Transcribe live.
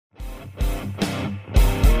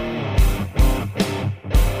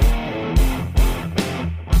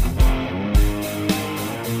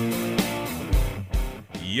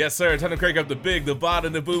Yes, sir. Time to crank up the big, the bot,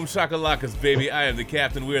 and the boom shakalakas, baby. I am the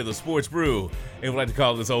captain. We are the Sports Brew. And we like to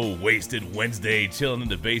call this old wasted Wednesday, chilling in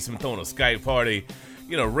the basement, throwing a Skype party,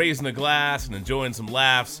 raising a glass and enjoying some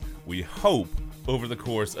laughs, we hope, over the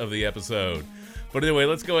course of the episode. But anyway,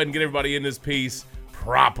 let's go ahead and get everybody in this piece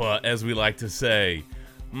proper, as we like to say.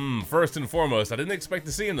 First and foremost, I didn't expect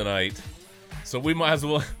to see him tonight, so we might as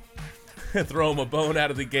well throw him a bone out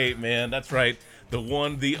of the gate, man. That's right. The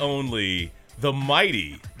one, the only, the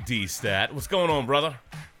mighty D-Stat. What's going on, brother?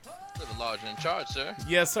 Living large and in charge, sir.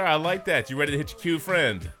 Yes, sir. I like that. You ready to hit your cue,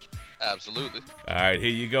 friend? Absolutely. All right, here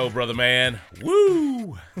you go, brother man.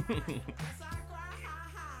 Woo!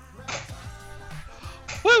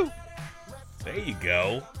 Woo! There you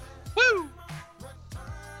go. Woo!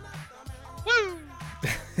 Woo!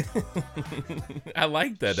 I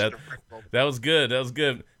like that. That was good. That was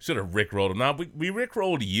good. Should have rickrolled him. Now we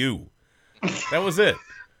rickrolled you. That was it.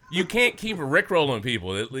 You can't keep rickrolling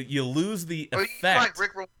people. You lose the effect. You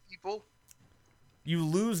like rickroll people? You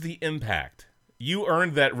lose the impact. You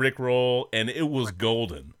earned that rickroll, and it was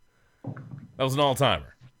golden. That was an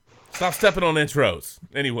all-timer. Stop stepping on intros.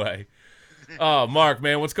 Anyway. Mark,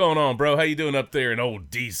 man, what's going on, bro? How you doing up there in old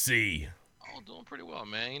D.C.? Oh, doing pretty well,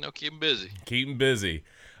 man. Keeping busy. Keeping busy.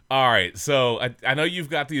 All right, so I know you've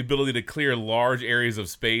got the ability to clear large areas of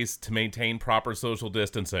space to maintain proper social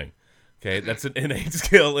distancing. Okay, that's an innate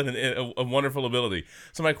skill and a wonderful ability.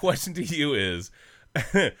 So my question to you is,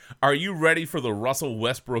 are you ready for the Russell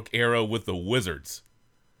Westbrook era with the Wizards?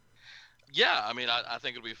 Yeah, I mean, I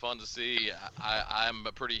think it'll be fun to see. I'm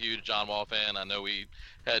a pretty huge John Wall fan. I know we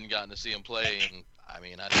hadn't gotten to see him play, and I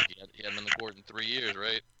mean, I think he hadn't been in the court in 3 years,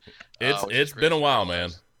 right? It's been a while,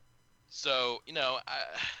 man. So,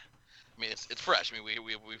 I mean, it's fresh. I mean,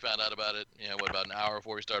 we found out about it, about an hour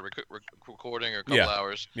before we started recording, or a couple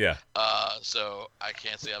hours. Yeah. So I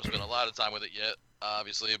can't say I've spent a lot of time with it yet,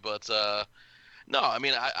 obviously, but no, I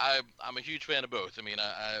mean, I'm a huge fan of both. I mean,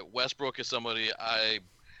 Westbrook is somebody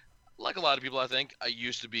like a lot of people, I think, I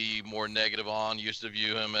used to be more negative on, used to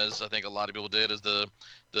view him as, I think a lot of people did, as the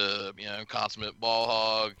consummate ball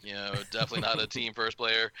hog, definitely not a team first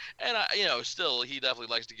player. And, still, he definitely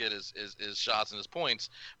likes to get his shots and his points.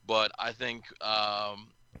 But I think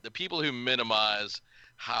the people who minimize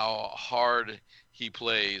how hard he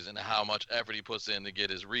plays and how much effort he puts in to get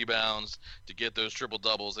his rebounds, to get those triple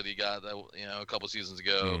doubles that he got, a couple seasons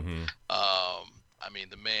ago. Mm-hmm. I mean,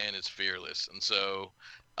 the man is fearless. And so,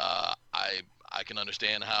 I can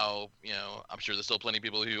understand how, I'm sure there's still plenty of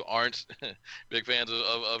people who aren't big fans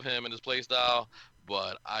of him and his play style,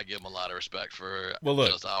 but I give him a lot of respect for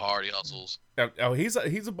just how hard he hustles. Oh, he's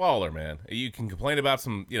a baller, man. You can complain about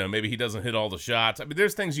some, maybe he doesn't hit all the shots. I mean,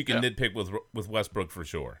 there's things you can nitpick with Westbrook for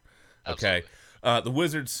sure. Okay. The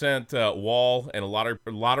Wizards sent Wall and a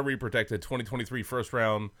lottery protected 2023 first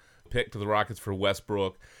round pick to the Rockets for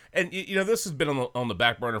Westbrook. And, this has been on the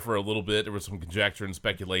back burner for a little bit. There was some conjecture and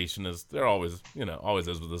speculation, as there always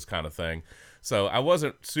is with this kind of thing. So I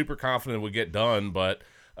wasn't super confident it would get done, but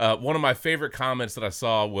one of my favorite comments that I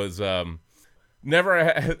saw was, never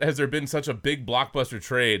has there been such a big blockbuster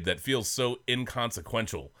trade that feels so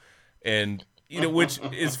inconsequential. And, which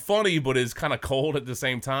is funny, but is kind of cold at the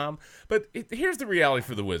same time. But here's the reality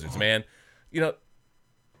for the Wizards, man.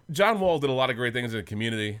 John Wall did a lot of great things in the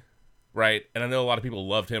community, right? And I know a lot of people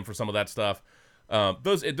loved him for some of that stuff.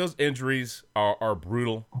 Those injuries are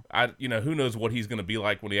brutal. Who knows what he's going to be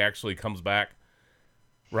like when he actually comes back,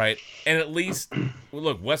 right? And at least,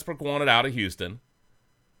 look, Westbrook wanted out of Houston.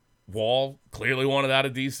 Wall clearly wanted out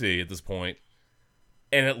of D.C. at this point.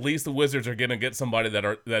 And at least the Wizards are going to get somebody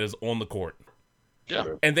that is on the court.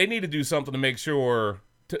 Yeah. And they need to do something to make sure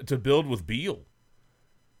to build with Beal.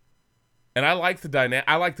 And I like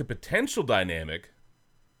the potential dynamic,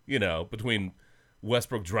 between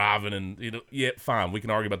Westbrook driving and fine, we can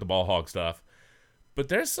argue about the ball hog stuff, but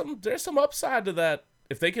there's some upside to that.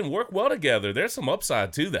 If they can work well together, there's some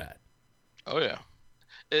upside to that. Oh yeah,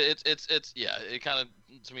 it's it kind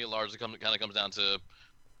of, to me, largely comes down to,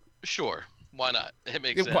 sure, why not? It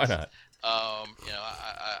makes sense. Why not?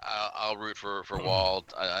 I'll root for Wall.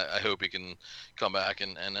 I hope he can come back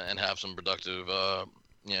and have some productive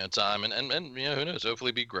time and who knows,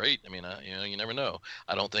 hopefully be great. I mean, you never know.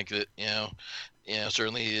 I don't think that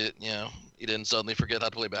certainly he didn't suddenly forget how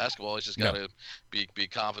to play basketball. He's just got to be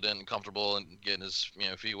confident and comfortable and getting his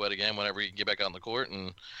feet wet again whenever he can get back on the court.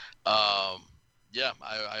 And I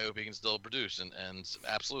hope he can still produce, and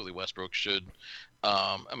absolutely Westbrook should.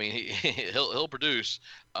 I mean, he'll produce.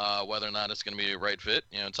 Whether or not it's going to be a right fit,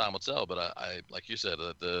 time will tell. But I like you said,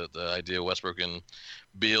 the idea of Westbrook and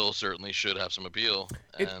Beal certainly should have some appeal.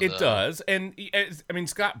 It does, and I mean,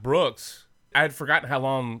 Scott Brooks I had forgotten how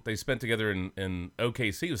long they spent together in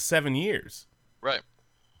OKC. It was 7 years. Right.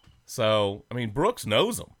 So, I mean, Brooks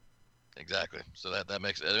knows him. Exactly. So that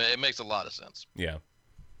makes it makes a lot of sense. Yeah.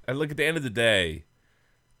 I look, at the end of the day,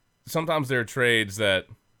 sometimes there are trades that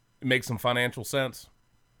make some financial sense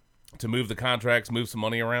to move the contracts, move some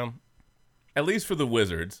money around. At least for the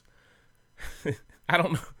Wizards. I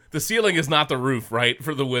don't know. The ceiling is not the roof, right,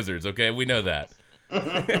 for the Wizards, okay? We know that.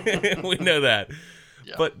 We know that.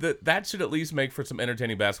 Yeah. But that should at least make for some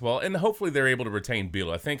entertaining basketball, and hopefully they're able to retain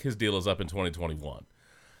Beal. I think his deal is up in 2021.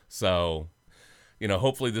 So,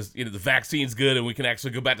 hopefully this, the vaccine's good and we can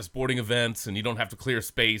actually go back to sporting events and you don't have to clear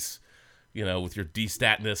space, with your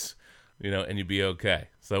D-statness, and you'd be okay.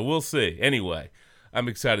 So we'll see. Anyway, I'm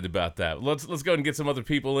excited about that. Let's go ahead and get some other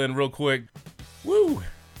people in real quick. Woo!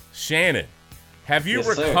 Shannon, have you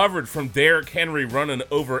recovered from Derrick Henry running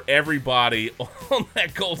over everybody on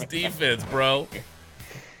that Colts defense, bro?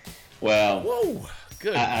 Well, whoa,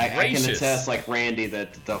 good I gracious. can attest, like Randy,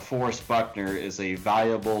 that DeForest Buckner is a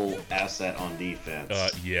valuable asset on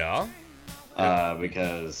defense. Yeah.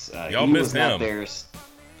 Because y'all he missed was not him. there.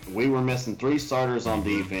 We were missing 3 starters on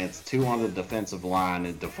defense, 2 on the defensive line,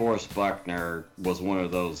 and DeForest Buckner was one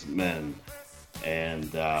of those men.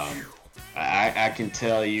 And I can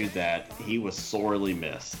tell you that he was sorely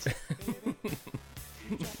missed.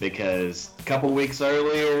 Because a couple weeks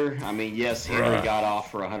earlier, yes, Henry got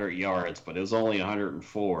off for 100 yards, but it was only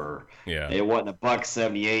 104. Yeah. It wasn't a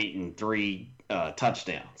 $178 and 3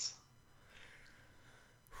 touchdowns.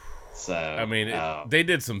 So they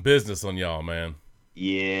did some business on y'all, man.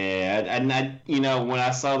 Yeah, and when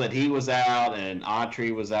I saw that he was out and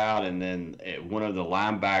Autry was out, and then one of the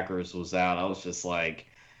linebackers was out, I was just like,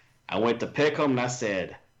 I went to pick him and I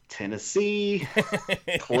said, Tennessee,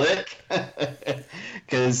 click,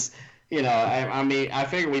 because I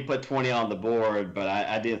figured we put 20 on the board, but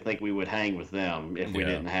I didn't think we would hang with them if we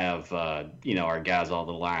didn't have our guys on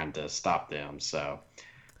the line to stop them. So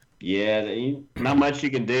not much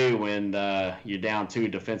you can do when you're down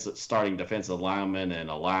 2 starting defensive linemen and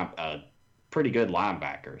a pretty good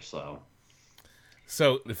linebacker.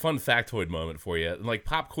 So the fun factoid moment for you, like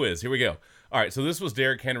pop quiz. Here we go. All right, so this was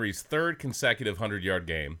Derrick Henry's 3rd consecutive 100-yard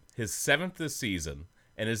game, his 7th this season,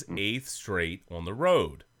 and his 8th straight on the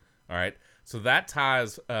road. All right, so that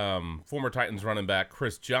ties former Titans running back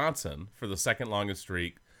Chris Johnson for the 2nd longest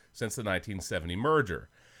streak since the 1970 merger.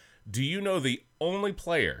 Do you know the only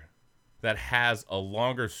player that has a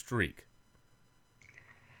longer streak?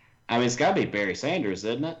 It's got to be Barry Sanders,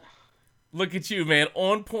 isn't it? Look at you, man.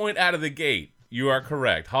 On point out of the gate. You are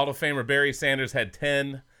correct. Hall of Famer Barry Sanders had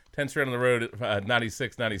 10 straight on the road at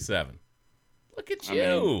 96, 97. Look at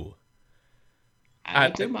you. I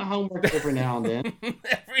do my homework every now and then.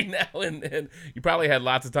 Every now and then. You probably had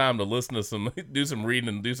lots of time to listen to do some reading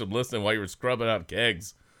and do some listening while you were scrubbing out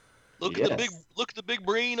kegs. Look at the big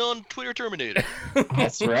brain on Twitter Terminator.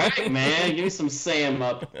 That's right, man. Give me some Sam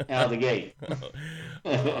up out of the gate.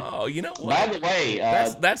 Oh, you know what? By the way,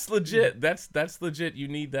 that's legit. That's legit. You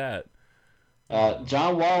need that.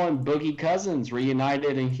 John Wall and Boogie Cousins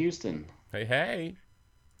reunited in Houston. Hey.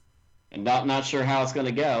 And not sure how it's going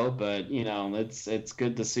to go, but it's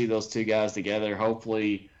good to see those 2 guys together.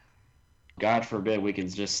 Hopefully, God forbid, we can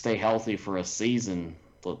just stay healthy for a season.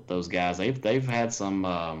 Those guys, they've had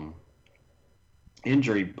some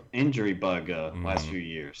injury bug last few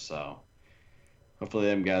years, so hopefully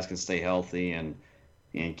them guys can stay healthy and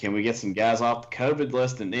can we get some guys off the COVID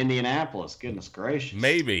list in Indianapolis? Goodness gracious,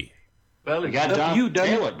 maybe. Well, we got John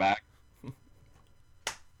Taylor back.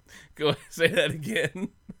 Go ahead, say that again.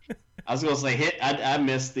 I was gonna say I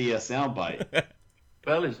missed the soundbite.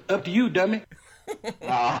 Well, it's up to you, dummy.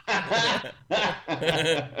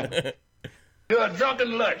 You're a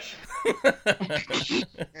drunken lush.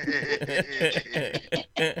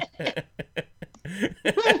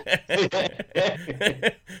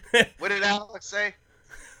 What did Alex say?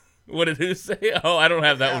 What did who say? Oh, I don't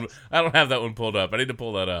have that one. I don't have that one pulled up. I need to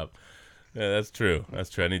pull that up. Yeah, that's true. That's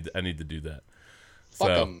true. I need to do that. Fuck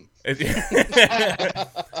them.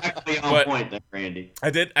 Exactly on point there, Randy. I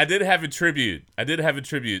did have a tribute. I did have a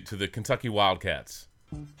tribute to the Kentucky Wildcats.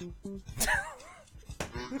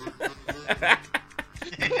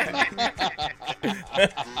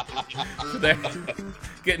 They're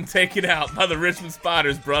getting taken out by the Richmond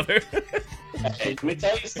Spiders, brother. Hey, let me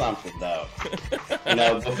tell you something, though.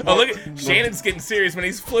 Oh, look at Shannon's getting serious when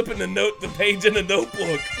he's flipping the page in the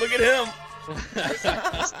notebook. Look at him.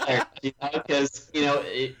 Because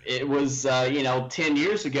it was 10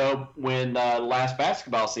 years ago when the last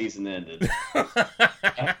basketball season ended.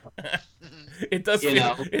 It does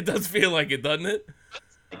feel like it, doesn't it?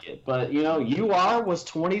 it. But UR was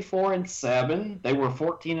 24-7. They were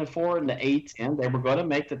 14-4 in the A10. They were going to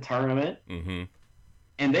make the tournament, and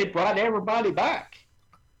they brought everybody back.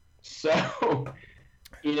 So,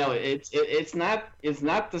 it's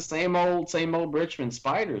not the same old Richmond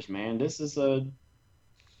Spiders, man. This is a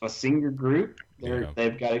senior group.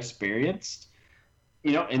 They've got experience,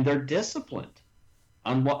 and they're disciplined.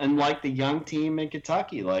 Unlike the young team in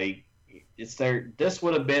Kentucky, like this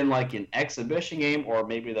would have been like an exhibition game or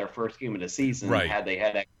maybe their first game of the season had they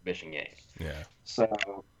had exhibition games. Yeah.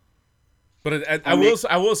 So, but I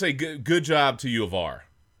will say good job to U of R.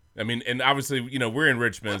 I mean, and obviously, we're in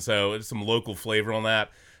Richmond, so it's some local flavor on that.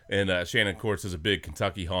 And Shannon, of course, is a big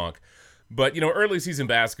Kentucky honk. But, early season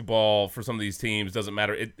basketball for some of these teams doesn't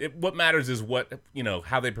matter. What matters is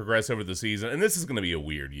how they progress over the season. And this is going to be a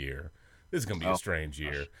weird year. This is going to be a strange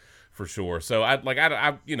year for sure. So,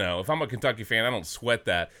 if I'm a Kentucky fan, I don't sweat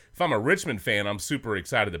that. If I'm a Richmond fan, I'm super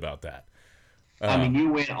excited about that.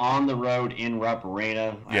 You went on the road in Rupp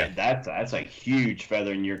Arena. Yeah. That's a huge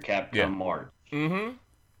feather in your cap come March. Mm-hmm.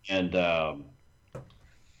 And,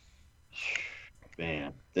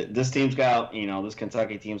 man, this team's got, this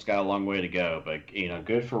Kentucky team's got a long way to go. But,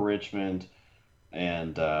 good for Richmond.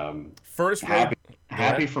 And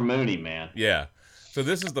happy for Mooney, man. Yeah. So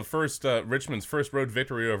this is the first Richmond's first road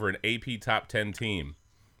victory over an AP top 10 team,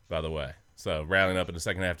 by the way. So rallying up in the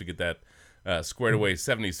second half to get that squared away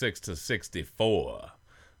 76-64.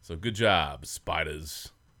 So good job,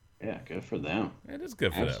 Spiders. Yeah, good for them. It is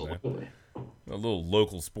good for them, man. A little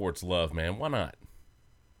local sports love, man. Why not?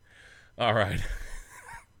 All right.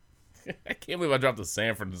 I can't believe I dropped the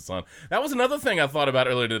Sanford and Son. That was another thing I thought about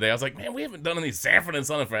earlier today. I was like, man, we haven't done any Sanford and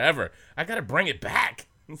Son in forever. I got to bring it back.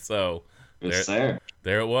 So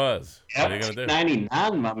there it was. Yep, what are you gonna do?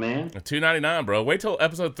 $2.99, my man. $2.99, bro. Wait till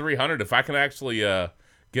episode 300 if I can actually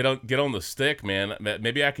get on the stick, man.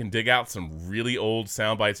 Maybe I can dig out some really old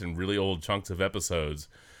sound bites and really old chunks of episodes.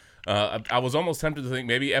 I was almost tempted to think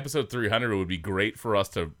maybe episode 300 would be great for us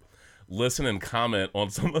to listen and comment on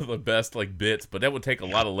some of the best bits, but that would take a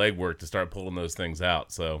lot of legwork to start pulling those things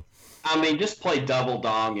out. So, just play double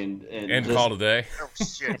dong and just, call it a day. Oh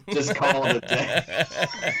shit! Just call it a day.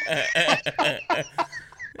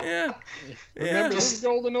 Yeah. Remember this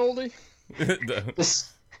golden oldie?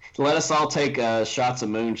 Just let us all take shots of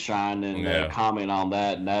moonshine and comment on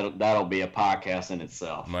that, and that'll be a podcast in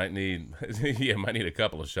itself. Might need a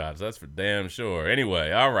couple of shots. That's for damn sure.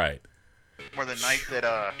 Anyway, all right. Or the night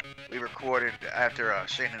that we recorded after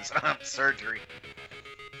Shannon's surgery.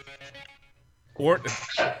 Or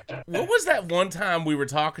what was that one time we were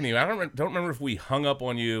talking to you? I don't remember if we hung up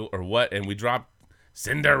on you or what, and we dropped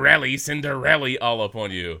Cinderella all up on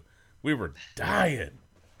you. We were dying.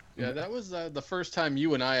 Yeah, that was the first time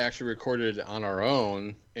you and I actually recorded on our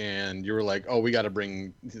own, and you were like, "Oh, I'm going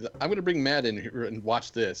to bring Matt in here and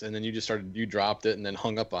watch this," and then you dropped it and then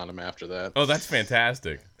hung up on him after that. Oh, that's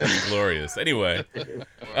fantastic. That's glorious. Anyway,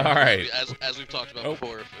 all right. As we've talked about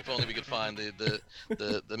before, if only we could find the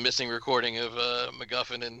missing recording of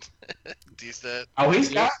McGuffin and D-Stat. Oh, he's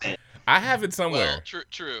got it. I have it somewhere. Well,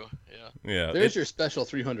 true. Yeah. There's your special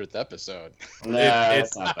 300th episode.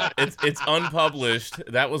 It's unpublished.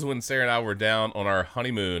 That was when Sarah and I were down on our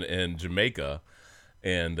honeymoon in Jamaica,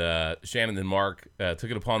 and Shannon and Mark took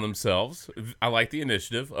it upon themselves. I like the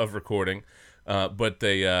initiative of recording, but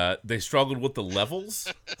they struggled with the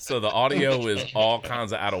levels, so the audio is all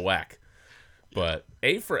kinds of out of whack. But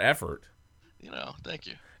A for effort. Thank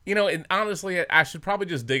you. And honestly, I should probably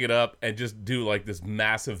just dig it up and just do this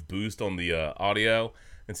massive boost on the audio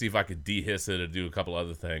and see if I could dehiss it or do a couple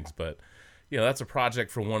other things. But, that's a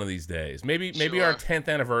project for one of these days. Maybe our 10th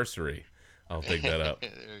anniversary. I'll dig that up. There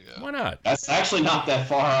you go. Why not? That's actually not that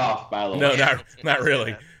far off, by the way. No, not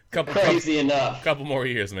really. Crazy enough. Couple more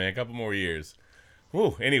years, man. Couple more years.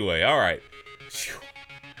 Woo. Anyway, all right.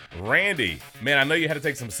 Randy, man, I know you had to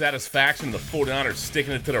take some satisfaction in the 49ers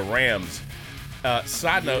sticking it to the Rams.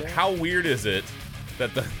 Side note, how weird is it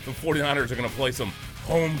that the 49ers are going to play some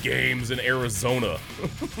home games in Arizona?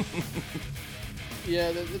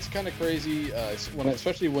 Yeah, it's kind of crazy,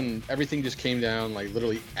 especially when everything just came down,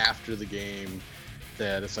 literally after the game,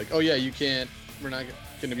 that it's oh yeah, we're not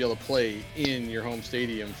going to be able to play in your home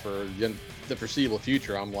stadium for the foreseeable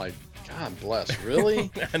future. I'm like, God bless, really?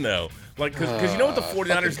 I know. Because you know what the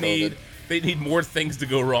 49ers need? They need more things to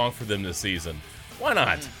go wrong for them this season. Why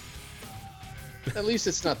not? At least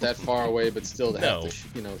it's not that far away, but still to have to,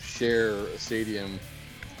 share a stadium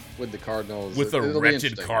with the Cardinals. With the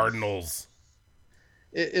wretched Cardinals.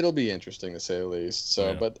 It'll be interesting to say the least. So,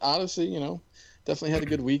 yeah. But honestly, definitely had a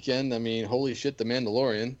good weekend. I mean, holy shit, the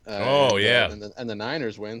Mandalorian. And the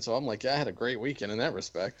Niners win. So I'm like, yeah, I had a great weekend in that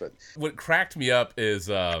respect. But what cracked me up is,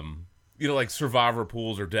 like survivor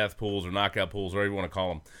pools or death pools or knockout pools, whatever you want to call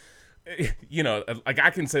them. Like I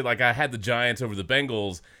can say, like I had the Giants over the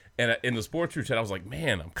Bengals, and in the sports group chat, I was like,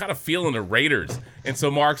 man, I'm kind of feeling the Raiders. And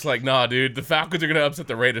so Mark's like, nah, dude, the Falcons are going to upset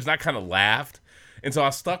the Raiders. And I kind of laughed. And so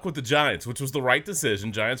I stuck with the Giants, which was the right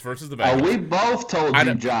decision. Giants versus the Bengals. Oh, we both told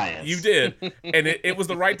you Giants. You did. And it was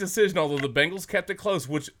the right decision, although the Bengals kept it close,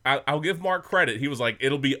 which I'll give Mark credit. He was like,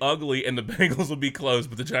 it'll be ugly and the Bengals will be close,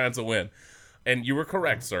 but the Giants will win. And you were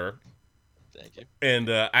correct, sir. Thank you.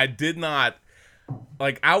 And I did not,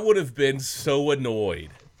 I would have been so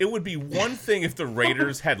annoyed. It would be one thing if the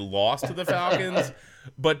Raiders had lost to the Falcons,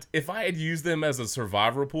 but if I had used them as a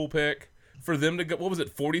survivor pool pick, for them to go, what was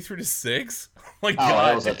it, 43-6? God,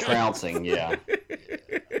 that was a trouncing, yeah.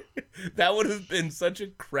 That would have been such a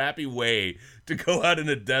crappy way to go out in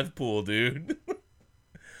a death pool, dude.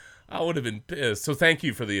 I would have been pissed. So thank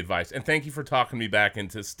you for the advice, and thank you for talking me back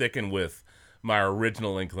into sticking with my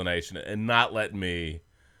original inclination and not letting me,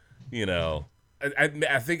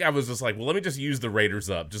 I think I was just like, well, let me just use the Raiders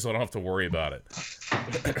up just so I don't have to worry about it.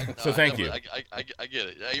 So thank you. I get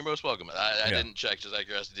it. You're most welcome. I didn't check, just out of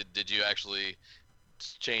curiosity. Did you actually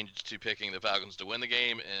change to picking the Falcons to win the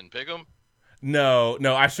game and pick them? No,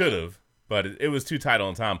 I should have, but it was too tight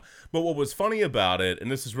on time. But what was funny about it,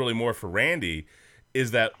 and this is really more for Randy, is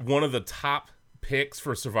that one of the top picks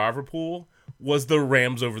for Survivor Pool was the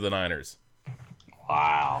Rams over the Niners.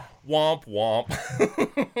 Wow. Womp, womp.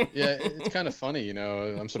 Yeah, it's kind of funny,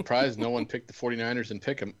 I'm surprised no one picked the 49ers and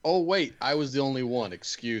pick them. Oh, wait, I was the only one.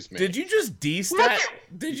 Excuse me. Did you just de-stat?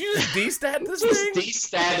 Did you just de-stat this thing?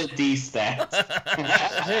 De-stat.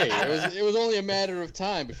 Hey, it was only a matter of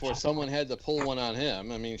time before someone had to pull one on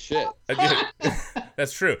him. I mean, shit.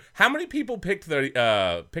 That's true. How many people picked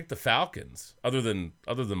the Falcons other than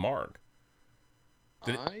Mark?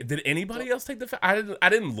 Did anybody else take the? I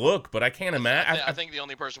didn't look, but I can't imagine. I think the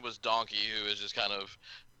only person was Donkey, who is just kind of,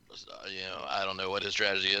 I don't know what his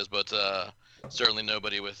strategy is, but certainly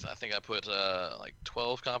nobody with. I think I put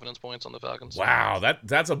 12 confidence points on the Falcons. Wow,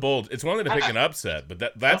 that's a bold. It's one thing to pick an upset, but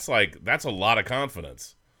that's a lot of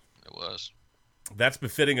confidence. It was. That's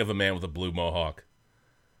befitting of a man with a blue mohawk.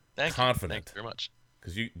 Confident. Thank you very much.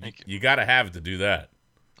 Because you got to have it to do that.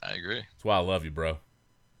 I agree. That's why I love you, bro.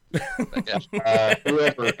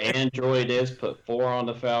 Whoever Android is put 4 on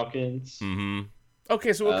the Falcons. Mm-hmm.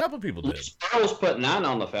 Okay, so a couple people did. Charles put 9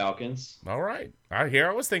 on the Falcons. All right. I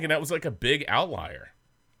was thinking that was like a big outlier.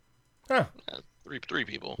 Huh. Three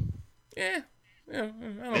people. Yeah, I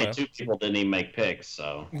don't know. 2 people didn't even make picks,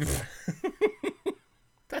 so.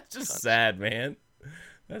 That's just sad, man.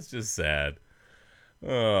 That's just sad.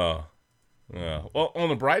 Oh. Well, on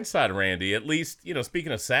the bright side, Randy, at least,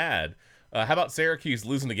 speaking of sad, how about Syracuse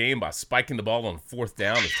losing the game by spiking the ball on 4th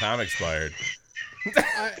down as time expired?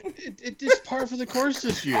 It's par for the course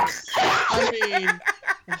this year. I mean,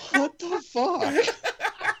 what the fuck?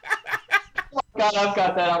 God, I've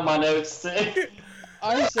got that on my notes too.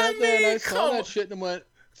 I sat there and I saw that shit and went,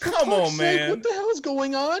 come on, man. What the hell is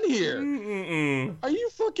going on here? Mm-mm. Are you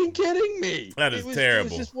fucking kidding me? That is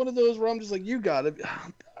terrible. It was just one of those where I'm just like, you gotta.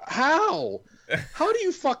 How? How do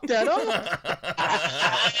you fuck that up?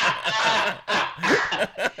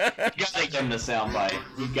 You gotta give him the soundbite.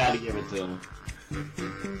 You gotta give it to him.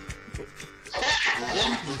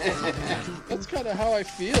 That's kind of how I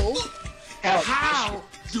feel. How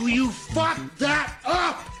do you fuck that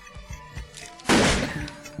up?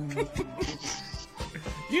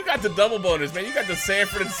 You got the double bonus, man. You got the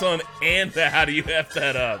Sanford and Son and the how do you F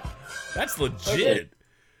that up. That's legit. Okay.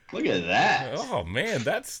 Look at that. Oh, man,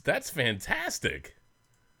 that's fantastic.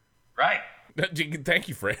 Right. Thank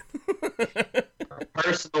you, Fred.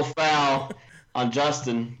 Personal foul on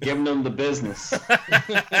Justin, giving him the business.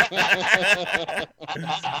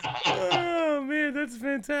 Oh, man, that's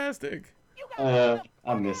fantastic. I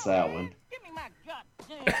missed that one. Give me my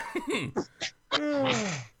gun.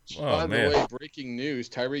 By the way, breaking news,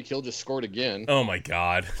 Tyreek Hill just scored again. Oh, my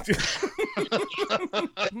God.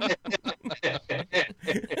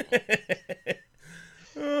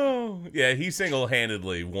 Oh, yeah, he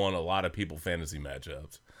single-handedly won a lot of people fantasy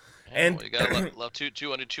matchups. And you got love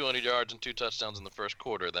 200 yards and 2 touchdowns in the first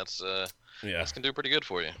quarter. That's can do pretty good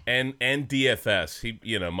for you. And DFS, he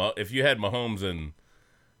if you had Mahomes and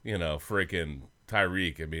freaking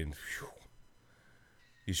Tyreek, I mean, whew,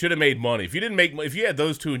 you should have made money. If you had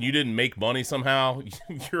those two and you didn't make money somehow,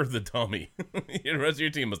 you're the dummy. The rest of your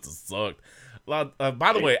team must have sucked.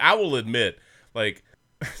 By the way, I will admit,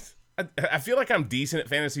 I feel like I'm decent at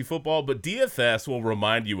fantasy football, but DFS will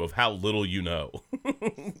remind you of how little you know.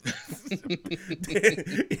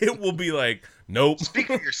 It will be like, nope. Speak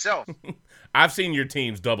for yourself. I've seen your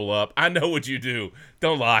teams double up. I know what you do.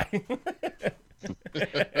 Don't lie. By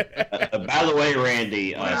the way,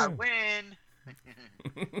 Randy, I win.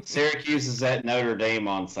 Syracuse is at Notre Dame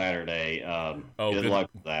on Saturday. Good luck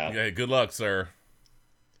with that. Yeah, good luck, sir.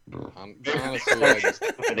 Honestly, I just,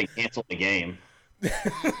 They cancel the game.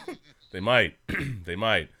 They might. They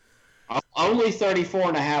might. Only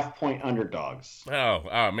 34.5-point underdogs.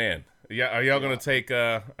 Oh man. Yeah, are y'all gonna take?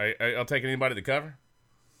 I'll take anybody to cover.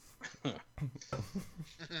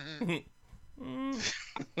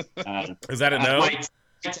 Is that a no? I might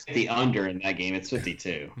take the under in that game. It's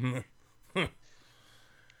 52.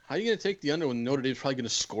 how are you going to take the under when Notre Dame's probably going to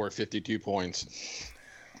score 52 points?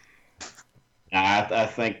 I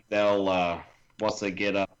think they'll once they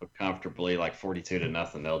get up comfortably, like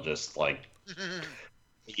 42-0, they'll just like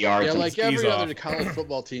yards. Yeah, and like every skis off. other college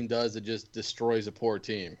football team does, it just destroys a poor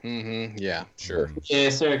team. Yeah, sure. Yeah,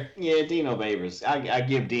 sir. Yeah, Dino Babers. I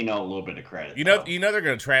give Dino a little bit of credit. You know they're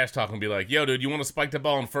gonna trash talk and be like, "Yo, dude, you want to spike the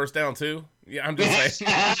ball on first down too?" Yeah, I'm just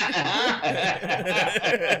saying.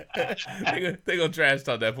 They gonna trash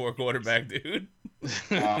talk that poor quarterback, dude.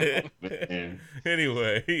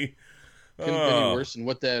 Anyway, Couldn't have been any worse than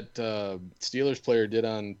what that Steelers player did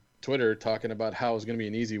on Twitter, talking about how it was going to be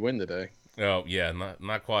an easy win today. Oh yeah,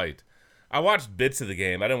 not quite. I watched bits of the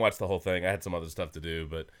game. I didn't watch the whole thing. I had some other stuff to do,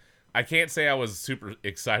 but I can't say I was super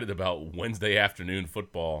excited about Wednesday afternoon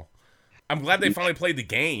football. I'm glad they finally played the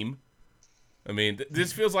game. I mean,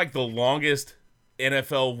 this feels like the longest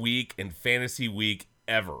NFL week and fantasy week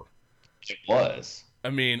ever. It was. I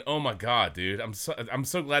mean, oh my god, dude! I'm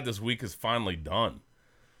so glad this week is finally done.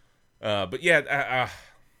 But yeah,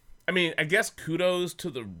 I mean, I guess kudos to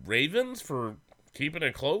the Ravens for keeping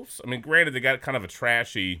it close. I mean, granted, they got kind of a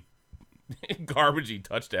trashy, garbagey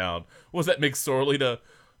touchdown. What was that, McSorley to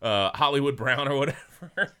Hollywood Brown or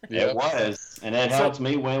whatever? Yeah, it was, and that helps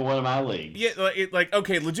me win one of my leagues. Yeah,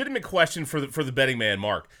 okay, legitimate question for the betting man,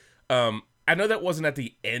 Mark. I know that wasn't at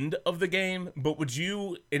the end of the game, but would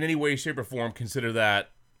you, in any way, shape, or form, consider that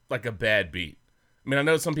like a bad beat? I mean, I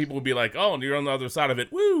know some people would be like, "Oh, you're on the other side of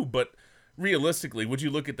it, woo!" But realistically, would you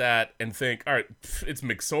look at that and think, "All right, it's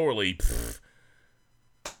McSorley.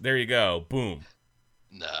 There you go, boom."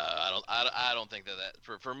 No, I don't think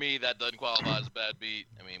that for me that doesn't qualify as a bad beat.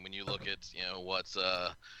 I mean, when you look at what's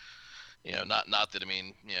not that I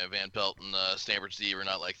mean Van Pelt and Stanford Steve are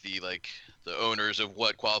not like the owners of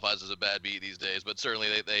what qualifies as a bad beat these days, but certainly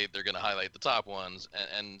they're going to highlight the top ones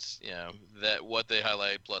and that what they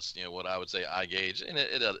highlight plus what I would say I gauge, and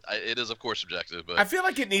it is of course subjective, but I feel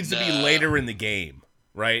like it needs to be later in the game,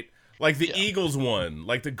 right? Like the Eagles one,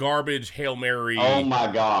 like the garbage Hail Mary. Oh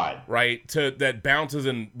my God! Right that bounces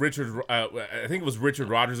and Richard. I think it was Richard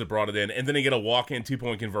Rodgers that brought it in, and then they get a walk-in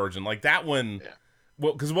 2-point conversion. Like that one. Yeah.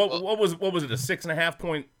 Well, because what was it? A 6.5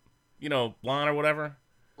 point, line or whatever.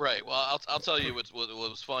 Right. Well, I'll tell you what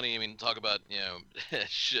was funny. I mean, talk about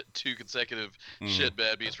shit, 2 consecutive shit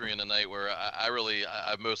bad beats for me in the night. Where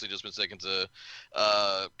I've mostly just been sticking to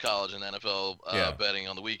college and NFL betting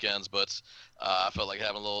on the weekends, but I felt like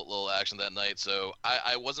having a little action that night. So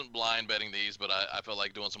I wasn't blind betting these, but I felt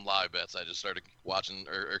like doing some live bets. I just started watching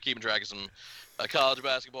or keeping track of some college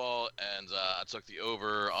basketball, and I took the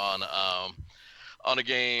over on a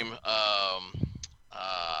game.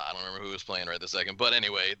 I don't remember who was playing right this second, but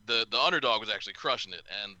anyway, the underdog was actually crushing it,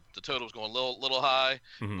 and the total was going a little high.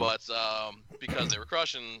 Mm-hmm. But because they were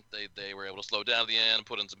crushing, they were able to slow down at the end,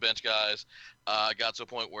 put in some bench guys. Got to a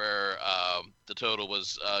point where the total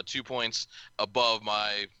was 2 points above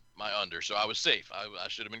my under, so I was safe. I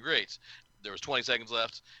should have been great. There was 20 seconds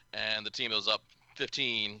left, and the team that was up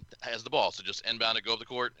 15 has the ball, so just inbound it, go up the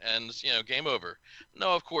court, and game over. No,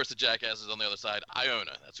 of course the jackasses on the other side,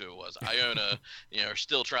 Iona, that's who it was. Iona, are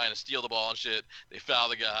still trying to steal the ball and shit. They foul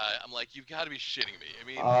the guy. I'm like, you've got to be shitting me. I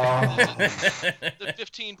mean, the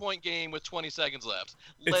 15-point game with 20 seconds left.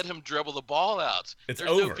 Let him dribble the ball out. There's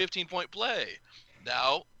over. No 15-point play.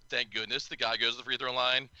 Now, thank goodness, the guy goes to the free throw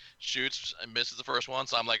line, shoots, and misses the first one.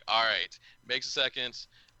 So I'm like, all right, makes a second.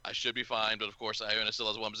 I should be fine, but of course Iona still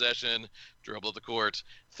has one possession, dribble up the court,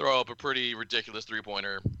 throw up a pretty ridiculous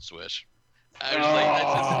three-pointer, swish. I was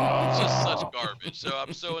like, it's just such garbage. So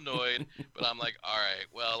I'm so annoyed, but I'm like, all right,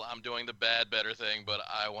 well, I'm doing the better thing, but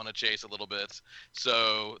I want to chase a little bit.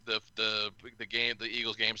 So the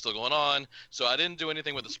Eagles game's still going on. So I didn't do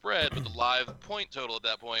anything with the spread, but the live point total at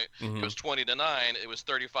that point, it was 20-9. It was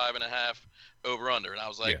 35.5 over under, and I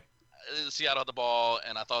was like, Seattle had the ball,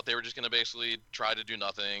 and I thought they were just going to basically try to do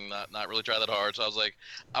nothing, not really try that hard. So I was like,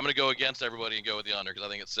 I'm going to go against everybody and go with the under because I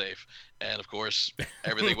think it's safe. And, of course,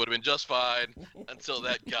 everything would have been just fine until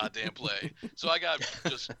that goddamn play. So I got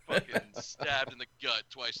just fucking stabbed in the gut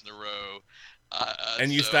twice in a row.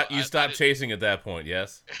 And you stopped chasing at that point,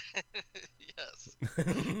 yes? Yes.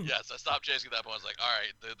 Yes, I stopped chasing at that point. I was like, all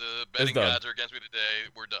right, the betting gods are against me today.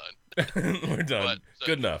 We're done. We're done.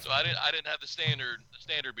 Good enough. So I didn't have the standard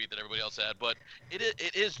beat that everybody else had, but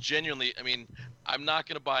it is genuinely, I mean, I'm not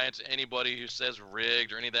going to buy into anybody who says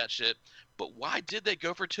rigged or any of that shit, but why did they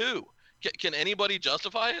go for 2? Can anybody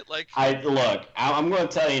justify it? I'm going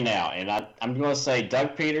to tell you now, and I'm going to say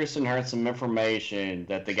Doug Peterson heard some information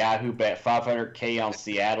that the guy who bet $500K on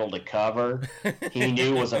Seattle to cover, he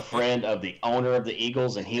knew was a friend of the owner of the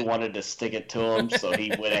Eagles, and he wanted to stick it to him, so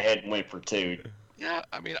he went ahead and went for 2. Yeah,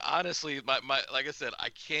 I mean, honestly, my like I said, I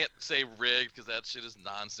can't say rigged because that shit is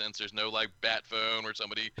nonsense. There's no bat phone where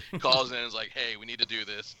somebody calls in and is like, hey, we need to do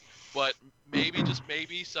this. But maybe, just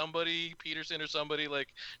maybe, somebody, Peterson or somebody,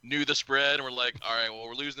 knew the spread and were like, all right, well,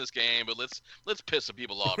 we're losing this game, but let's piss some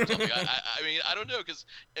people off or something. I mean, I don't know, because,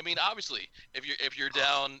 I mean, obviously, if you're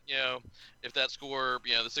down, if that score,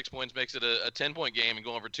 the 6 points makes it a 10-point game and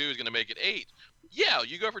going for 2 is going to make it 8, yeah,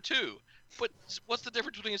 you go for 2. But what's the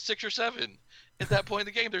difference between a 6 or 7? At that point in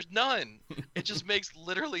the game, there's none. It just makes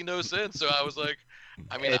literally no sense. So I was like,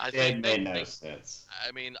 I mean, it made no sense.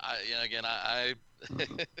 I mean,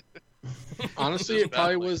 honestly, it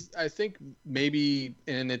probably was. I think maybe,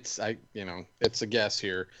 and it's a guess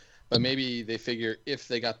here, but maybe they figure if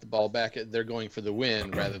they got the ball back, they're going for the win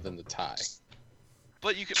rather than the tie.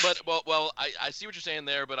 But you could, I see what you're saying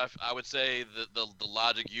there, but I would say that the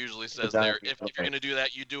logic usually says Exactly. there, if you're going to do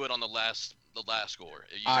that, you do it on the last score.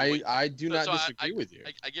 I do not disagree with you.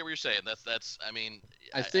 I get what you're saying. That's I mean,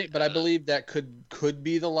 I believe that could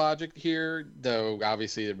be the logic here, though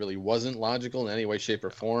obviously it really wasn't logical in any way, shape, or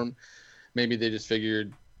form. Maybe they just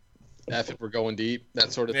figured, if we're going deep,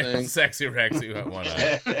 that sort of thing. Sexy Rexy, why not?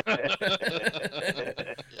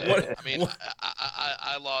 I mean,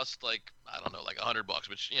 I lost I don't know, $100,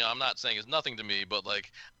 which I'm not saying is nothing to me, but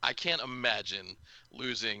I can't imagine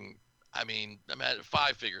losing. I mean, imagine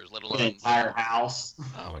 5 figures, let alone the entire house.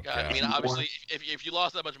 Oh my God! I mean, obviously, if you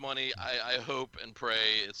lost that much money, I hope and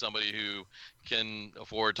pray it's somebody who can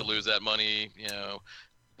afford to lose that money,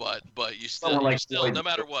 But you still, no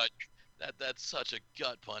matter what, that's such a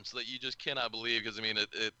gut punch that you just cannot believe. Because I mean,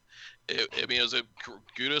 it was a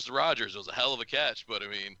kudos to Rodgers. It was a hell of a catch, but I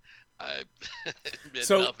mean,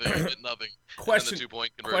 nothing. Question. The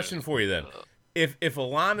 2-point conversion. Question for you then: if a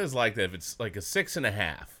line is like that, if it's like a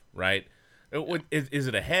 6.5, right? Is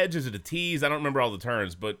it a hedge? Is it a tease? I don't remember all the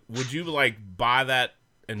terms, but would you buy that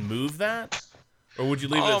and move that, or would you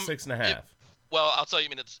leave it at 6.5? Well, I'll tell you. I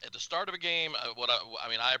mean, it's at the start of a game.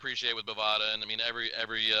 I appreciate with Bovada, and I mean every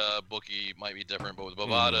bookie might be different, but with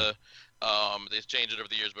Bovada, they've changed it over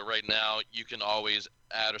the years. But right now, you can always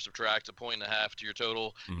add or subtract a 1.5 to your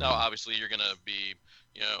total. Now, obviously, you're gonna be,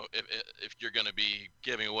 if you're gonna be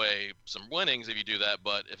giving away some winnings if you do that.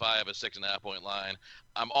 But if I have a 6.5 point line,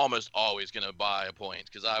 I'm almost always gonna buy a point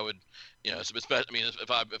because I would, especially, I mean,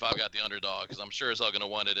 if I've got the underdog, because I'm sure as hell gonna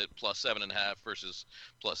want it at +7.5 versus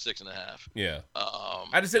 +6.5. Yeah.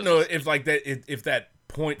 I just didn't know if if that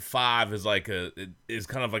 0.5 is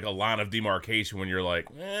kind of like a line of demarcation when you're like,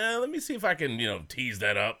 let me see if I can tease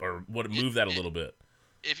that up or move that a little bit.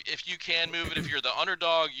 If you can move it, if you're the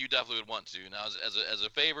underdog, you definitely would want to. Now, as a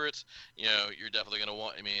favorite, you're definitely going to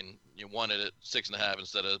want. I mean, you want it at 6.5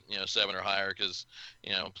 instead of 7 or higher because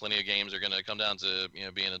plenty of games are going to come down to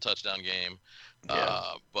being a touchdown game. Yeah.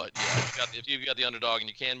 But yeah, if you've got the underdog and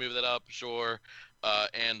you can move that up, sure.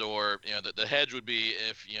 And or the hedge would be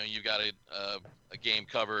if you've got a game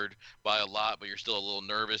covered by a lot, but you're still a little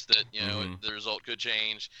nervous that the result could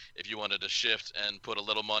change. If you wanted to shift and put a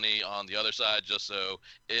little money on the other side, just so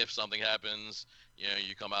if something happens,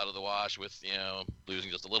 you come out of the wash with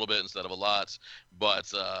losing just a little bit instead of a lot.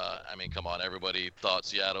 But I mean, come on, everybody thought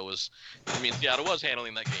Seattle was. I mean, Seattle was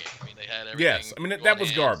handling that game. I mean, they had everything. Yes, I mean that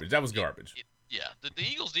was garbage. That was garbage. Yeah, the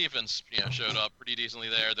Eagles' defense, showed up pretty decently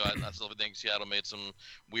there. Though I still think Seattle made some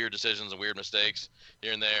weird decisions and weird mistakes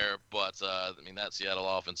here and there. But I mean, that Seattle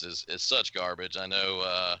offense is such garbage. I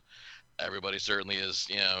know everybody certainly is,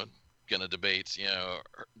 going to debate,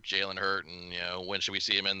 Jalen Hurt and when should we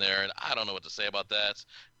see him in there? And I don't know what to say about that.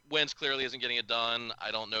 Wentz clearly isn't getting it done.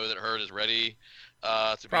 I don't know that Hurt is ready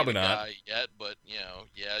to Probably be the not. guy yet. But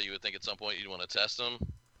yeah, you would think at some point you'd want to test him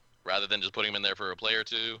rather than just putting him in there for a play or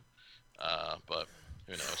two. But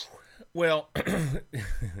who knows? Well,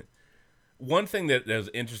 one thing that was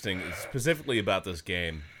interesting specifically about this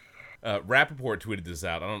game Rappaport tweeted this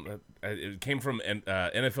out. It came from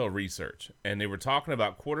NFL Research, and they were talking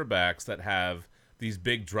about quarterbacks that have these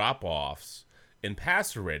big drop-offs in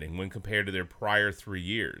passer rating when compared to their prior 3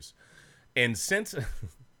 years. And since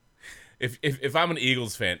if I'm an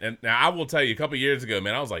Eagles fan, and now I will tell you, a couple years ago,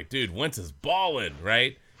 man, I was like, dude, Wentz is balling,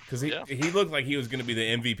 right? Because he looked like he was going to be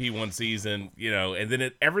the MVP one season, and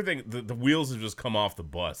then everything, the wheels have just come off the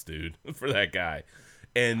bus, dude, for that guy.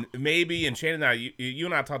 And maybe, and Shannon and I, you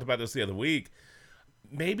and I talked about this the other week,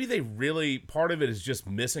 maybe they really, part of it is just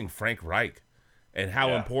missing Frank Reich and how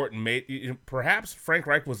important, perhaps Frank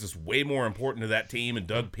Reich was just way more important to that team and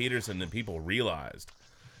Doug Peterson than people realized.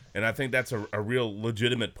 And I think that's a real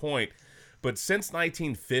legitimate point. But since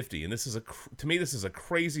 1950, and to me, this is a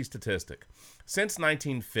crazy statistic. Since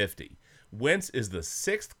 1950, Wentz is the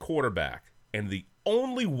 6th quarterback and the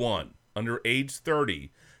only one under age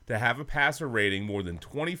 30 to have a passer rating more than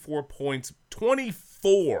 24 points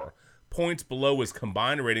below his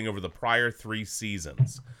combined rating over the prior 3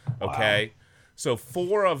 seasons. Okay? Wow. So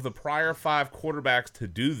 4 of the prior 5 quarterbacks to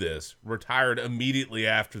do this retired immediately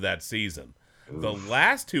after that season. Oof. The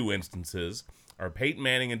last 2 instances are Peyton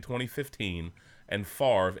Manning in 2015 and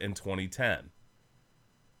Favre in 2010.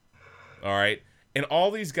 All right? And all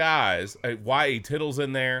these guys, Y.A. Tittle's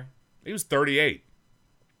in there. He was 38.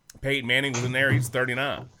 Peyton Manning was in there. He's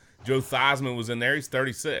 39. Joe Theismann was in there. He's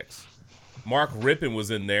 36. Mark Rippon was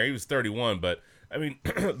in there. He was 31. But, I mean,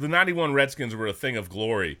 the 91 Redskins were a thing of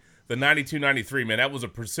glory. The 92-93, man, that was a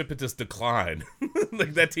precipitous decline.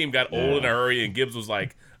 Like, that team got old in a hurry, and Gibbs was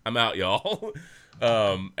like, I'm out, y'all.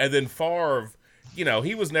 And then Favre,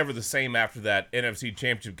 he was never the same after that NFC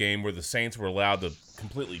Championship game where the Saints were allowed to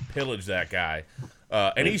completely pillage that guy.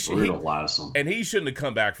 And he shouldn't have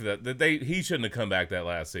come back for that. He shouldn't have come back that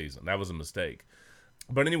last season. That was a mistake.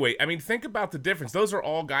 But anyway, I mean, think about the difference. Those are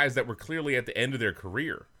all guys that were clearly at the end of their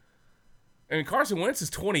career. I mean, Carson Wentz is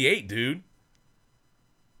 28, dude.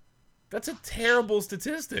 That's a terrible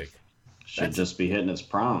statistic. Should just be hitting his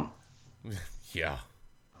prime. Yeah.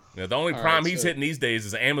 The only prime he's hitting these days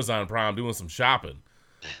is Amazon Prime doing some shopping.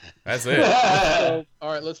 That's it. So,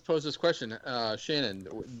 all right, let's pose this question. Shannon,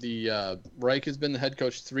 the Reich has been the head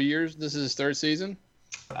coach 3 years. This is his 3rd season?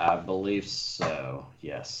 I believe so,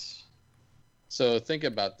 yes. So think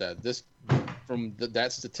about that. This, from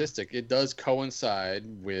that statistic, it does coincide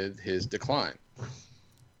with his decline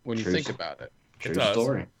when you think about it. True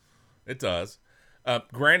story. It does.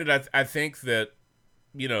 Granted, I think that,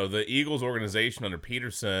 the Eagles organization under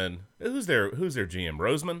Peterson, who's their GM?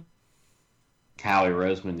 Roseman? Howie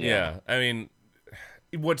Roseman, yeah. I mean,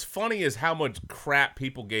 what's funny is how much crap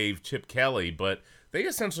people gave Chip Kelly, but they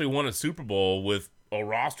essentially won a Super Bowl with a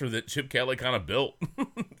roster that Chip Kelly kind of built.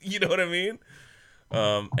 You know what I mean?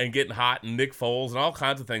 And getting hot, and Nick Foles and all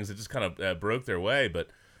kinds of things that just kind of broke their way. But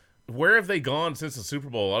where have they gone since the Super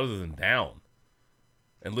Bowl other than down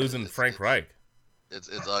and losing Frank Reich? It's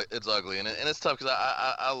ugly, and it's tough because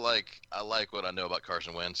I like what I know about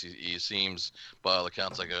Carson Wentz. He seems, by all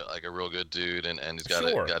accounts, like a real good dude, and he's got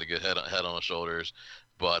a good head on his shoulders.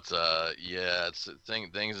 But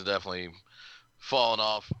things have definitely fallen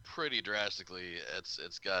off pretty drastically.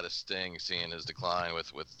 It's got to sting seeing his decline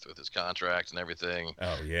with his contract and everything.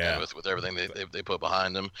 Oh yeah, and with everything they put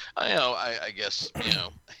behind him. I guess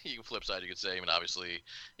flip side you could say. I mean, obviously,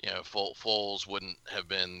 Foles wouldn't have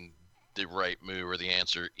been the right move or the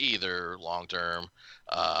answer either long term.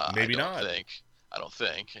 Maybe not. I don't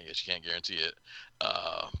think. I guess you can't guarantee it.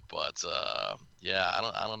 But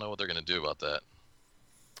I don't know what they're gonna do about that.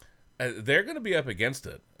 They're going to be up against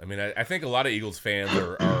it. I mean, I think a lot of Eagles fans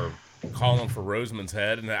are calling for Roseman's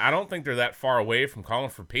head, and I don't think they're that far away from calling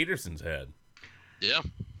for Peterson's head. Yeah.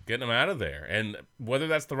 Getting him out of there. And whether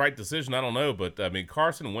that's the right decision, I don't know. But, I mean,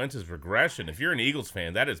 Carson Wentz's regression, if you're an Eagles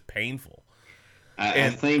fan, that is painful. I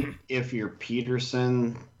think if you're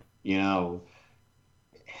Peterson,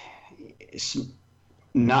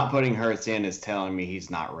 not putting Hurts in is telling me he's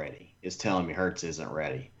not ready. It's telling me Hurts isn't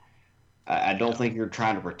ready. I don't think you're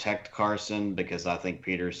trying to protect Carson because I think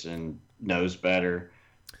Peterson knows better.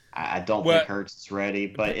 I don't think Hurts is ready.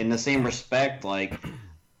 But in the same respect,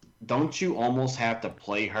 don't you almost have to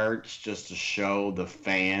play Hurts just to show the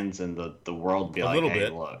fans and the world be like, hey,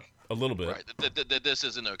 look. A little bit. Right. This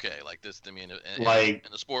isn't okay. Like this, I mean, in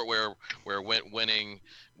a sport where winning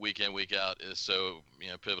week in, week out is so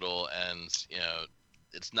pivotal, and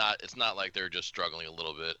it's not like they're just struggling a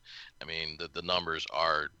little bit. I mean, the numbers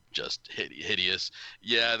are just hideous.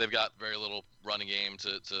 Yeah, they've got very little running game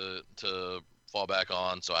to fall back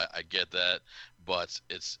on, so I get that. But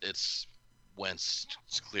it's Wentz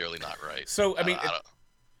clearly not right. So I mean,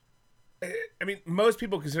 I mean, most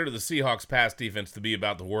people consider the Seahawks pass defense to be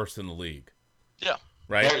about the worst in the league. Yeah.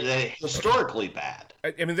 Right? They're historically bad.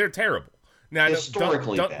 I mean, they're terrible. Now,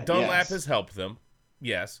 Historically bad, Dunlap yes. has helped them.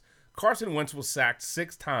 Yes. Carson Wentz was sacked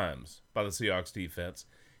 6 times by the Seahawks defense.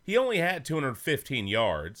 He only had 215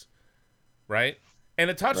 yards, right? And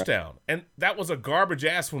a touchdown. Right. And that was a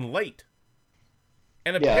garbage-ass one late.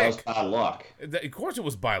 And a pick. That was by luck. Of course it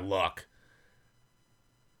was by luck.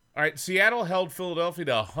 All right, Seattle held Philadelphia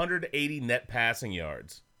to 180 net passing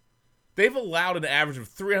yards. They've allowed an average of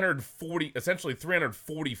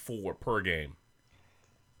 344 per game.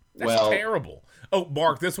 That's terrible. Oh,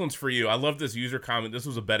 Mark, this one's for you. I love this user comment. This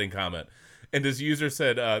was a betting comment. And this user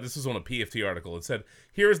said, this was on a PFT article. It said,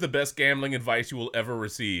 here's the best gambling advice you will ever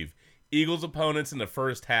receive. Eagles opponents in the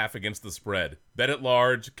first half against the spread. Bet at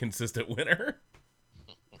large, consistent winner.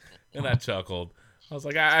 And I chuckled. I was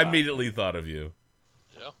like, I immediately thought of you.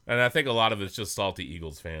 Yeah. And I think a lot of it's just salty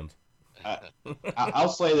Eagles fans. I'll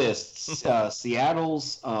say this.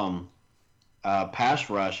 Seattle's pass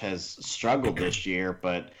rush has struggled this year,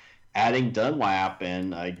 but adding Dunlap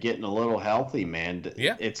and getting a little healthy, man,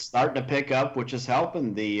 it's starting to pick up, which is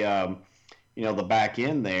helping the the back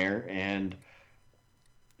end there. And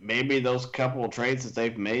maybe those couple of trades that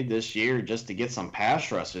they've made this year just to get some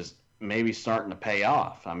pass rushes maybe starting to pay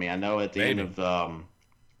off. I mean, I know at the end of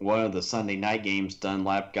one of the Sunday night games,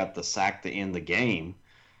 Dunlap got the sack to end the game.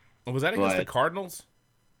 Was that against the Cardinals?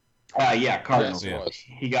 Cardinals. Yes,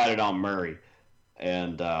 he got it on Murray.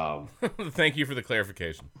 And thank you for the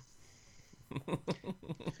clarification.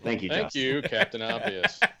 Thank you, Captain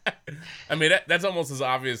Obvious. I mean, that's almost as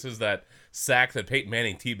obvious as that sack that Peyton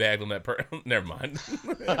Manning teabagged on that Never mind.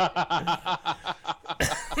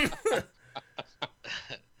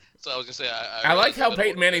 So I was gonna say, I like how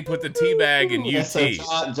Peyton Manning put the teabag in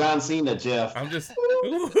UT. John Cena, Jeff. I'm just.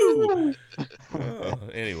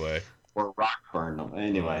 Anyway. Or Rockburn.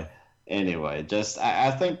 Anyway, just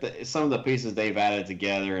I think that some of the pieces they've added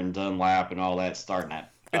together and Dunlap and all that starting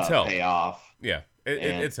to pay off. Yeah,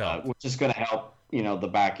 it's helped. Which is going to help, the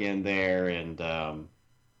back end there, and I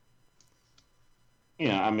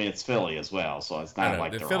mean it's Philly as well, so it's not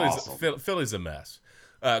like they're awesome. Philly's a mess.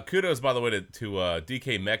 Kudos, by the way, to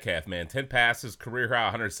DK Metcalf, man. 10 passes, career high,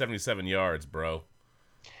 177 yards, bro.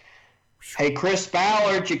 Hey, Chris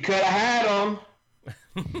Ballard, you could have had him.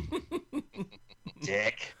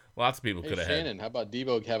 Dick. Lots of people could have had. Shannon, how about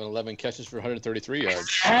Debo having 11 catches for 133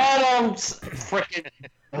 yards? Adams, freaking.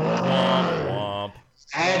 Womp womp.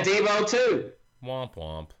 I had Debo too. Womp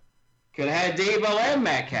womp. Could have had Debo and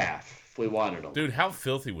Metcalf if we wanted them. Dude, how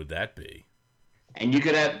filthy would that be? And you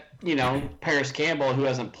could have, Paris Campbell, who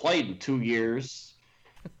hasn't played in 2 years.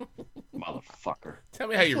 Motherfucker. Tell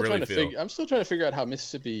me how you really feel. I'm still trying to figure out how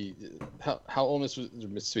Mississippi, how Ole Miss was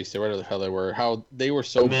Mississippi State, whatever the hell they were, how they were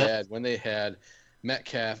so bad when they had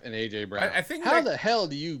Metcalf and AJ Brown. I think how the hell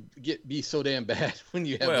do you be so damn bad when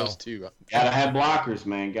you have those two? Gotta have blockers,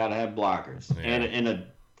 man. Gotta have blockers, and a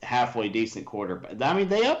halfway decent quarterback. I mean,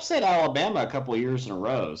 they upset Alabama a couple of years in a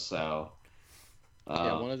row, so.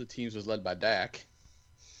 One of the teams was led by Dak.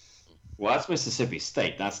 Well, that's Mississippi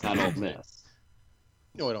State. That's not Ole Miss.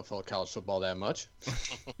 No, I don't follow college football that much.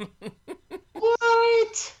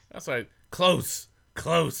 What? That's right. Close.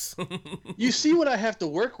 You see what I have to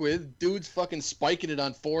work with? Dudes fucking spiking it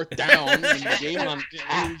on 4th down in the game. For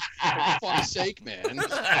fuck's sake, man.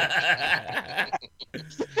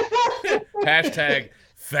 Hashtag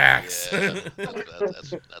facts. Yeah,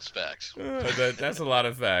 that's facts. That's a lot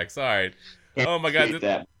of facts. All right. Oh my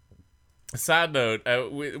God. Side note,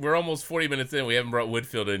 we're almost 40 minutes in. We haven't brought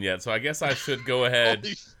Woodfield in yet, so I guess I should go ahead.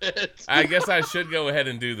 I guess I should go ahead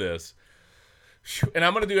and do this. And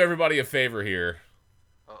I'm going to do everybody a favor here.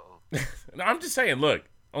 No, I'm just saying, look,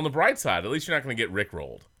 on the bright side, at least you're not going to get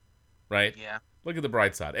rickrolled, right? Yeah. Look at the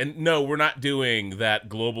bright side. And no, we're not doing that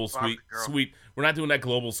global sweet. We're not doing that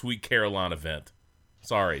global Sweet Caroline event.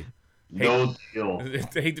 Sorry. No deal.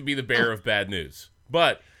 Hate to be the bearer of bad news,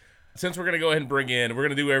 but since we're going to go ahead and we're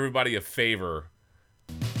going to do everybody a favor,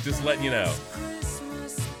 just letting you know.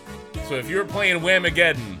 So if you're playing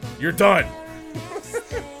Whamageddon, you're done.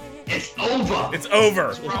 It's over. It's over.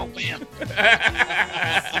 What's wrong, man? You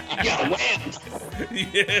got whammed.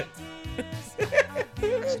 Yeah.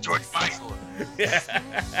 It's George Michael. Yeah.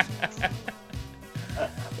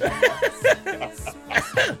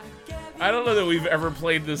 I don't know that we've ever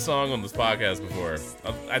played this song on this podcast before.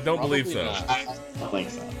 I don't believe so. I don't think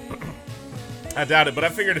so. I doubt it, but I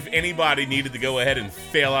figured if anybody needed to go ahead and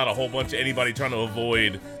fail out a whole bunch of anybody trying to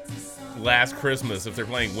avoid Last Christmas, if they're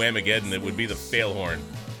playing Whamageddon, it would be the fail horn.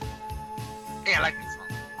 Yeah, I like this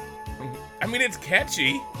song. I mean, it's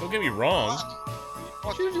catchy. Don't get me wrong.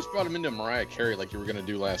 You should have just brought him into Mariah Carey like you were gonna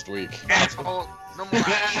do last week. Asshole. No more.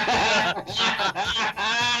 I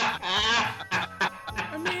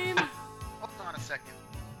mean, Hold on a second.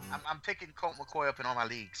 I'm picking Colt McCoy up in all my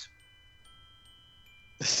leagues.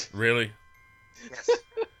 really? Yes.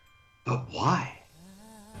 But why?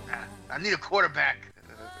 I need a quarterback.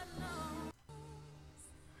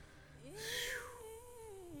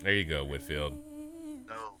 There you go, Whitfield.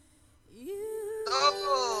 No.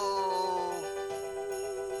 Oh.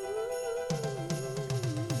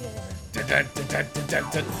 Dun, dun, dun, dun, dun,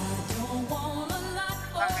 dun.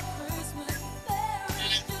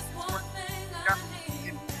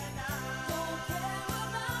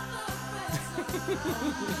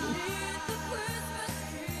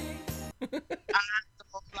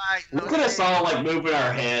 Look at us all like moving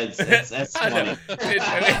our heads. That's funny.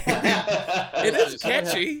 It is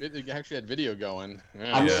catchy. It actually had video going.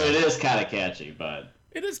 Yeah. I mean, it is kind of catchy, but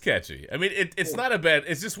It is catchy. I mean, it's not a bad.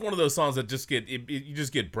 It's just one of those songs that just you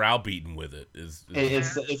just get browbeaten with it. it's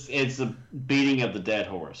the beating of the dead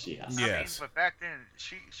horse. Yes. Yeah. I mean, Yes. but back then,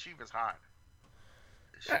 she was hot.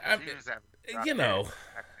 She was at, you know,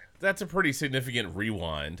 that's a pretty significant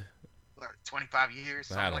rewind. 25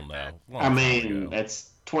 years. I don't like know. that. Long I time mean, ago.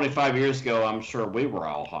 that's 25 years ago. I'm sure we were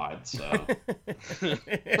all hot. So.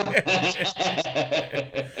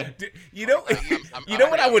 You know, I'm you know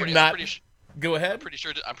what I would pretty- not. I'm pretty, Go ahead. I'm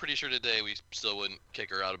pretty sure today we still wouldn't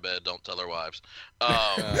kick her out of bed. Don't tell her wives.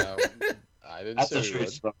 I didn't That's say a we true would.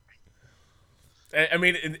 story. I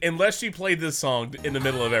mean, unless she played this song in the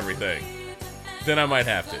middle of everything, then I might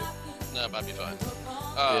have to. No, it might be fine.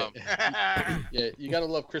 Yeah, you gotta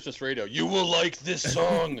love Christmas radio. You will like this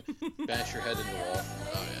song. Bash your head in the wall.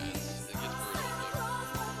 Oh yeah, it gets brutal.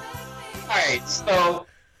 All right, so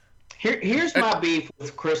here's my beef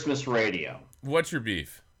with Christmas radio. What's your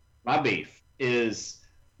beef? My beef is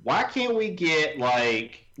why can't we get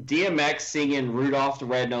like DMX singing Rudolph the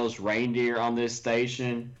Red-Nosed Reindeer on this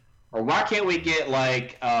station? Or why can't we get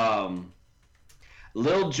like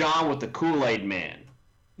Lil Jon with the Kool-Aid Man?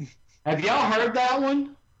 Have y'all heard that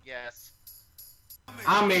one? Yes.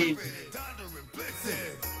 I mean,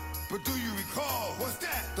 but do you recall, what's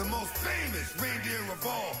that? The most famous reindeer of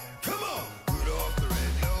all. Come on! Rudolph the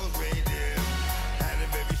red-nosed reindeer had a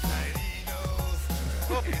very shiny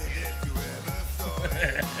nose. And if you ever saw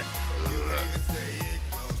it, you can say it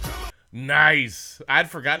glows. Come on! Nice. I'd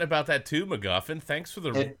forgotten about that too, McGuffin. Thanks for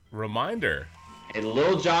the reminder. and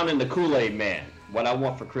Lil Jon and the Kool-Aid Man. What I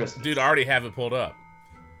want for Christmas. Dude, I already have it pulled up.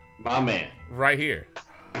 My man. Right here.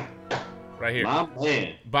 Right here. My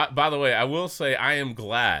man. By the way, I will say I am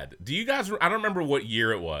glad. Do you guys, I don't remember what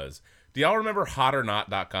year it was. Do y'all remember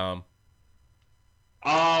hotornot.com?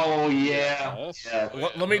 Oh, yeah. Yes. Yeah.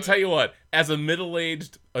 Let me tell you what, as a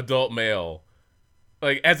middle-aged adult male,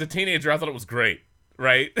 like as a teenager, I thought it was great,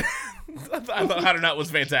 right? I thought Hot or Not was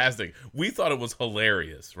fantastic. We thought it was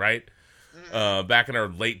hilarious, right? Back in our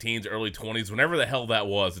late teens, early 20s, whenever the hell that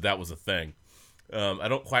was a thing. I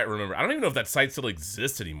don't quite remember. I don't even know if that site still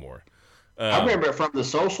exists anymore. I remember it from the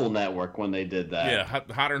Social Network when they did that. Yeah,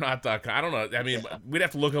 hotornot.com. I don't know. I mean, we'd have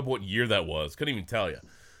to look up what year that was. Couldn't even tell you.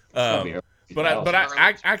 But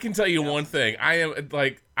I can tell you one thing.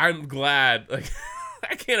 I'm glad. Like,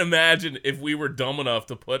 I can't imagine if we were dumb enough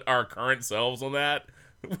to put our current selves on that.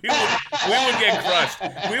 We would get crushed.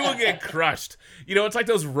 We would get crushed. You know, it's like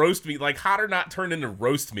those roast me, like Hot or Not turned into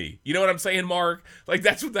roast me. You know what I'm saying, Mark? Like,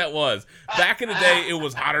 that's what that was. Back in the day, it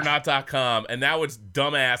was hotornot.com, and now it's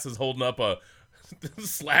dumbasses holding up a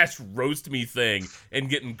 / roast me thing and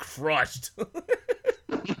getting crushed.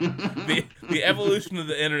 The evolution of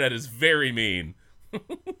the internet is very mean.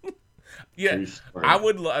 Yeah, I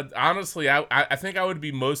would honestly. I think I would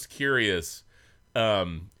be most curious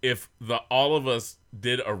if all of us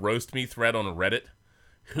did a roast me thread on Reddit.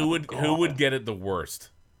 Who would get it the worst?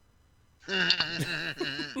 I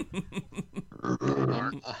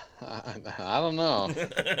don't know.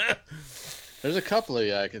 There's a couple of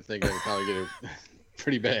you I can think of would probably get it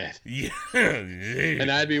pretty bad. Yeah, And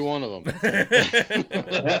I'd be one of them.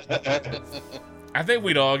 I think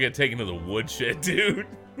we'd all get taken to the woodshed, dude.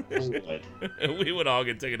 Would. We would all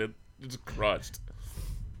get taken to just crushed.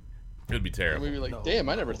 It'd be terrible. We'd be like, damn,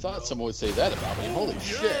 I never thought someone would say that about me. Holy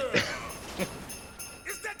shit.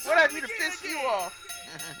 What I do to piss you off?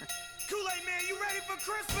 Kool-Aid Man, you ready for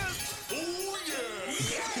Christmas? Oh yeah!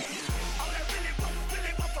 All I really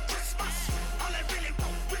want for Christmas. All I really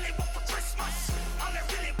want for Christmas. All I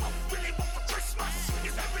really want for Christmas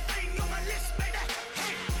is everything on my list, baby.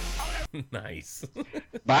 Hey, Nice.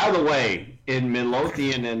 By the way, in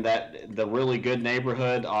Midlothian, in the really good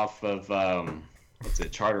neighborhood off of what's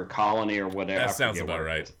it, Charter Colony or whatever. That I sounds forget about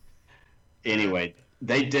what it right. is. Anyway,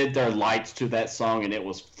 they did their lights to that song, and it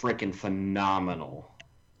was freaking phenomenal.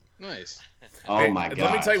 Nice. Oh my god!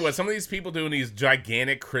 Let me tell you what. Some of these people doing these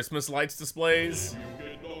gigantic Christmas lights displays.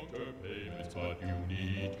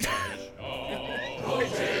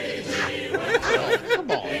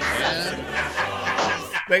 Come on, man.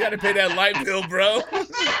 They got to pay that light bill, bro.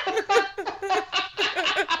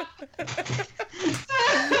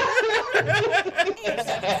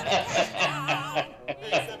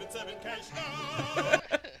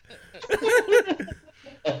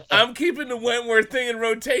 I'm keeping the Wentworth thing in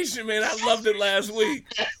rotation, man. I loved it last week.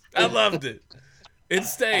 I loved it.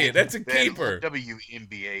 It's staying. That's a keeper.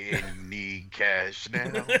 WNBA and you need cash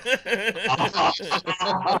now.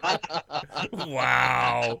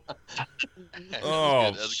 Wow.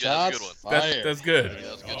 Oh, That's a Shots good one. fired. that's good. Yeah,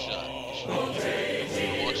 that's a good shot.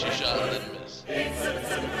 Once you shot and didn't miss.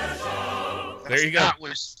 There you go. Not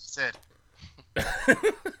what she said.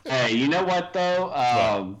 Hey, you know what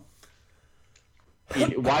though?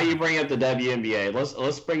 While you bring up the WNBA,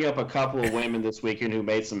 let's bring up a couple of women this weekend who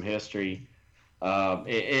made some history.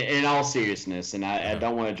 In all seriousness, and I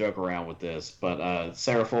don't want to joke around with this, but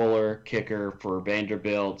Sarah Fuller, kicker for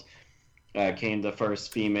Vanderbilt, came the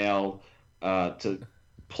first female to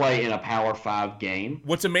play in a Power 5 game.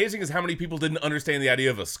 What's amazing is how many people didn't understand the idea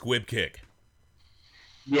of a squib kick.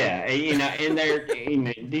 Yeah,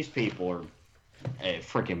 and these people are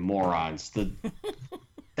freaking morons.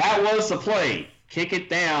 That was the play. Kick it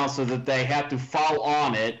down so that they have to fall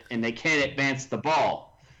on it and they can't advance the ball.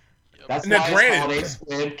 That's Now, why it's called a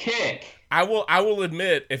squib kick. I will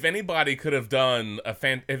admit, if anybody could have done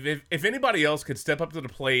if anybody else could step up to the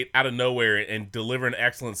plate out of nowhere and deliver an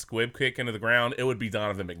excellent squib kick into the ground, it would be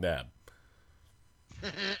Donovan McNabb.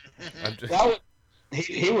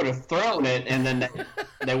 He would have thrown it, and then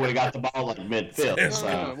they would have got the ball in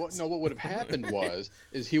midfield. No, what would have happened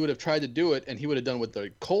is he would have tried to do it, and he would have done what the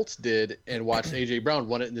Colts did and watched A.J. Brown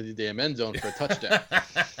run it into the damn end zone for a touchdown.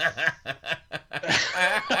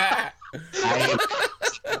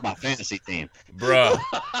 My fantasy team. Bruh.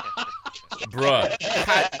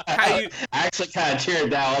 How you, I actually kind of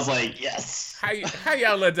cheered that. I was like, yes. how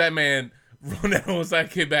y'all let that man run that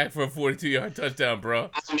onside kid back for a 42-yard touchdown, bro?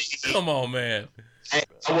 I mean, Come on, man. I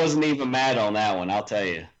wasn't even mad on that one, I'll tell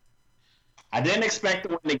you. I didn't expect to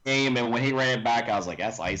win the game, and when he ran it back, I was like,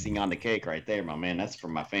 that's icing on the cake right there, my man. That's for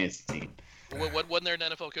my fantasy team. Wasn't there an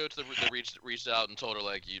NFL coach that reached out and told her,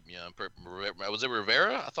 like, was it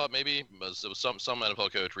Rivera? I thought maybe it was some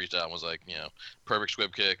NFL coach reached out and was like, perfect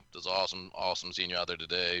squib kick. That's awesome seeing you out there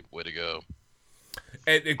today. Way to go.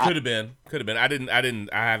 It could have been.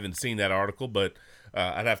 I haven't seen that article, but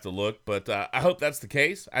I'd have to look. But I hope that's the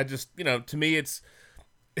case. I just, to me, it's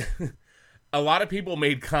a lot of people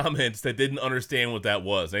made comments that didn't understand what that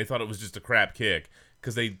was. They thought it was just a crap kick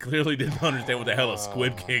because they clearly didn't understand what the hell a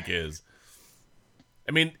squib kick is.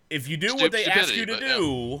 I mean, if you do what they ask you to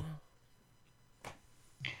do.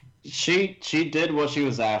 She did what she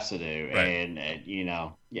was asked to do, Right.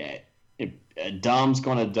 and dumb's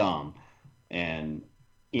gonna dumb, and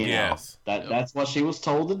that's what she was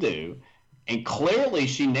told to do, and clearly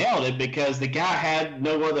she nailed it because the guy had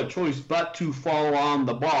no other choice but to fall on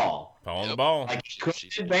the ball. Fall on the ball. Like he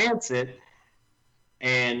couldn't advance it,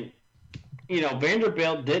 and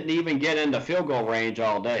Vanderbilt didn't even get into field goal range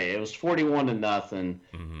all day. It was 41-0,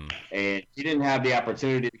 Mm-hmm. and he didn't have the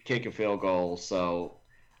opportunity to kick a field goal. So,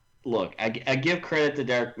 look, I give credit to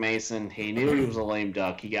Derrick Mason. He knew he was a lame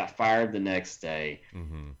duck. He got fired the next day.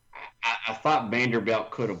 Mm-hmm. I thought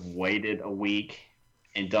Vanderbilt could have waited a week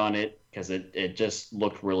and done it because it just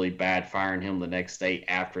looked really bad firing him the next day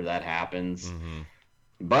after that happens. Mm-hmm.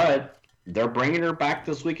 But they're bringing her back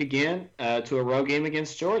this week again to a road game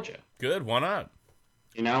against Georgia. Good. Why not?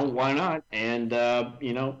 Why not? And,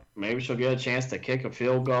 maybe she'll get a chance to kick a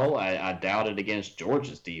field goal. I doubt it against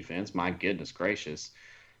Georgia's defense. My goodness gracious.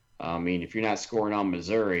 I mean, if you're not scoring on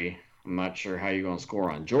Missouri, I'm not sure how you're going to score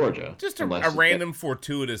on Georgia. Just a random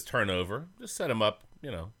fortuitous turnover. Just set them up,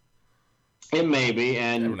 It may be.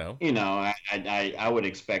 And, Never know. I would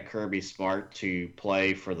expect Kirby Smart to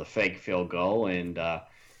play for the fake field goal and,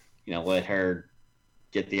 let her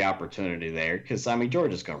get the opportunity there because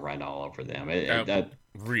Georgia's gonna run all over them.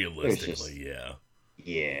 Realistically, yeah.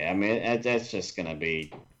 Yeah, I mean that's just gonna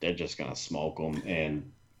be they're just gonna smoke them,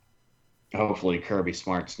 and hopefully Kirby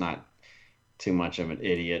Smart's not too much of an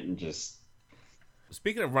idiot and just.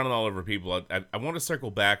 Speaking of running all over people, I want to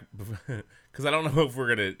circle back because I don't know if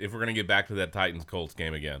we're gonna get back to that Titans Colts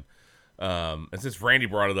game again. And since Randy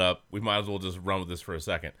brought it up, we might as well just run with this for a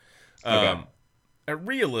second. Okay.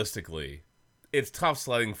 Realistically, it's tough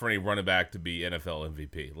sledding for any running back to be NFL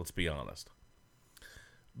MVP. Let's be honest.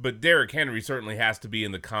 but Derrick Henry certainly has to be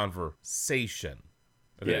in the conversation.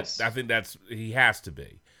 Yes. I think he has to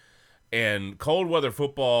be. And cold weather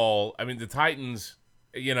football, I mean, the Titans,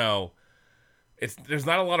 you know, there's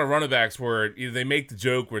not a lot of running backs where they make the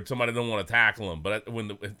joke where somebody don't want to tackle them. But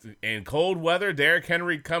in cold weather, Derrick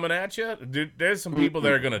Henry coming at you, there's some people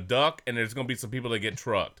that are going to duck, and there's going to be some people that get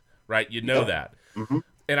trucked, right? You know that. Mm-hmm.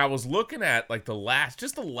 And I was looking at like the last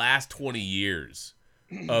 20 years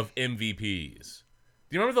of MVPs.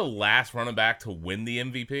 Do you remember the last running back to win the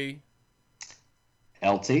MVP?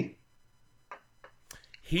 LT.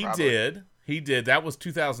 He did. That was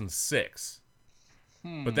 2006.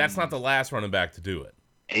 But that's not the last running back to do it.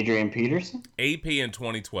 Adrian Peterson? AP in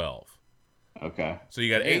 2012. Okay. So you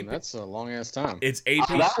got AP. That's a long-ass time. It's AP.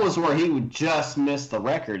 That was where he would just miss the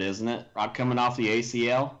record, isn't it? Coming off the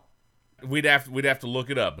ACL? We'd have to look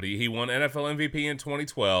it up, but he won NFL MVP in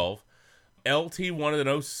 2012. LT won it in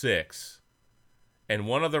 2006. And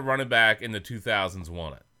one other running back in the 2000s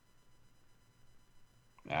won it.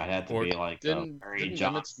 That'd have to be like didn't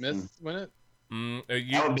Emmett Smith win it?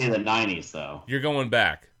 That would be the 90s, though. You're going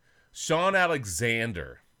back. Sean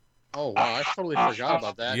Alexander. Oh, wow. I totally forgot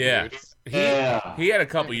about that, yeah. dude. He had a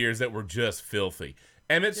couple years that were just filthy.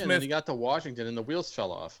 Emmitt Smith. And then he got to Washington and the wheels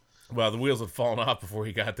fell off. Well, the wheels had fallen off before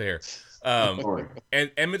he got there. And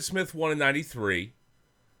Emmitt Smith won in 93.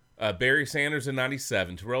 Barry Sanders in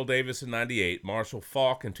 97. Terrell Davis in 98. Marshall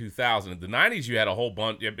Faulk in 2000. In the 90s, you had a whole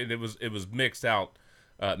bunch. It was mixed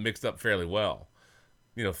up fairly well.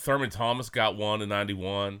 You know, Thurman Thomas got one in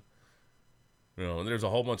 91. You know, and there's a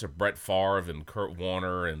whole bunch of Brett Favre and Kurt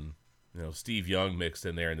Warner and, you know, Steve Young mixed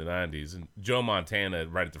in there in the 90s. And Joe Montana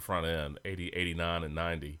right at the front end, 80, 89, and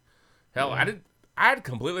 90. Hell, I had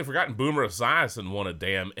completely forgotten Boomer Esiason won a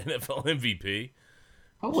damn NFL MVP.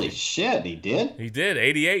 Holy shit, he did? He did,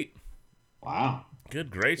 88. Wow.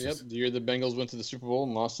 Good gracious. Yep, the year the Bengals went to the Super Bowl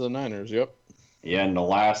and lost to the Niners, yep. Yeah, in the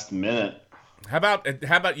last minute. How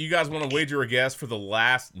about you guys want to wager a guess for the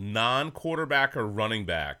last non-quarterback or running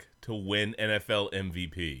back to win NFL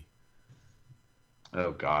MVP?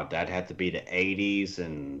 Oh, God, that'd have to be the 80s.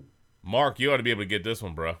 And Mark, you ought to be able to get this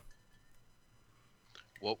one, bro.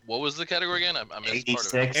 What was the category again? I missed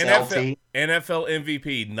 86 part of LT. it. NFL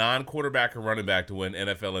MVP, non-quarterback or running back to win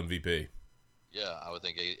NFL MVP. Yeah, I would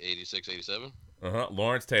think 86, 87.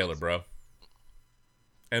 Lawrence Taylor, bro.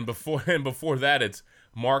 And before that, it's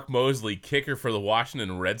Mark Mosley, kicker for the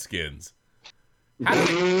Washington Redskins.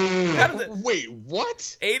 Wait,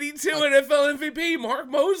 what? 82 NFL MVP, Mark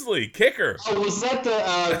Mosley, kicker. Oh, was that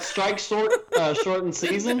the strike shortened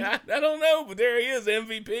season? I don't know, but there he is,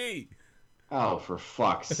 MVP. Oh, for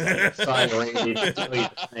fuck's sake. Sorry, Randy, to tell you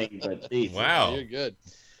the thing, but Jesus. Wow. You're good.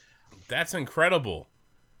 That's incredible.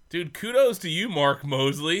 Dude, kudos to you, Mark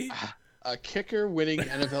Mosley. A kicker winning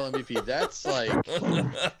NFL MVP. That's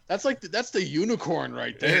the unicorn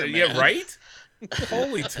right there, man. Yeah, right?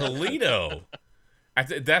 Holy Toledo.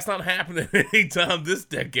 That's not happening anytime this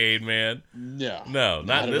decade, man. No,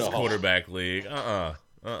 not in this quarterback league. I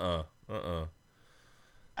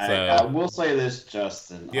will say this,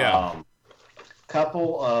 Justin. Yeah.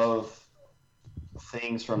 Couple of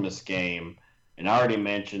things from this game, and I already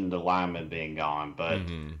mentioned the lineman being gone, but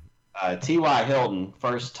T.Y. Hilton,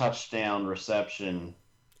 first touchdown reception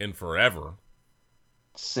in forever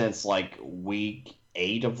since like week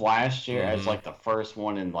 8 of last year. It's like the first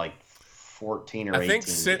one in like 14 or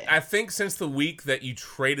 18. I think since the week that you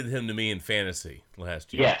traded him to me in fantasy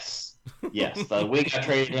last year. Yes, the week I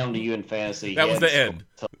traded him to you in fantasy. That was the end.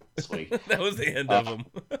 This week. That was the end of him.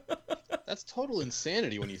 That's total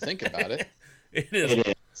insanity when you think about it. It is.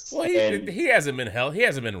 Well, he hasn't been healthy. He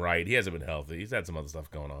hasn't been right. He hasn't been healthy. He's had some other stuff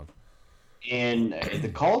going on. And the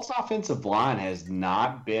Colts offensive line has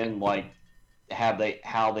not been like how they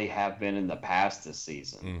have been in the past this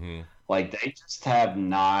season. Like they just have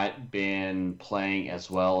not been playing as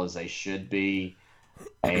well as they should be.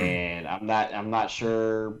 And I'm not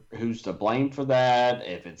sure who's to blame for that.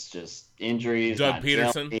 If it's just injuries. Doug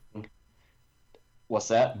Peterson. Gelling. What's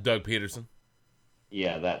that? Doug Peterson.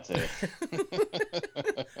 Yeah, that's it.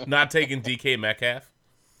 Not taking DK Metcalf.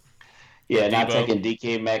 Yeah, not taking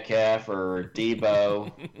DK Metcalf or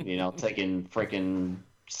Debo. Taking freaking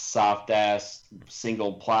soft ass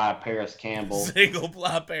single ply Paris Campbell. Single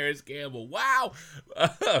ply Paris Campbell. Wow.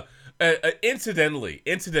 Incidentally,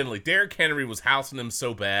 Derrick Henry was housing him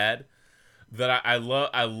so bad that I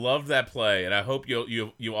love that play, and I hope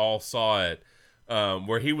you all saw it.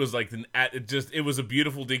 Where he was like, it was a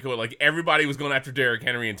beautiful decoy. Like everybody was going after Derrick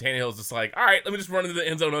Henry, and Tannehill's just like, all right, let me just run into the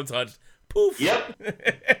end zone untouched. Poof. Yep.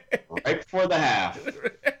 Right before the half.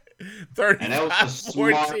 35-14, and that was a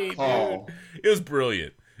smart call. dude. It was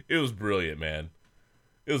brilliant. It was brilliant, man.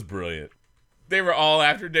 It was brilliant. They were all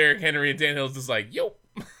after Derrick Henry, and Tannehill's just like, yo,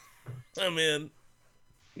 I'm in.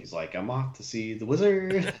 He's like, I'm off to see the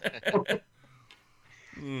wizard. If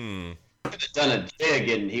it's done a jig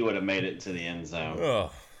and he would have made it to the end zone. Oh.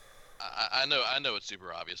 I know it's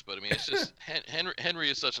super obvious, but I mean, it's just Henry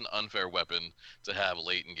is such an unfair weapon to have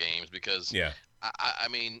late in games because I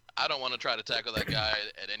mean, I don't want to try to tackle that guy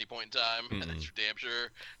at any point in time, and that's for damn sure.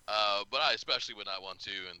 But I especially would not want to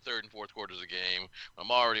in third and fourth quarters of the game. I'm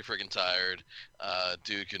already freaking tired.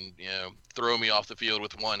 Dude can throw me off the field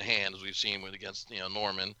with one hand, as we've seen with against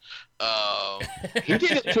Norman. He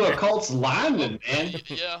did it to a Colts lineman, man.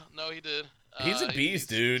 Yeah, no, he did. He's a beast,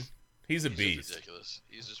 dude. He's a beast. Ridiculous.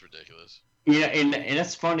 He's just ridiculous. Yeah, and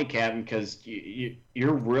it's funny, Captain, because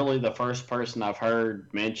you're really the first person I've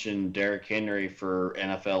heard mention Derrick Henry for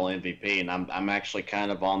NFL MVP, and I'm actually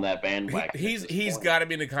kind of on that bandwagon. He's got to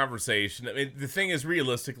be in the conversation. I mean, the thing is,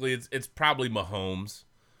 realistically, it's probably Mahomes.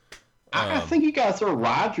 I think you got to throw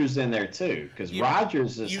Rodgers in there too, because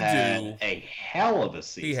Rodgers has had a hell of a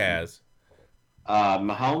season. He has.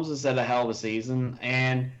 Mahomes has had a hell of a season,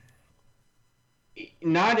 and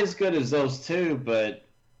not as good as those two, but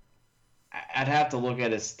I'd have to look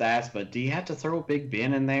at his stats. But do you have to throw Big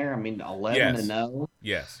Ben in there? I mean, 11-0.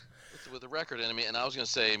 Yes. With the record, and I was gonna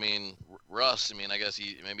say, Russ. I guess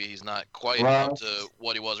he's not quite up to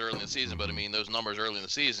what he was early in the season, but I mean, those numbers early in the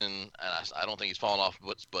season, and I don't think he's fallen off,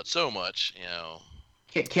 but so much,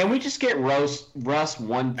 Can we just get Russ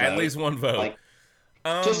one vote? At least one vote. Like,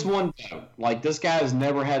 just one vote. Like, this guy has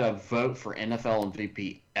never had a vote for NFL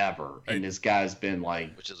MVP ever, and this guy's been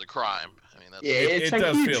like, which is a crime. I mean, that's it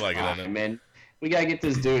does feel like it, man. We gotta get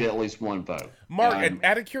this dude at least one vote. Mark,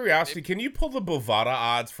 out of curiosity, can you pull the Bovada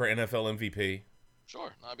odds for NFL MVP? Sure,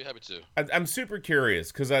 I'd be happy to. I'm super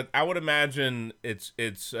curious because I would imagine it's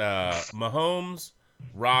Mahomes,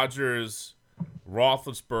 Rodgers,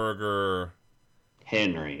 Roethlisberger,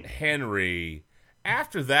 Henry.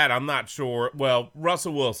 After that, I'm not sure. Well,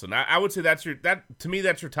 Russell Wilson. I would say that's your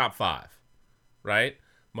top five, right?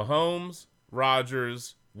 Mahomes,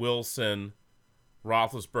 Rodgers, Wilson,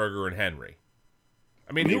 Roethlisberger, and Henry.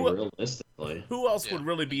 I mean, realistically, who else would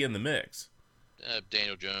really be in the mix?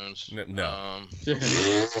 Daniel Jones. No.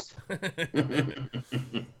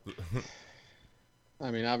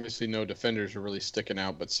 I mean, obviously, no defenders are really sticking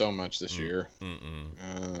out, but so much this year.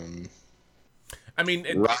 I mean,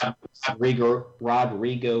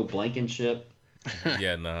 Rodrigo Blankenship.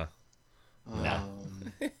 Yeah, nah.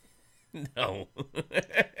 No.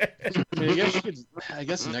 I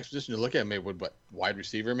guess the next position to look at maybe would wide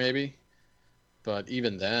receiver maybe, but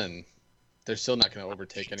even then, they're still not going to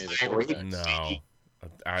overtake any of the quarterbacks. No.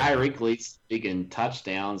 Tyreek leads the league in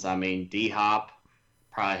touchdowns. I mean, D-Hop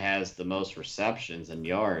probably has the most receptions and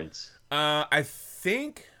yards. I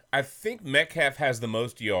think Metcalf has the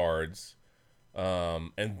most yards,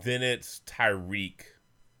 and then it's Tyreek.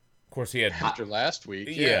 Of course, he had after last week.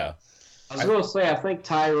 Yeah. I was going to say, I think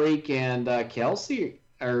Tyreek and Kelsey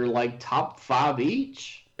are like top 5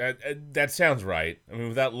 each. That sounds right. I mean,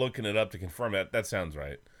 without looking it up to confirm that sounds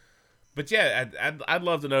right. But yeah, I'd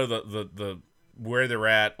love to know the where they're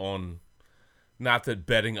at on. Not that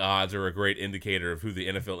betting odds are a great indicator of who the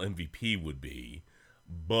NFL MVP would be,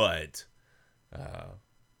 but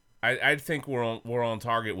I think we're on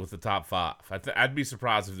target with the top 5. I'd be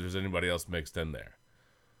surprised if there's anybody else mixed in there.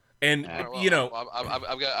 And I've got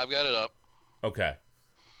it up. Okay.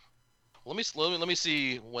 Let me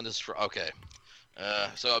see when this. Okay.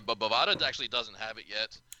 So Bovada actually doesn't have it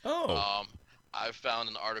yet. Oh. I found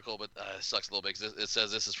an article, but it sucks a little bit because it says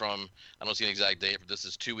this is from. I don't see an exact date, but this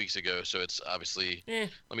is 2 weeks ago. So it's obviously.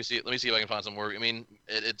 Let me see if I can find some work. I mean,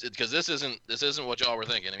 because this isn't what y'all were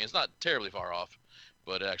thinking. I mean, it's not terribly far off,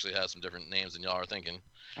 but it actually has some different names than y'all are thinking.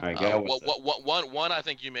 All right, go. One I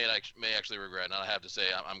think you may actually regret, and I have to say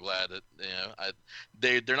I'm glad that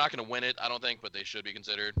they're not going to win it. I don't think, but they should be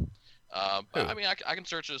considered. I mean, I can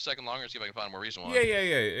search a second longer and see if I can find a more recent one.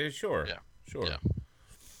 Yeah. Sure. Yeah. Sure. Yeah.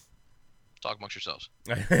 Talk amongst yourselves.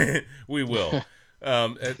 We will.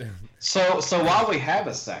 So while we have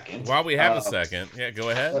a second. Yeah, go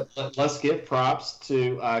ahead. Let's give props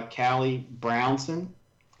to Callie Brownson.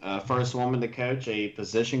 First woman to coach a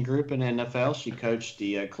position group in the NFL. She coached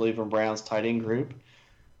the Cleveland Browns tight end group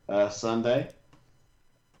Sunday.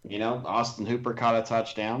 Austin Hooper caught a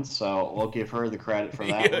touchdown, so we'll give her the credit for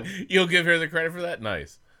that. One. You'll give her the credit for that?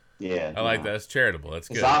 Nice. Yeah. I like that. It's charitable. That's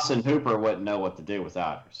good. Austin Hooper wouldn't know what to do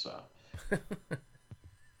without her. So.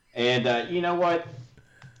 And you know what?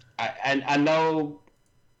 I know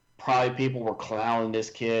probably people were clowning this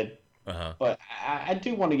kid, but I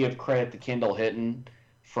do want to give credit to Kendall Hinton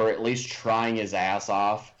for at least trying his ass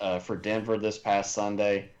off for Denver this past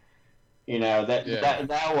Sunday. You know, that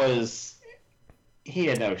was he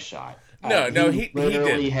had no shot. He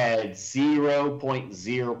literally did. had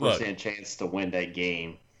 0.0% chance to win that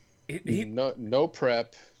game. No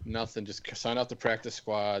prep, nothing. Just sign off the practice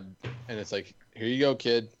squad, and it's like, here you go,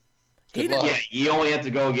 kid. Good luck. Yeah, you only have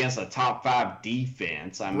to go against a top 5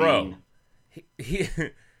 defense. I mean, he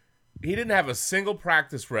didn't have a single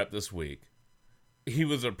practice rep this week. He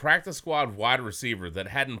was a practice squad wide receiver that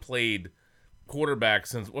hadn't played quarterback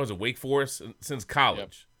since, what was it, Wake Forest? Since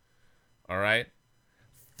college. Yep. All right?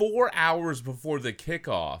 4 hours before the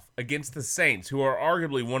kickoff against the Saints, who are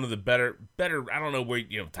arguably one of the better, I don't know where,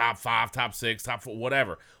 top 5, top 6, top 4,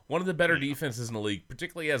 whatever. One of the better defenses in the league,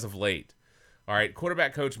 particularly as of late. All right,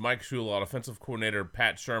 quarterback coach Mike Shula, offensive coordinator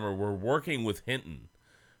Pat Shermer were working with Hinton,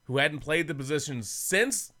 who hadn't played the position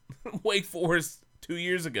since Wake Forest 2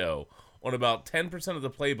 years ago, on about 10% of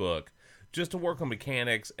the playbook, just to work on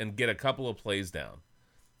mechanics and get a couple of plays down.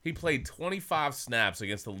 He played 25 snaps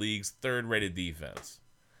against the league's third-rated defense.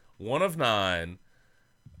 1 of 9,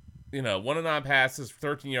 1 of 9 passes,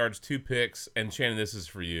 13 yards, 2 picks, and Shannon, this is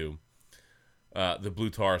for you. The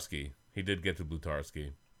Blutarski. He did get the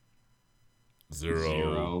Blutarski.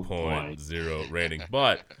 0.0 rating.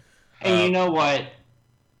 But and you know what?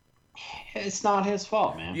 It's not his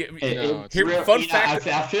fault, man. Fun fact.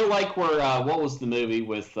 I feel like we're what was the movie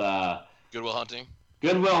with Good Will Hunting?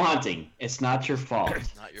 Good Will Hunting. It's not your fault.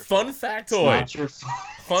 It's not your Fun fault. factoid. It's not your fault.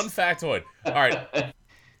 Fun factoid. All right.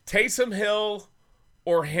 Taysom Hill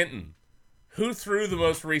or Hinton? Who threw the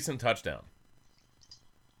most recent touchdown?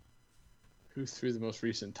 Who threw the most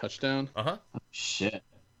recent touchdown? Uh-huh. Shit.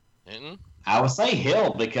 Hinton? I would say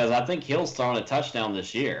Hill because I think Hill's thrown a touchdown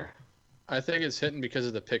this year. I think it's Hinton because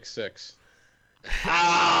of the pick 6.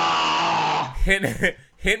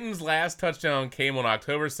 Hinton's last touchdown came on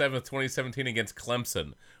October 7th, 2017 against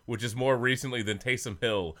Clemson, which is more recently than Taysom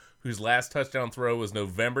Hill, whose last touchdown throw was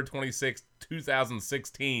November 26,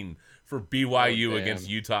 2016 for BYU against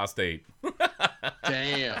Utah State.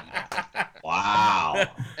 Damn. Wow.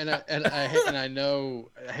 And I know,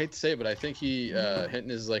 I hate to say it, but I think Hinton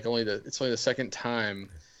is like it's only the second time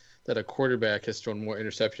that a quarterback has thrown more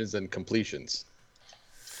interceptions than completions.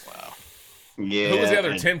 Wow. Yeah. Who was the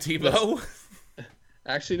other? Tim Tebow?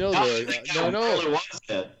 Actually, no. Really was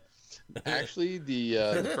it. Actually, the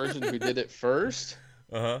person who did it first,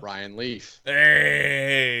 Ryan Leaf.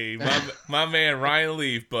 Hey, my man Ryan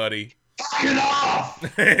Leaf, buddy. Knock it off!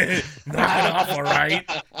 Knock it off, all right?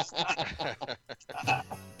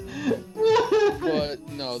 But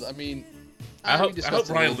no, I mean, I hope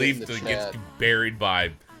discussed it a Ryan little bit in Leaf the gets chat. buried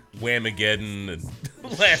by Whamageddon and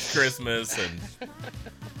Last Christmas and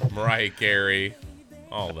Mariah Carey,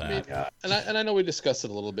 all that. And I know we discussed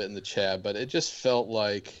it a little bit in the chat, but it just felt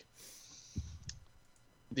like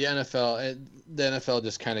the NFL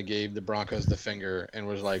just kind of gave the Broncos the finger and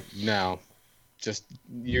was like, no, just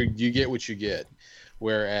you get what you get.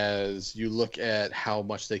 Whereas you look at how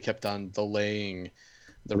much they kept on delaying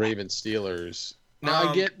the Ravens Steelers. Now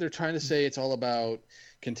I get they're trying to say it's all about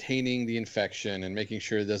containing the infection and making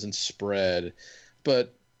sure it doesn't spread,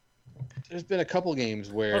 but there's been a couple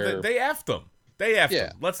games where they effed them. They effed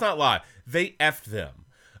them. Let's not lie. They effed them.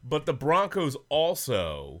 But the Broncos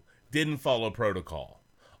also didn't follow protocol.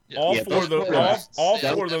 Yeah. All four of those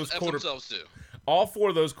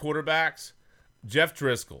quarterbacks, Jeff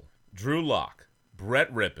Driscoll, Drew Lock,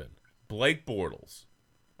 Brett Rippon, Blake Bortles.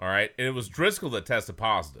 All right? And it was Driscoll that tested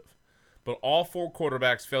positive. But all 4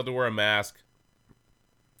 quarterbacks failed to wear a mask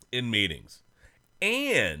in meetings.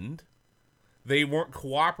 And they weren't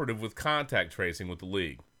cooperative with contact tracing with the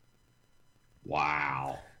league.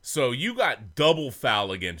 Wow. So you got double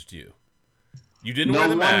foul against you. You didn't No wear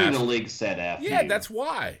the mask. wonder the league said F Yeah, you. that's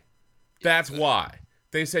why. That's why.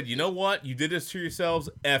 They said, you know what? You did this to yourselves.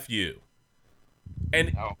 F you.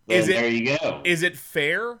 And there you go. Is it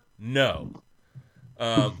fair? No.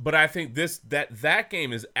 But I think that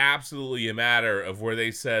game is absolutely a matter of where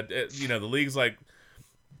they said, the league's like,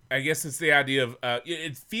 I guess it's the idea of,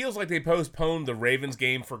 it feels like they postponed the Ravens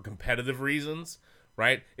game for competitive reasons,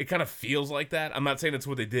 right? It kind of feels like that. I'm not saying it's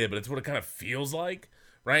what they did, but it's what it kind of feels like,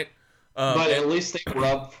 right? But at least they were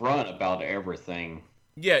up front about everything.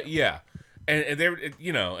 Yeah. And they were,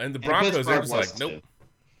 and the Broncos, they're just like, nope.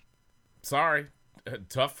 Sorry.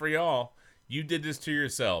 Tough for y'all. You did this to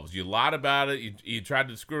yourselves. You lied about it. You tried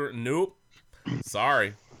to screw it. Nope.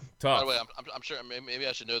 Sorry. Tough. By the way, I'm sure maybe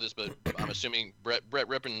I should know this, but I'm assuming Brett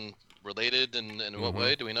Rippon related in what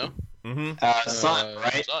way? Do we know? Mm-hmm. Son,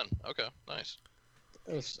 right? Son. Okay, nice.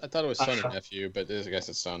 I thought it was son or nephew, but I guess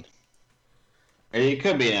it's son. It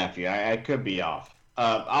could be nephew. I could be off.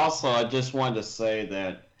 Also, I just wanted to say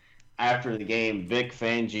that after the game, Vic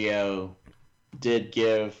Fangio did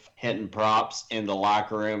give Hinton props in the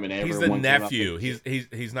locker room, and He's everyone the came up nephew. and-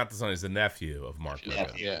 He's not the son. He's the nephew of Mark Nephew.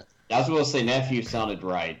 Luca. Yeah. I was going to say nephew sounded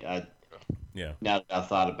right. Yeah. Now that I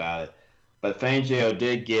thought about it, but Fangio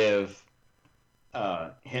did give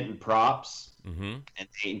Hinton props, Mm-hmm. and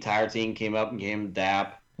the entire team came up and gave him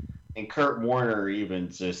dap. And Kurt Warner even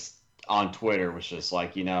just on Twitter was just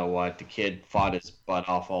like, you know what, the kid fought his butt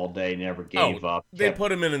off all day, never gave up. They kept-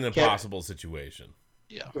 put him in an impossible situation.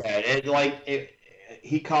 Yeah. Yeah,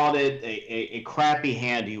 he called it a crappy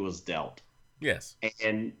hand he was dealt, Yes.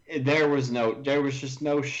 and there was just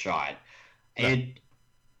no shot. No. And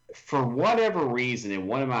for whatever reason, in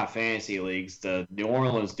one of my fantasy leagues, the New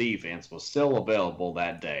Orleans defense was still available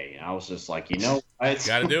that day. And I was just like, you know what?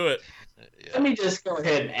 Got to do it. Yeah. Let me just go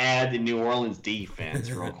ahead and add the New Orleans defense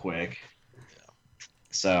real quick.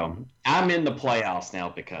 So I'm in the playoffs now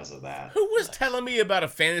because of that. Who was telling me about a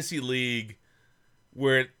fantasy league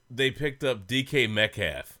where they picked up DK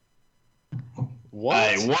Metcalf? What?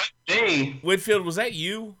 Hey, what day? Whitfield, was that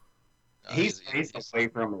you? He's away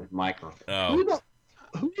from his microphone. Oh.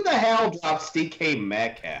 Who the hell drops DK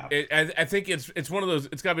Metcalf? I think it's one of those.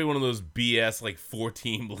 It's got to be one of those BS like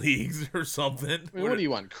 4-team leagues or something. I mean, what do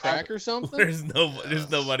you want? Crack or something? There's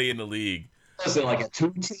nobody in the league, Was it like a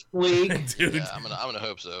 2-team league? dude. Yeah, I'm gonna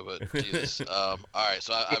hope so, but Jesus. All right,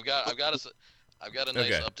 so I've got a nice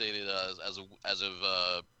Okay. updated as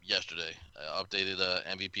of yesterday. Updated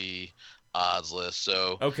MVP odds list.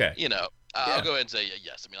 So Okay. you know, Yeah. I'll go ahead and say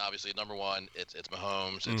yes. I mean, obviously, number one, it's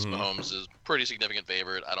Mahomes. It's Mhm. Mahomes is pretty significant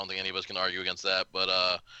favorite. I don't think any of us can argue against that. But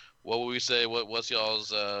what would we say? What's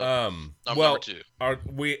y'all's number two?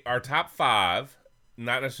 Our top 5,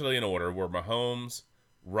 not necessarily in order, were Mahomes,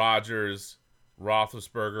 Rodgers,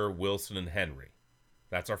 Roethlisberger, Wilson, and Henry.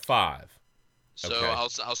 That's our 5. So Okay.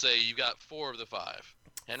 I'll say you got 4 of the 5.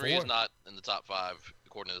 Henry 4? is not in the top 5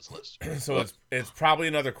 according to this list. So it's probably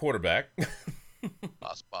another quarterback.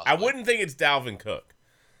 Possibly. I wouldn't think it's Dalvin Cook.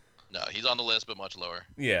 No, he's on the list, but much lower.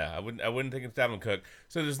 Yeah, I wouldn't think it's Dalvin Cook.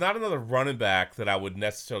 So there's not another running back that I would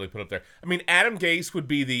necessarily put up there. I mean, Adam Gase would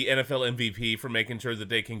be the NFL MVP for making sure that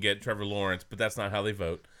they can get Trevor Lawrence, but that's not how they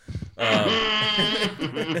vote.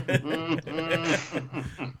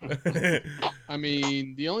 I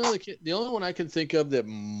mean, the only one I can think of that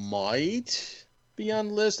might be on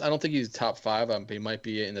the list. I don't think he's top 5. He might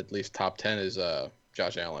be in at least top 10. Is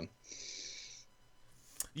Josh Allen.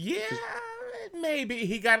 Yeah, maybe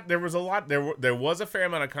there was a lot. There was a fair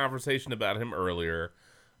amount of conversation about him earlier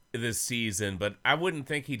this season, but I wouldn't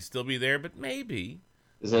think he'd still be there. But maybe.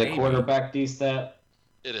 Is it a quarterback D-stat?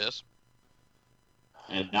 It is.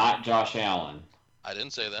 And not Josh Allen. I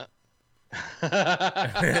didn't say that.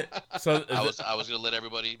 So I was gonna let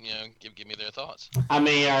everybody, give me their thoughts. I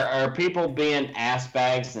mean, are people being ass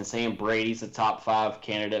bags and saying Brady's a top 5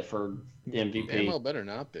 candidate for MVP? Damn well better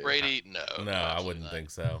not be. Brady, no. no, I absolutely wouldn't not. think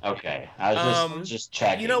so. Okay, I was just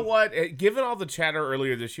checking. You know what? Given all the chatter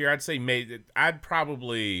earlier this year, I'd say I'd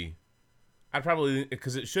probably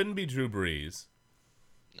because it shouldn't be Drew Brees.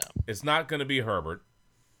 No. It's not going to be Herbert.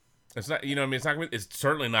 It's not. You know what I mean? It's not. It's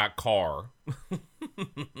certainly not Carr.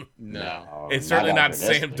 No, It's certainly not after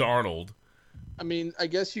this Sam week. Darnold. I mean, I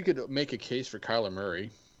guess you could make a case for Kyler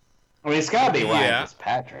Murray. I mean, it's got to be Ryan Yeah.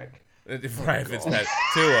 Fitzpatrick. Right, if it's not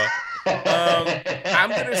Tua. I'm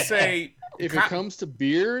gonna say If it comes to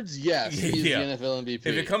beards, yes, he's Yeah. the NFL MVP.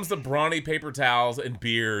 if it comes to brawny paper towels and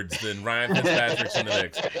beards, then Ryan Fitzpatrick's in the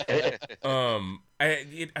mix.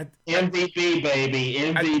 MVP, baby.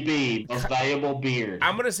 MVP. Most valuable beard.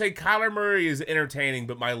 I'm gonna say Kyler Murray is entertaining,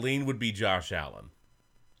 but my lean would be Josh Allen.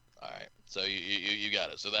 All right, so you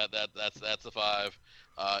got it. So that's the 5.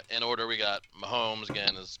 In order, we got Mahomes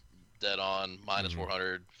again is dead on minus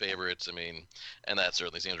 400 favorites. I mean, and that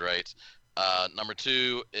certainly seems right. Number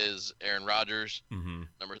 2 is Aaron Rodgers. Mm-hmm.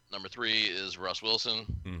 Number 3 is Russ Wilson.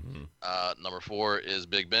 Mm-hmm. Number 4 is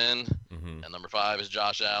Big Ben, Mm-hmm. and number 5 is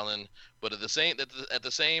Josh Allen. But at the same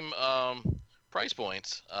price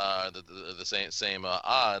points, the same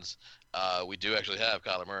odds, we do actually have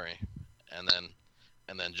Kyler Murray, and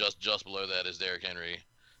then just below that is Derrick Henry.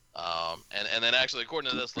 And then actually,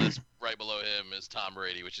 according to this list, right below him is Tom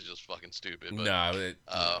Brady, which is just fucking stupid. But, No.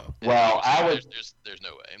 Well, I would. There's no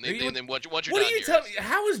way. And What then once you're What done are you here, telling me?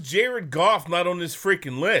 How is Jared Goff not on this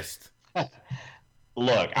freaking list?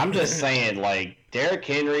 Look, I'm just saying, like, Derrick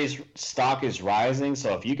Henry's stock is rising,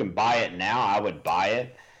 so if you can buy it now, I would buy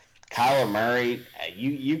it. Kyler Murray,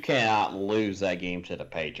 you cannot lose that game to the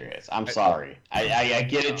Patriots. I'm sorry. I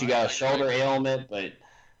get it. You got a shoulder ailment, but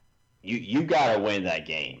you got to win that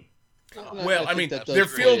game. Well, I mean, their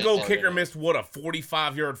field goal kicker missed, what, a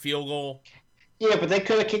 45-yard field goal? Yeah, but they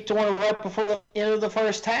could have kicked one right before the end of the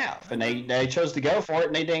first half, and they chose to go for it,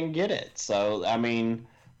 and they didn't get it. So, I mean,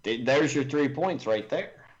 there's your 3 points right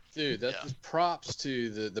there. Dude, that's props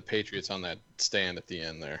to the Patriots on that stand at the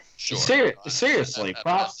end there. Sure. Seriously,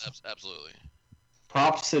 props. Absolutely.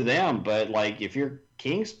 Props to them, but, like, if you're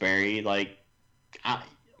Kingsbury,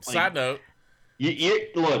 Side note.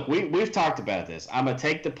 Look, we've talked about this. I'm a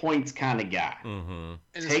take the points kind of guy. Mm-hmm. And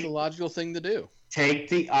it's the logical thing to do. Take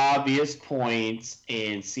the obvious points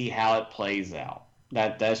and see how it plays out.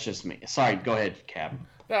 That's just me. Sorry, go ahead, Cap.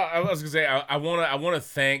 No, I was gonna say I want to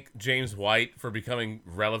thank James White for becoming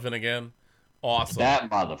relevant again. Awesome. That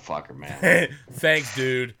motherfucker, man. Thanks,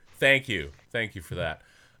 dude. Thank you for that.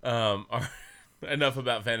 Enough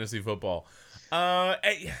about fantasy football.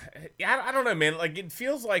 I don't know, man. Like, it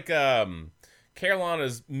feels like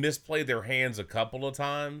Carolina's misplayed their hands a couple of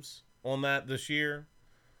times on that this year.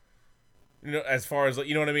 You know, as far as,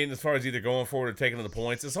 you know what I mean? As far as either going forward or taking the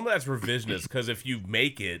points. And some of that's revisionist, because if you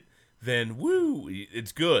make it, then woo,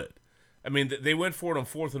 it's good. I mean, they went for it on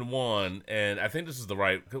 4th and 1, and I think this is the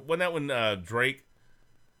right. Wasn't that when Drake?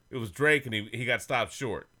 It was Drake, and he got stopped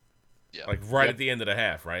short. Yeah. Like right at the end of the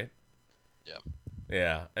half, right? Yeah.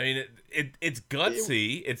 Yeah. I mean, it's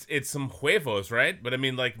gutsy. It's some huevos, right? But I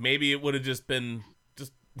mean, like, maybe it would have just been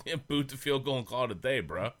boot the field goal and call it a day,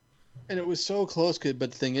 bro. And it was so close, but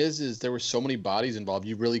the thing is there were so many bodies involved,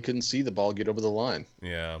 you really couldn't see the ball get over the line.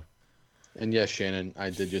 Yeah. And yes, Shannon, I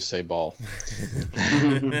did just say ball.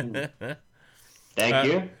 Thank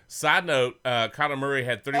you. Side note, Kyler Murray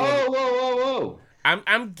had 31. Whoa.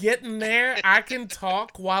 I'm getting there. I can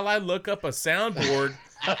talk while I look up a soundboard.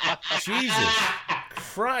 Jesus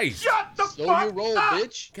Christ. Shut the So fuck you roll, up!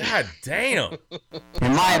 bitch. God damn.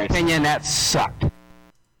 In my opinion, that sucked.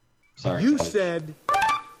 Sorry. You said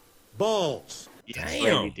balls.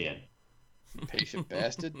 Damn. You did. Patient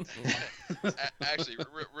bastard. Actually,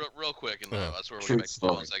 real quick, and I swear we'll True get back to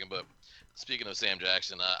football in a story. second, but speaking of Sam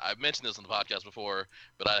Jackson, I've mentioned this on the podcast before,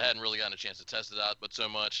 but I hadn't really gotten a chance to test it out, but so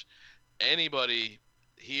much. Anybody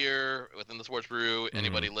here within the Sports Brew,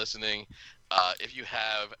 anybody listening, if you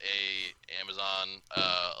have a Amazon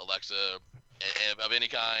Alexa of any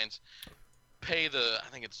kind, pay I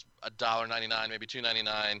think it's $1.99, maybe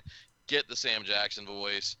 $2.99, get the Sam Jackson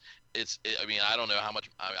voice. I mean, I don't know how much,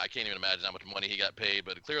 I can't even imagine how much money he got paid,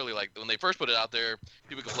 but clearly, like, when they first put it out there,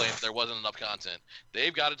 people complained that there wasn't enough content.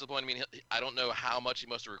 They've got it to the point, I mean, I don't know how much he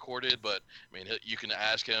must have recorded, but, I mean, you can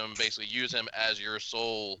ask him, basically use him as your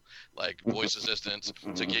sole, like, voice assistant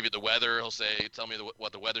to give you the weather. He'll say, tell me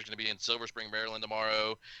what the weather's going to be in Silver Spring, Maryland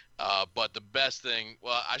tomorrow. But the best thing,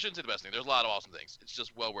 well, I shouldn't say the best thing. There's a lot of awesome things. It's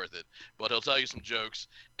just well worth it. But he'll tell you some jokes,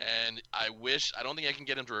 and I don't think I can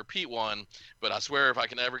get him to repeat one, but I swear if I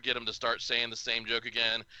can ever get him to start saying the same joke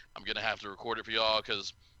again, I'm going to have to record it for y'all,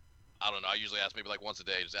 because I don't know. I usually ask maybe like once a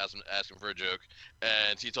day, just ask him for a joke.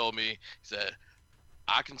 And he told me, he said,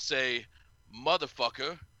 I can say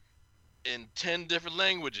motherfucker in 10 different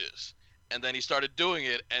languages. And then he started doing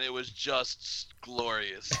it, and it was just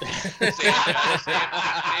glorious. Sam Jackson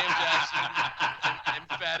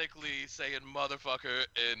emphatically saying motherfucker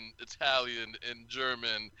in Italian and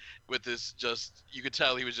German with this you could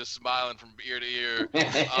tell he was just smiling from ear to ear.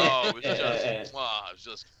 Oh, it was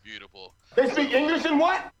just beautiful. They speak English and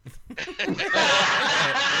what?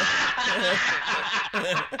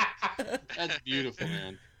 That's beautiful,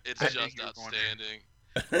 man. It's just outstanding.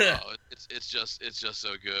 Oh, it's just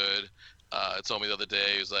so good. It told me the other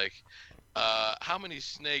day, it was like, how many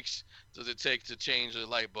snakes does it take to change a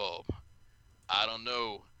light bulb? I don't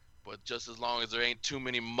know, but just as long as there ain't too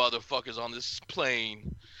many motherfuckers on this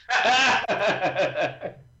plane,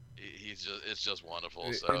 it's just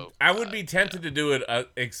wonderful. So I would be tempted to do it,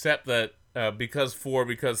 except that because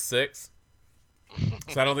 6.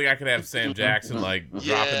 So I don't think I could have Sam Jackson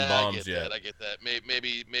dropping bombs yet. I get that.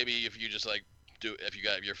 Maybe if you just like if you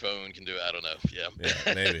got your phone, can do it. I don't know. Yeah,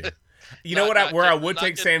 maybe. You know what? Where I would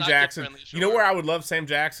take Sam Jackson. You know where I would love Sam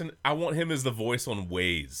Jackson? I want him as the voice on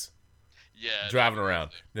Waze. Yeah. Driving around.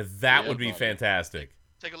 Now, that would be fantastic.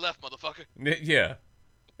 Take a left, motherfucker. Yeah.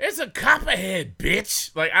 It's a copperhead,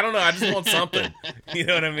 bitch. Like, I don't know. I just want something. You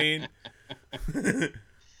know what I mean?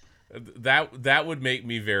 That would make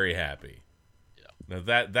me very happy. Yeah.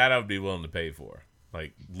 Now that I would be willing to pay for,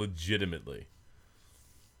 like, legitimately.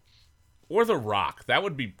 Or The Rock. That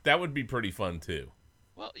would be pretty fun too.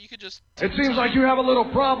 Well, you could just. It seems like you have a little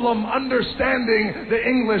problem understanding the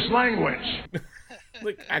English language.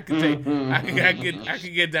 Look, I could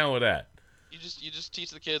get down with that. You just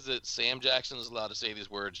teach the kids that Sam Jackson is allowed to say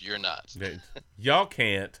these words. You're not. Y'all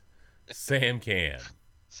can't. Sam can.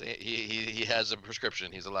 So he has a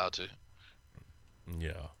prescription. He's allowed to.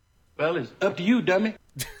 Yeah. Well, it's up to you, dummy.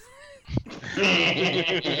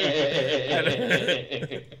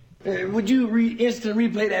 Would you instant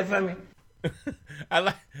replay that for me?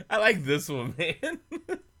 I like this one, man.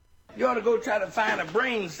 You ought to go try to find a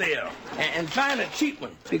brain cell and find a cheap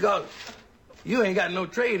one because you ain't got no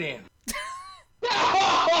trade in.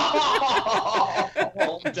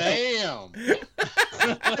 Oh, damn.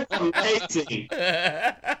 Amazing.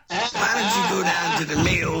 Why don't you go down to the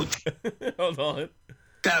mail Hold on.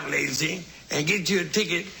 travel agency and get you a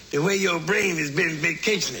ticket the way your brain has been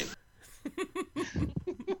vacationing?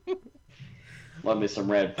 Love me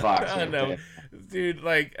some Red Fox. I know. Dude,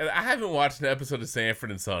 like, I haven't watched an episode of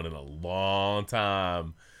Sanford and Son in a long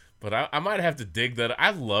time, but I might have to dig that.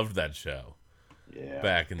 I loved that show. Yeah.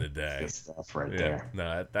 Back in the day. Good stuff right there.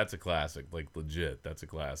 No, that's a classic. Like, legit. That's a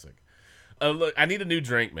classic. Look, I need a new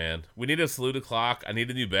drink, man. We need a salute o'clock. I need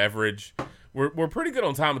a new beverage. We're pretty good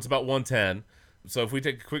on time. It's about 1:10. So if we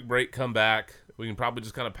take a quick break, come back, we can probably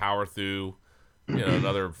just kind of power through,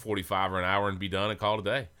 another 45 or an hour and be done and call it a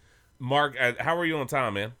day. Mark, how are you on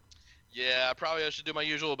time, man? Yeah, I should do my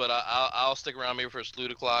usual, but I'll stick around maybe for a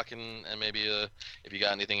salute o'clock and maybe if you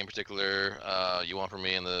got anything in particular you want from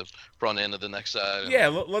me in the front end of the next side. Yeah,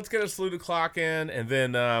 let's get a salute o'clock in, and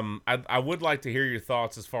then I would like to hear your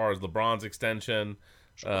thoughts as far as LeBron's extension,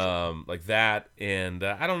 like that, and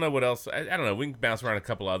I don't know what else. I don't know. We can bounce around a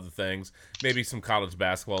couple other things, maybe some college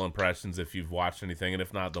basketball impressions if you've watched anything, and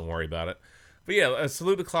if not, don't worry about it. But yeah, a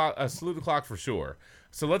salute o'clock for sure.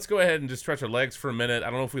 So let's go ahead and just stretch our legs for a minute. I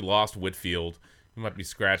don't know if we lost Whitfield. He might be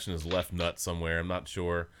scratching his left nut somewhere. I'm not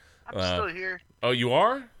sure. I'm still here. Oh, you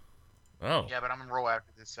are? Oh. Yeah, but I'm gonna roll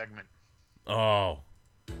after this segment. Oh.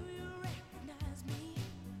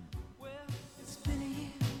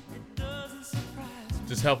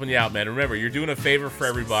 Just helping you out, man. Remember, you're doing a favor for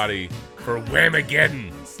everybody for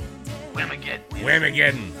Whamageddon.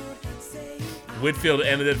 Whamageddon. Whitfield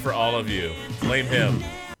ended it for all of you. Blame him.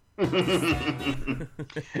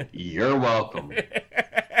 You're welcome.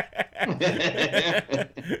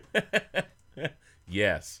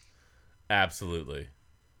 Yes, absolutely.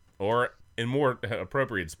 Or in more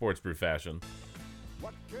appropriate sports brew fashion.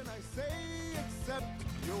 What can I say except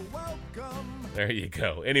you're welcome? There you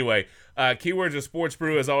go. Anyway, keywords of Sports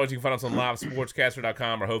Brew. As always, you can find us on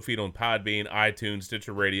livesportscaster.com, our home feed on Podbean, iTunes,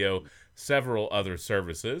 Stitcher Radio, several other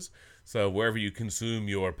services. So wherever you consume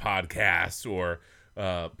your podcasts or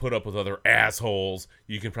put up with other assholes,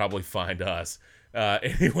 you can probably find us.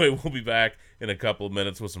 Anyway, we'll be back in a couple of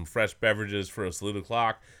minutes with some fresh beverages for a salute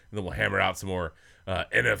o'clock, and then we'll hammer out some more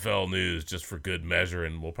NFL news just for good measure,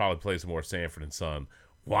 and we'll probably play some more Sanford and Son.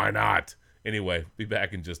 Why not? Anyway, be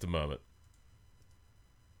back in just a moment.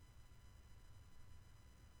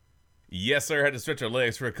 Yes, sir, had to stretch our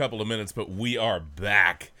legs for a couple of minutes, but we are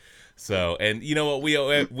back. So, and you know what?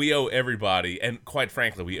 We owe everybody, and quite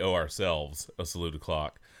frankly, we owe ourselves a salute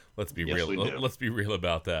o'clock. Let's be real. Let's be real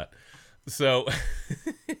about that. So,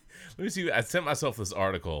 let me see. I sent myself this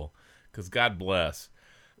article because God bless.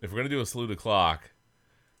 If we're gonna do a salute o'clock,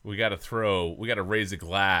 we got to raise a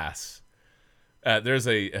glass. There's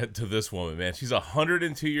to this woman, man. She's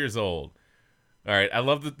 102 years old. All right, I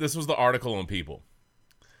love that. This was the article on People.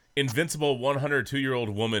 Invincible 102-year-old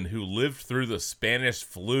woman who lived through the Spanish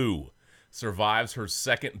flu survives her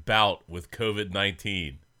second bout with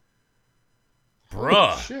COVID-19. Bruh.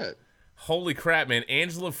 Oh, shit. Holy crap, man.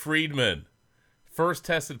 Angela Friedman first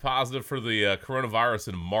tested positive for the coronavirus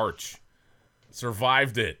in March.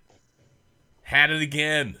 Survived it. Had it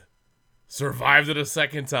again. Survived it a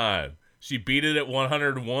second time. She beat it at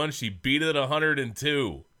 101. She beat it at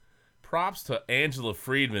 102. Props to Angela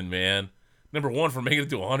Friedman, man. Number one for making it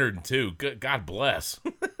to 102. God bless.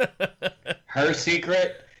 Her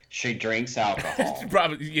secret, she drinks alcohol.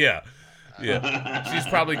 Probably, yeah. She's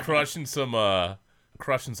probably crushing some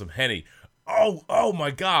Henny. Oh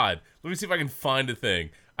my God. Let me see if I can find a thing.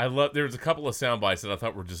 There was a couple of sound bites that I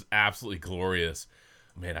thought were just absolutely glorious.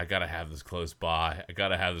 Man, I gotta have this close by.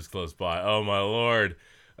 Oh my Lord.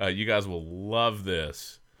 You guys will love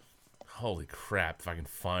this. Holy crap, if I can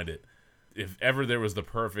find it. If ever there was the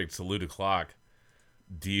perfect salute o'clock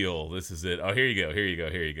deal, this is it. Oh, here you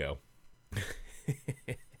go.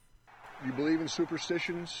 You believe in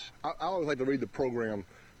superstitions? I always like to read the program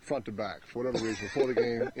front to back for whatever reason. Before the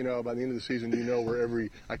game, by the end of the season, where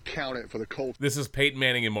I count it for the Colts. This is Peyton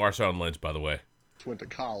Manning and Marshawn Lynch, by the way. Went to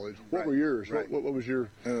college. What were yours? Right. What was your?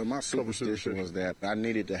 My superstition was that I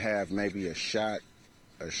needed to have maybe a shot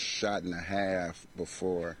and a half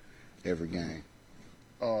before every game.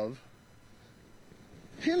 Of?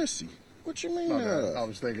 Hennessy. What you mean? I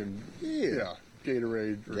was thinking. Yeah.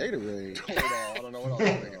 Gatorade. Gatorade. I don't know what else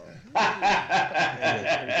I'm thinking.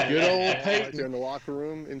 Good old Right Peyton. there in the locker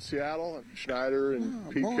room in Seattle, Schneider and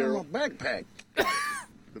Pete Carroll. Backpack.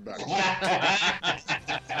 The back.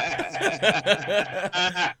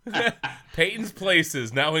 Peyton's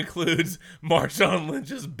Places now includes Marshawn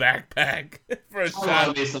Lynch's backpack for a I shot.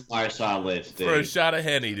 love me some Marshawn Lynch, dude. For a shot of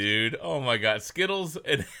Henny, dude. Oh my God, Skittles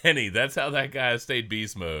and Henny. That's how that guy stayed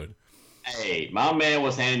beast mode. Hey, my man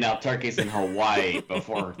was handing out turkeys in Hawaii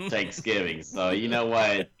before Thanksgiving, so you know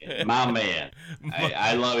what, my man.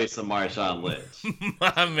 I love me some Marshawn Lynch.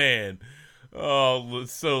 My man. Oh,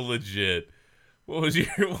 so legit. What was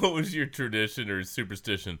your tradition or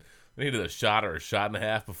superstition? I needed a shot or a shot and a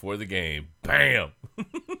half before the game. Bam.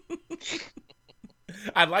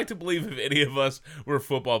 I'd like to believe if any of us were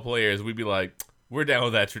football players, we'd be like, we're down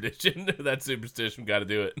with that tradition, that superstition. Got to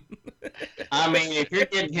do it. I mean, if you're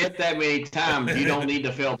getting hit that many times, you don't need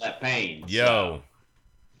to feel that pain. Yo.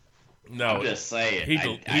 No. I'm just saying.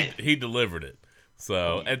 He delivered it.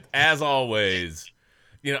 So, as always,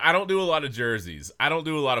 you know, I don't do a lot of jerseys. I don't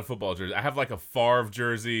do a lot of football jerseys. I have like a Favre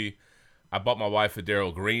jersey. I bought my wife a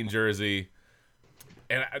Darryl Green jersey.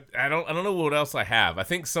 And I don't know what else I have. I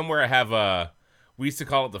think somewhere I have we used to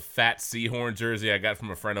call it the Fat Seahorn jersey I got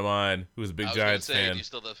from a friend of mine who was a big Giants fan. You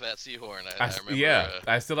still the Fat Seahorn? I remember. Yeah,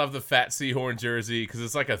 I still have the Fat Seahorn jersey because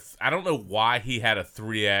it's like I don't know why he had a 2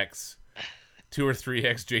 or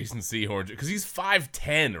 3X Jason Seahorn because he's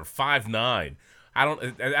 5'10" or 5'9". I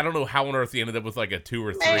don't know how on earth he ended up with like a 2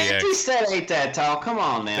 or 3X. Man, D-Stat ain't that tall. Come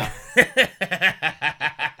on now.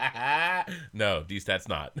 No, D-Stat's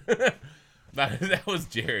not. That was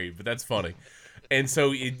Jerry, but that's funny. And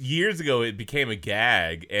so years ago, it became a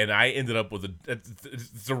gag, and I ended up with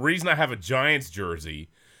the reason I have a Giants jersey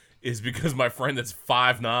is because my friend that's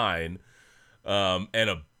 5'9", and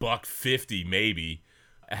a $150 maybe,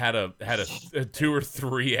 had a 2 or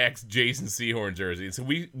 3X Jason Seahorn jersey. And so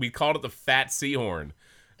we called it the Fat Seahorn.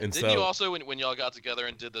 And didn't you also, when y'all got together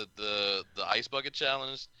and did the ice bucket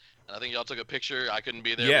challenge, and I think y'all took a picture. I couldn't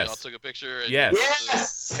be there, yes. but y'all took a picture. And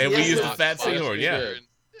Yes! And we used the Yes! Fat Seahorn, yeah.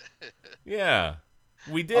 Yeah,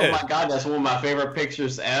 we did. Oh my God, that's one of my favorite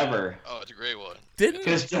pictures ever. Oh, it's a great one. Didn't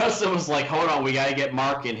Because Justin was like, hold on, we got to get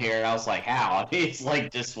Mark in here. And I was like, how? And he's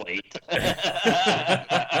like, just wait.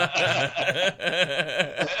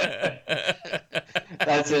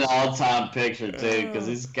 That's an all-time picture, too, because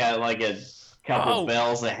he's got like a couple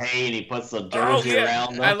bells of hay and he puts the jersey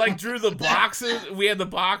around them. I like drew the boxes. We had the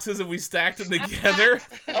boxes and we stacked them together.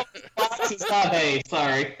 Boxes, not hay,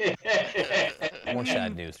 sorry. More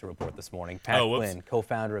sad news to report this morning. Pat Quinn,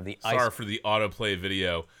 co-founder of the Sorry for the autoplay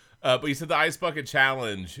video. But you said the Ice Bucket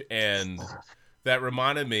Challenge, and that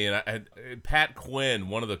reminded me, and Pat Quinn,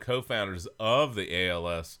 one of the co-founders of the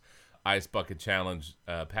ALS Ice Bucket Challenge,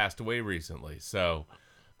 passed away recently. So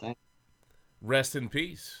rest in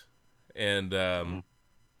peace. And,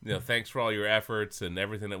 thanks for all your efforts and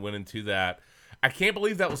everything that went into that. I can't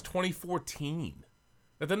believe that was 2014.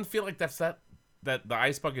 That doesn't feel like that the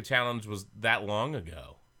Ice Bucket Challenge was that long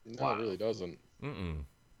ago. No, it really doesn't. Mm-mm.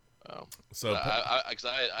 So I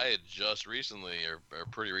had just recently, or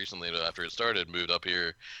pretty recently after it started, moved up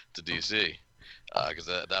here to DC. Because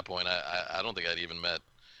at that point, I don't think I'd even met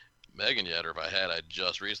Megan yet, or if I had, I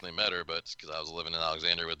just recently met her, but because I was living in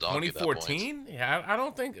Alexandria with Donkey. 2014? Yeah, I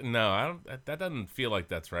don't think. No, I don't. That doesn't feel like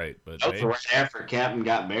that's right. But that was right after Captain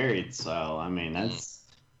got married, so I mean that's.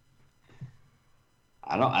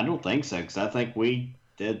 I don't think so, because I think we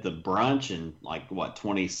did the brunch in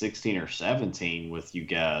 2016 or 17 with you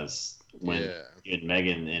guys when you and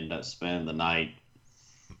Megan ended up spending the night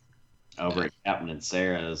over at Captain and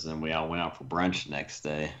Sarah's, and we all went out for brunch the next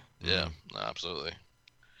day. Yeah, absolutely.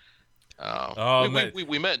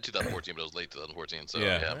 We met in 2014, but it was late 2014. So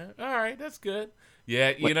yeah. All right, that's good.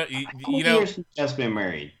 Yeah, you know. How many years you guys been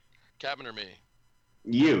married? Captain or me?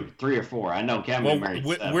 You 3 or 4. I know Captain married.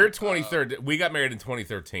 We're 23rd. We got married in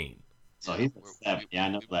 2013. So he's 7. Yeah, I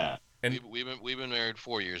know that. And we've been married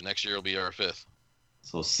 4 years. Next year will be our 5th.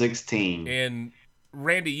 So 16. And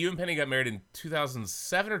Randy, you and Penny got married in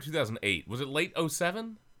 2007 or 2008. Was it late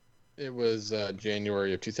 07? It was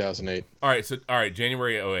January of 2008. All right,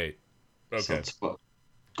 January 08. Okay. So it's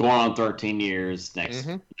going on 13 years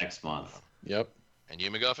next month. Yep. And you,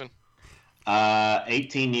 McGuffin?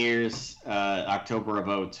 18 years, October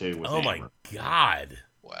of 02. Oh my God!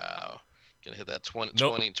 Wow, gonna hit that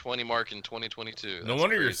 20 mark in 2022. No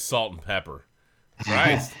wonder you're salt and pepper.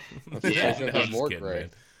 Christ. Yeah, more great.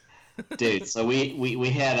 Dude, so we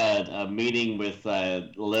had a meeting with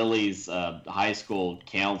Lily's high school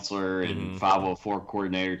counselor and 504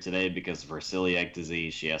 coordinator today because of her celiac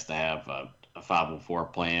disease. She has to have a 504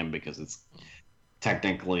 plan because it's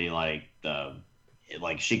technically like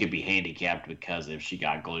she could be handicapped because if she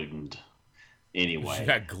got glutened anyway. She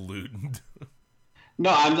got glutened.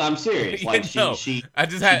 No, I'm serious. Like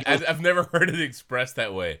I've never heard it expressed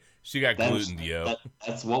that way. She got glutened, yo.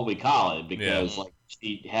 That's what we call it because like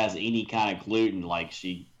she has any kind of gluten, like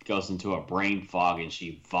she goes into a brain fog and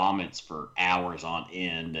she vomits for hours on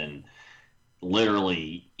end, and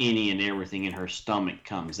literally any and everything in her stomach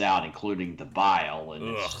comes out, including the bile,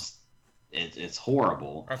 and it's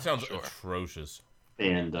horrible. That sounds atrocious.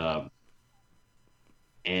 And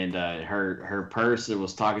her person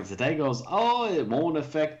was talking today, goes, "Oh, it won't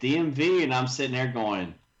affect DMV," and I'm sitting there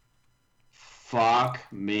going, "Fuck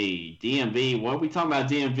me, DMV. What are we talking about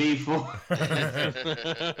DMV for?"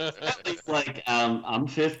 It's like, I'm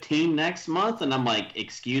 15 next month, and I'm like,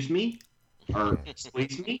 "Excuse me, or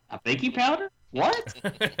excuse me, a baking powder? What?"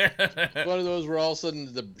 One of those where all of a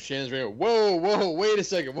sudden the Shannon's radio. Whoa, wait a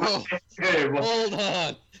second, whoa, hold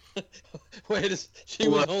on. She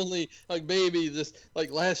was only like baby this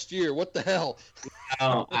like last year. What the hell?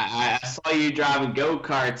 I saw you driving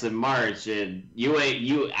go-karts in March, and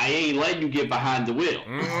I ain't letting you get behind the wheel.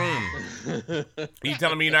 You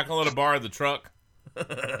telling me you're not gonna let her borrow the truck?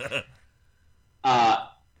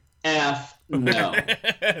 No.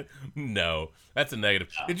 No, that's a negative.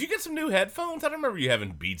 Did you get some new headphones? I don't remember you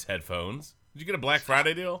having Beats headphones. Did you get a Black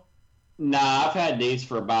Friday deal? Nah, I've had these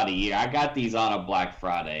for about a year. I got these on a Black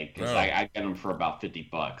Friday because I got them for about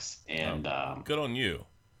 $50, and good on you.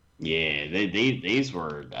 Yeah, these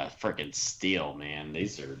were a freaking steal, man.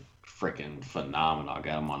 These are freaking phenomenal. I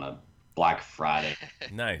got them on a Black Friday.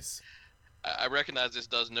 Nice. I recognize this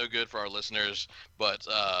does no good for our listeners, but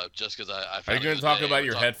just because I found are you going to talk about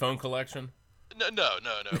your headphone collection? No.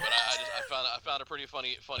 But I found a pretty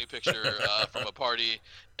funny picture from a party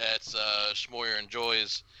at Schmoyer and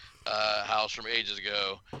Joy's house from ages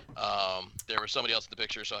ago. There was somebody else in the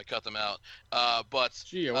picture, so I cut them out. But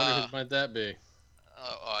gee, I wonder who might that be.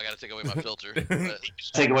 I got to take away my filter.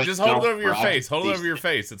 Just hold it over your face. Hold it over your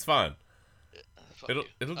face. It's fine. It'll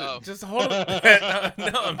just hold it.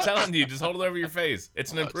 No, I'm telling you, just hold it over your face.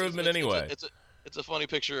 It's an improvement anyway. It's a funny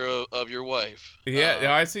picture of your wife.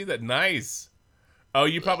 Yeah, I see that. Nice. Oh,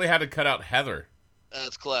 you probably had to cut out Heather.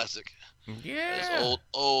 That's classic. Yeah. It's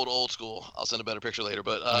old school. I'll send a better picture later,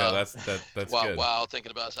 but no, that's good. Wow,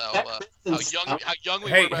 thinking about how young we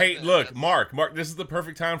were. Hey, then. look, Mark, this is the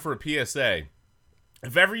perfect time for a PSA.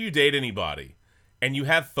 If ever you date anybody and you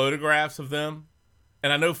have photographs of them,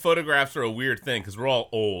 and I know photographs are a weird thing because we're all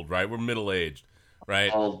old, right? We're middle-aged,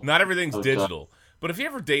 right? Not everything's digital. But if you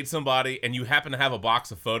ever date somebody and you happen to have a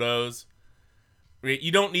box of photos,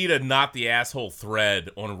 you don't need a not the asshole thread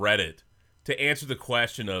on Reddit to answer the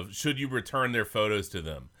question of should you return their photos to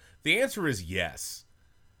them. The answer is yes.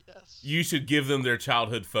 Yes. You should give them their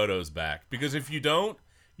childhood photos back because if you don't,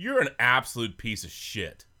 you're an absolute piece of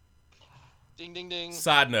shit. Ding, ding, ding.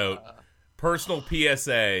 Side note, personal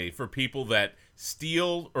PSA for people that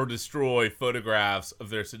steal or destroy photographs of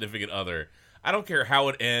their significant other. I don't care how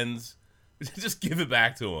it ends. Just give it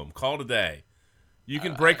back to them. Call it a day. You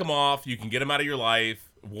can break them off. You can get them out of your life,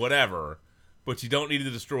 whatever. But you don't need to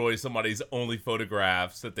destroy somebody's only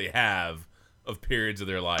photographs that they have of periods of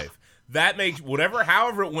their life. That makes,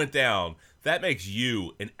 however it went down, that makes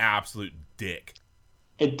you an absolute dick.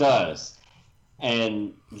 It does.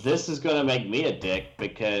 And this is going to make me a dick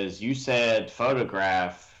because you said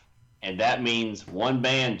photograph, and that means one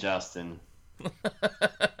band, Justin.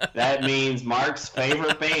 That means Mark's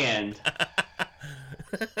favorite band.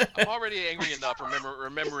 I'm already angry enough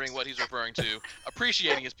remembering what he's referring to,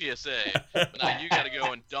 appreciating his PSA. But now you got to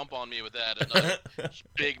go and dump on me with that. Another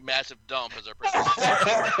big, massive dump as our producer.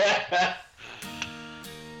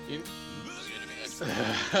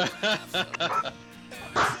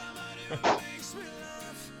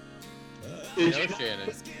 Did you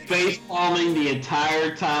face palming the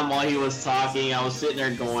entire time while he was talking? I was sitting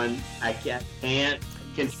there going, I can't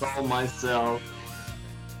control myself.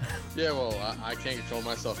 Yeah, well, I can't control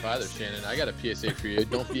myself either, Shannon. I got a PSA for you.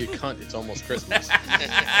 Don't be a cunt. It's almost Christmas.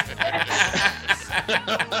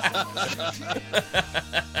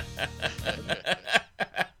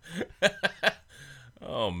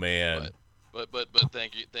 Oh man. But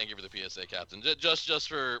thank you for the PSA, Captain. Just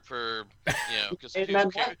for because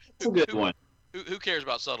who cares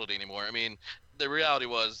about subtlety anymore? I mean, the reality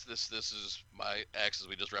was this is my ex, as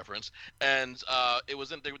we just referenced, and it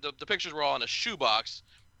was in the pictures were all in a shoebox.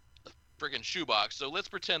 Friggin' shoebox. So let's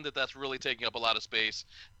pretend that that's really taking up a lot of space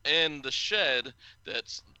in the shed.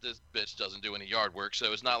 This bitch doesn't do any yard work,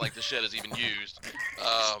 so it's not like the shed is even used.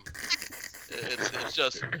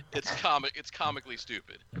 It's comically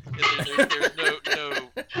stupid. There's no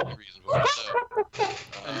reason for it. So,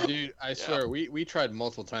 and dude, I swear, we tried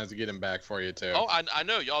multiple times to get him back for you too. Oh, I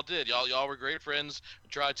know y'all did. Y'all were great friends.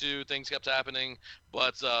 Tried to. Things kept happening,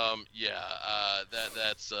 but that's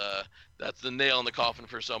the nail in the coffin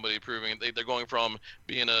for somebody proving they're going from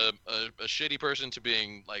being a shitty person to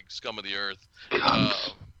being like scum of the earth.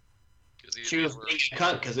 She was being a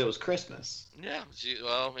cunt because it was Christmas. Yeah,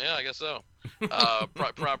 I guess so.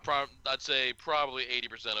 I'd say probably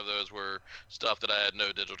 80% of those were stuff that I had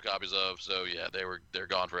no digital copies of. So yeah, they're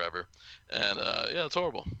gone forever, and it's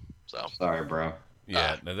horrible. So sorry, bro.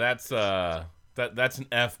 Yeah, now that's an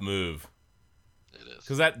F move. It is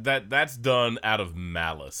because that's done out of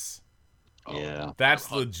malice. Yeah,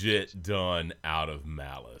 that's legit done out of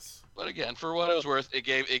malice. But again, for what it was worth, it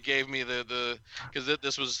gave me the because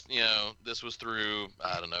this was through,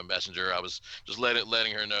 I don't know, Messenger. I was just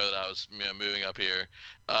letting her know that I was moving up here,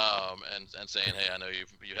 and saying, hey, I know you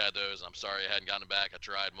had those, and I'm sorry I hadn't gotten it back. I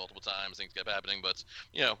tried multiple times, things kept happening, but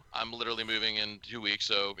I'm literally moving in 2 weeks,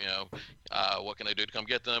 so what can I do to come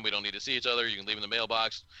get them? We don't need to see each other. You can leave them in the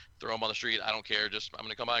mailbox, throw them on the street. I don't care. Just I'm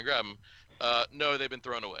gonna come by and grab them. No, they've been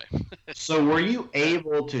thrown away. So were you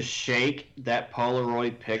able to shake that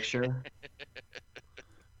Polaroid picture?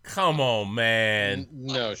 Come on, man.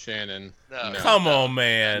 No, Shannon. No. Come on,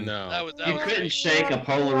 man. No. You couldn't shake a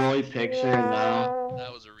Polaroid picture, no?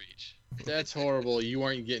 That was a reach. That's horrible. You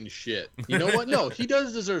aren't getting shit. You know what? No, he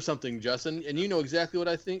does deserve something, Justin, and you know exactly what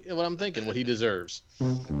I'm thinking, what he deserves.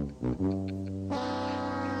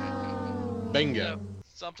 Bingo.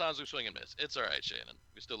 Sometimes we swing and miss. It's all right, Shannon.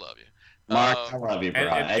 We still love you. Mark, I love you, bro.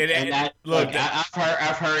 I've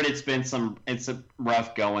heard it's a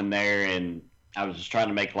rough going there, and I was just trying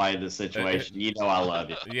to make light of the situation. You know I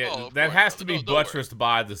love you. Yeah, that has to be buttressed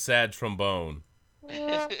by the sad trombone.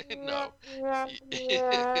 No. No,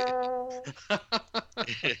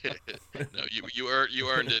 you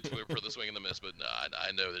earned it for the swing and the miss, but no,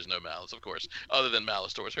 I know there's no malice, of course, other than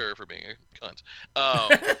malice towards her for being a cunt.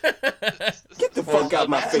 Get the fuck out of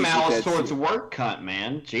my face. That's malice towards work, cunt,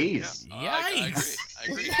 man. Jeez. Yeah. Yikes! I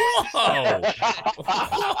agree.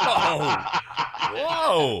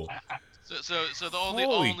 Whoa! So the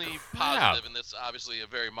only positive, and this obviously a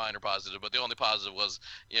very minor positive, but the only positive was,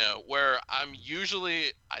 where I'm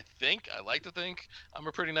usually, I like to think I'm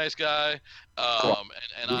a pretty nice guy.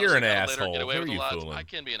 And you're an asshole. asshole. Get away Who with are a you lot. fooling? I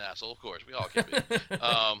can be an asshole, of course. We all can be.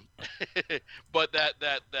 But that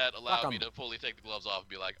allowed me to fully take the gloves off and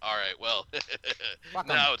be like, all right, well,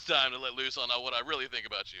 now it's time to let loose on what I really think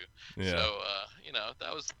about you. Yeah. So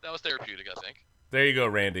that was therapeutic, I think. There you go,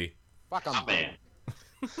 Randy. Fuck 'em. Man.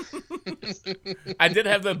 I did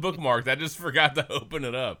have that bookmarked. I just forgot to open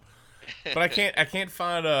it up. But I can't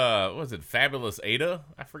find what was it, Fabulous Ada?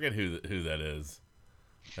 I forget who that is.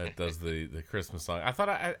 That does the Christmas song. I thought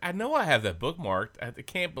I know I have that bookmarked.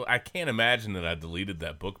 I can't imagine that I deleted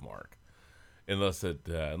that bookmark. Unless the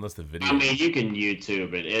video. I mean, you can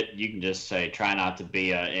YouTube it. You can just say "try not to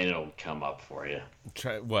be a," and it'll come up for you.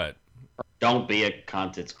 Try what? Don't be a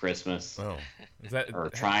cunt. It's Christmas. Oh, is that or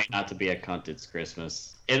trying not to be a cunt? It's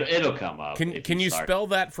Christmas. It'll come up. Can you spell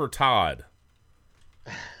that for Todd?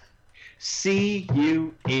 CUNT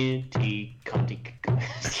cunty.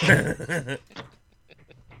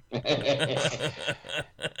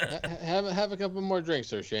 Have a couple more drinks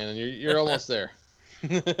there, Shannon. You're almost there.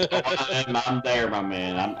 I'm there, my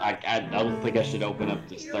man. I don't think I should open up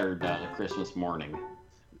this third Christmas morning.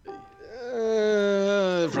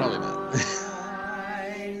 Probably not.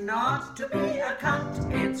 Try not to be a cunt.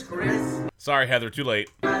 It's Christmas. Sorry, Heather. Too late.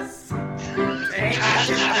 Take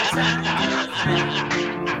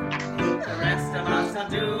the rest of us are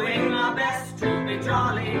doing our best to be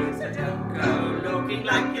jolly. So don't go looking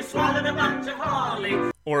like you swallowed a bunch of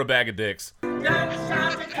holly. Or a bag of dicks. Don't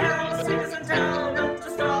shout at carols, singers, and tell them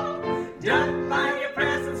to stop. Don't buy your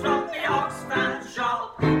presents from the Oxfam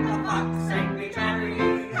shop. For fuck's sake, be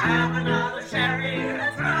merry. Have another sherry.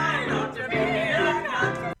 And try not to be a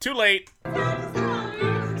cunt. Too late.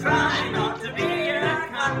 Try not to be a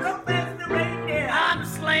cunt. Look, there's the reindeer. I'm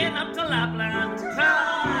sleighing up to Lapland.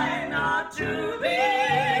 Try not to be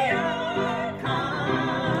a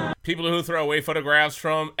cunt. People who throw away photographs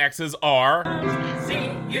from exes are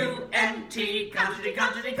C-U-N-T, country,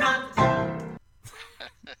 cunt.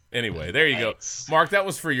 Anyway, there you go. Mark, that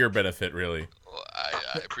was for your benefit, really. Well,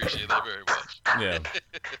 I appreciate that very much. Yeah.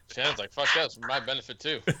 Shannon's like, fuck that, it's for my benefit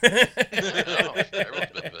too. Everyone's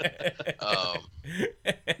benefit.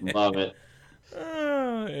 Love it.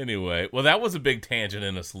 Anyway, well, that was a big tangent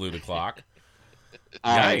in a salute o'clock.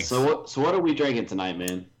 All right, so what are we drinking tonight,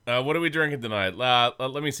 man? What are we drinking tonight?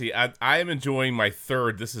 Let me see. I am enjoying my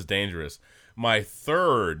third. This is dangerous. My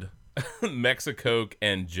third Mexicoke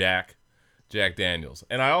and Jack Daniels,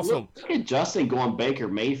 and I also look at Justin going Baker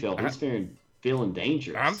Mayfield. He's feeling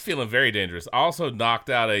dangerous. I'm feeling very dangerous. I also knocked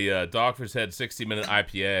out a Dogfish Head 60-minute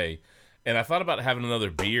IPA, and I thought about having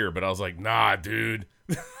another beer, but I was like, nah, dude.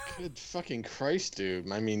 Good fucking Christ,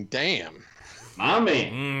 dude. I mean, damn. My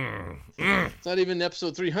man. It's not even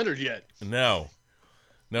episode 300 yet. No,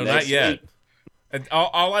 not yet. And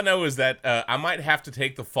all I know is that I might have to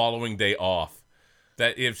take the following day off.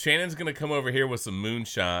 That if Shannon's going to come over here with some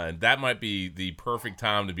moonshine, that might be the perfect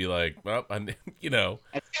time to be like, well, you know.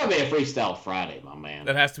 It's going to be a Freestyle Friday, my man.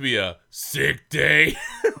 That has to be a sick day.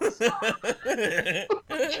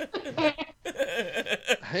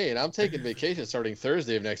 Hey, and I'm taking vacation starting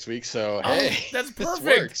Thursday of next week, so hey. That's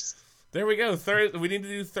perfect. There we go. We need to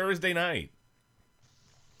do Thursday night.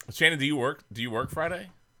 Shannon, do you work? Do you work Friday?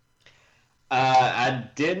 I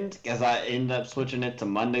didn't, because I ended up switching it to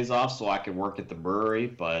Mondays off so I could work at the brewery,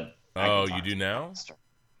 but... you do now?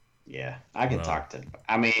 Yeah, I can talk to...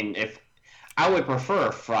 I mean, if I would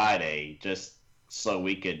prefer Friday, just so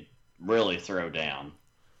we could really throw down.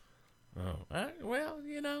 Oh, well,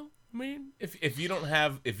 you know, I mean, if you don't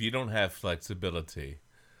have flexibility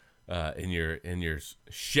in your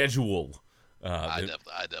schedule... I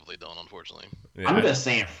definitely don't, unfortunately. Yeah. I'm just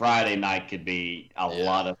saying Friday night could be a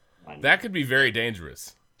lot of... That could be very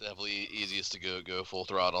dangerous. Definitely easiest to go full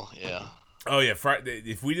throttle. Yeah. Oh yeah, Friday.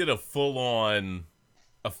 If we did a full on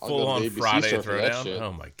Friday throwdown,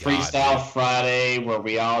 oh my god, Freestyle Friday where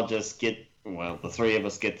we all just the three of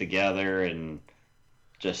us get together and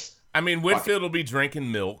just. I mean, Whitfield will be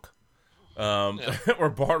drinking milk,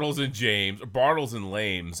 or Bartles and James, or Bartles and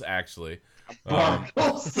Lames actually.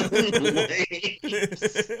 Bartles and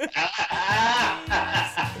Lames.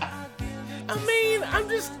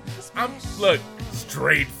 I mean, look,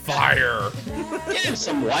 straight fire. Get him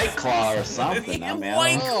some White Claw or something. I mean,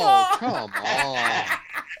 White Claw. Come on.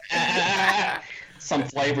 Some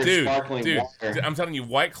flavored sparkling water. I'm telling you,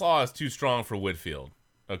 White Claw is too strong for Whitfield.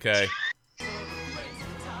 Okay.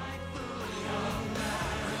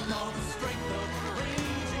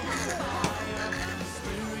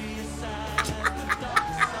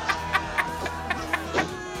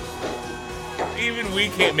 Even we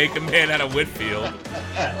can't make a man out of Whitfield.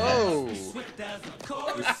 Oh.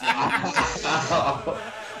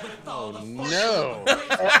 Oh no.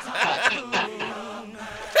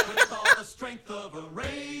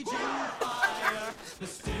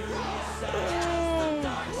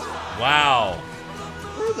 Wow.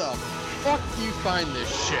 Where the fuck do you find this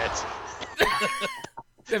shit?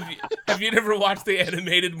 Have you never watched the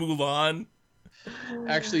animated Mulan?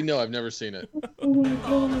 Actually, no, I've never seen it.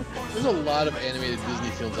 There's a lot of animated Disney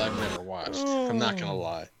films I've never watched. I'm not gonna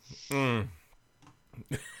lie.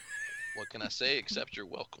 What can I say except you're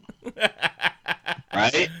welcome?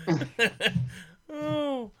 Right?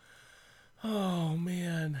 Oh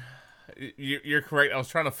man, you're correct. I was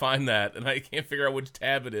trying to find that, and I can't figure out which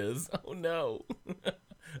tab it is. Oh no.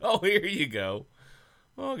 Oh, here you go.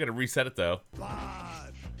 Oh, I gotta reset it though.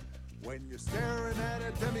 When you're staring at a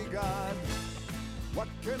demigod, what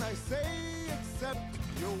can I say except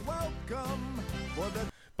you're welcome for the...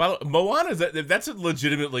 By the way, Moana, that's a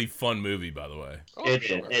legitimately fun movie, by the way. Oh,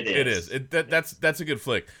 it is. That's a good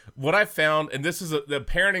flick. What I found, and this is the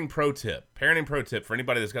parenting pro tip for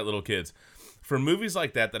anybody that's got little kids. For movies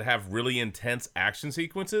like that have really intense action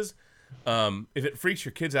sequences, if it freaks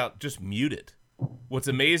your kids out, just mute it. What's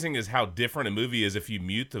amazing is how different a movie is if you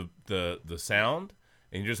mute the sound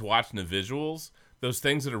and you're just watching the visuals. Those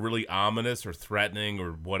things that are really ominous or threatening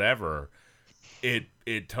or whatever, it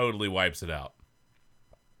totally wipes it out.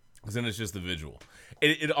 Because then it's just the visual.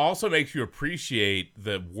 It also makes you appreciate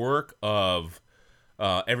the work of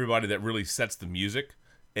everybody that really sets the music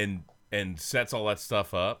and sets all that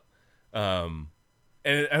stuff up. And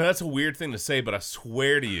that's a weird thing to say, but I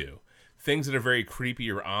swear to you, things that are very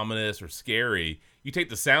creepy or ominous or scary, you take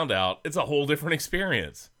the sound out, it's a whole different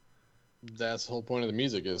experience. That's the whole point of the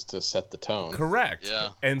music, is to set the tone. Correct. Yeah.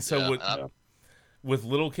 And so with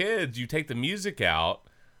little kids, you take the music out,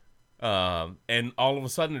 and all of a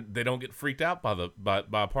sudden they don't get freaked out by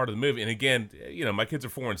a part of the movie. And again, you know, my kids are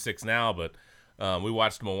 4 and 6 now, but we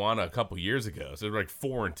watched Moana a couple years ago, so they're like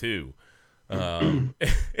 4 and 2, and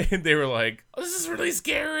they were like, oh, "This is really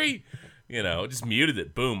scary," you know. Just muted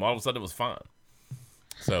it. Boom! All of a sudden it was fine.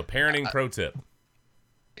 So parenting pro tip.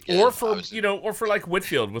 Again, or for like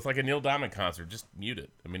Whitfield with like a Neil Diamond concert, just mute it.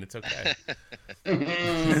 I mean, it's okay.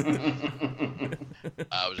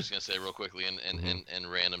 I was just gonna say real quickly in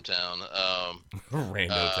Random Town.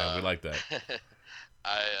 Rando Town, we like that.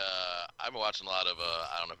 I've been watching a lot of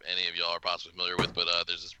I don't know if any of y'all are possibly familiar with, but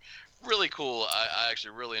there's this really cool. I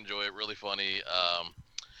actually really enjoy it. Really funny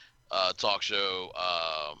talk show.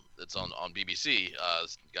 It's on BBC.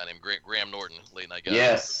 This guy named Graham Norton, late night guy.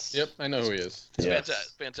 Yes. Yep, I know who he is.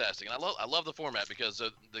 It's fantastic, and I love the format because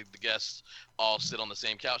the guests all sit on the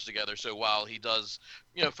same couch together. So while he does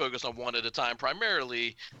focus on one at a time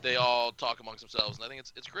primarily, they all talk amongst themselves, and I think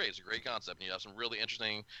it's great. It's a great concept, and you have some really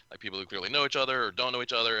interesting people who clearly know each other or don't know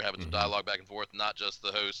each other, having some dialogue back and forth, not just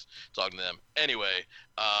the host talking to them. Anyway,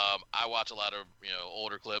 I watch a lot of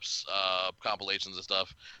older clips, compilations and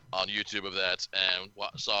stuff on YouTube of that, and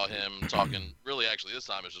saw him talking. Really, actually, this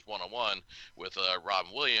time it was just one-on-one with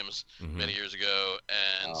Robin Williams many years ago,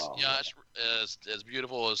 and as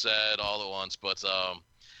beautiful as sad all at once, but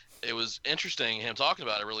it was interesting him talking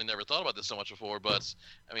about it. I really never thought about this so much before, but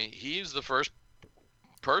I mean, he's the first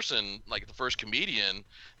person, the first comedian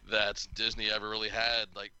that Disney ever really had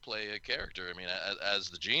play a character. I mean, as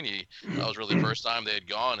the genie, that was really the first time they had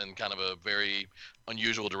gone in kind of a very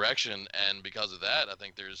unusual direction, and because of that, I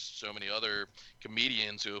think there's so many other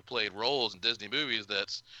comedians who have played roles in Disney movies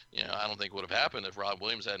that I don't think would have happened if Rob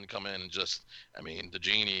Williams hadn't come in and just, I mean, the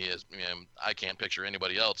genie is, I can't picture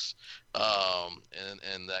anybody else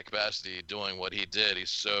in that capacity doing what he did. He's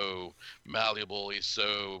so malleable, he's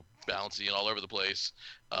so bouncy and all over the place.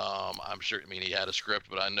 I'm sure, I mean, he had a script,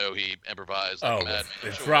 but I know he improvised like a madman.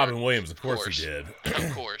 It's Robin Williams, of course he did.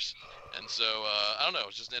 Of course. And so, I don't know,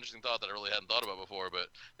 it's just an interesting thought that I really hadn't thought about before, but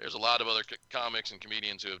there's a lot of other comics and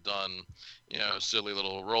comedians who have done, silly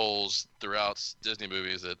little roles throughout Disney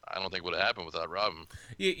movies that I don't think would have happened without Robin.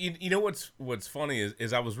 You know what's funny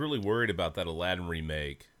is I was really worried about that Aladdin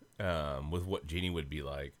remake with what Genie would be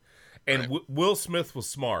like. And right. Will Smith was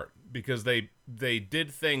smart because they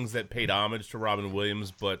did things that paid homage to Robin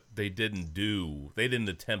Williams, but they didn't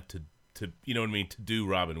attempt to to do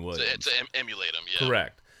Robin Williams. To emulate him, yeah.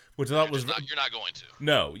 Correct. Which I thought was you're not going to.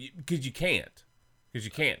 No, because you can't.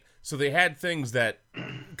 So they had things that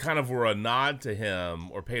kind of were a nod to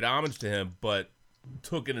him or paid homage to him, but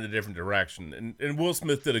took it in a different direction. And Will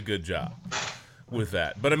Smith did a good job with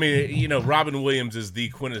that. But I mean, Robin Williams is the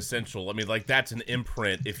quintessential. I mean, that's an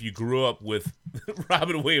imprint. If you grew up with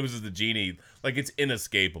Robin Williams as the genie, it's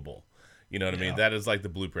inescapable. You know what I mean? That is the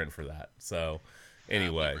blueprint for that. So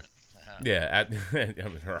anyway,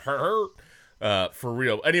 for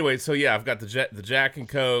real. Anyway, so yeah, I've got the Jack and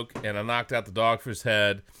Coke, and I knocked out the Dogfish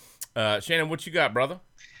Head. Shannon, what you got, brother?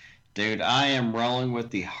 Dude, I am rolling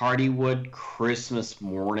with the Hardywood Christmas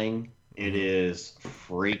Morning. It is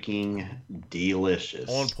freaking delicious.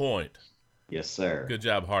 On point. Yes, sir. Good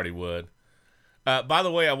job, Hardywood. By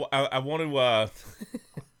the way, I want to.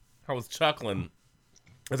 I was chuckling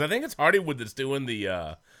because I think it's Hardywood that's doing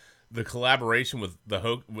the collaboration with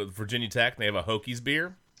with Virginia Tech. They have a Hokies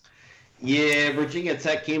beer. Yeah, Virginia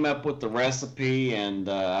Tech came up with the recipe, and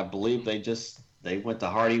I believe they went to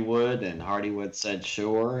Hardywood, and Hardywood said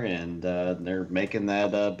sure, and they're making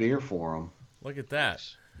that beer for them. Look at that.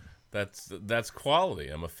 That's quality.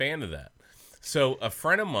 I'm a fan of that. So a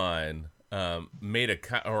friend of mine made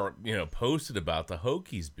posted about the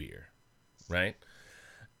Hokies beer, right?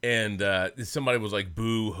 And somebody was like,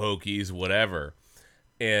 "Boo, Hokies, whatever."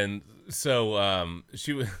 And so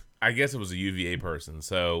she was. I guess it was a UVA person.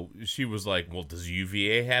 So she was like, well, does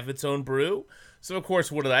UVA have its own brew? So, of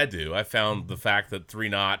course, what did I do? I found the fact that Three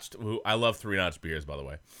Notched, who I love Three Notched beers, by the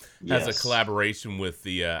way, has a collaboration with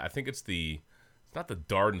the, I think it's not the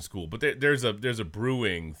Darden School, but there's a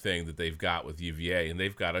brewing thing that they've got with UVA, and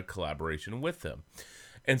they've got a collaboration with them.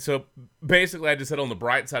 And so, basically, I just said on the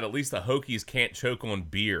bright side, at least the Hokies can't choke on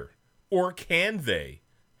beer. Or can they?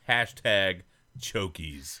 #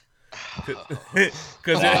 Chokies.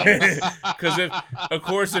 Because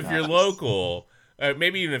if you're local,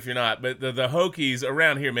 maybe even if you're not, but the Hokies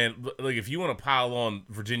around here, man, if you want to pile on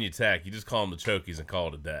Virginia Tech, you just call them the Chokies and call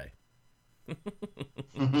it a day.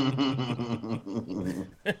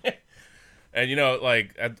 And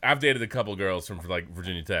I've dated a couple girls from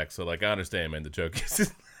Virginia Tech, so I understand, man, the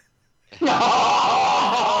Chokies.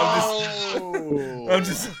 I'm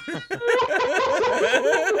just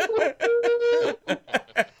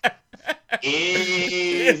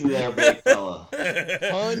Easy there, big fella.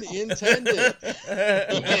 Pun intended.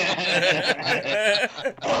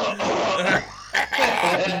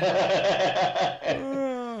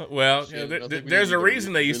 Well, there's a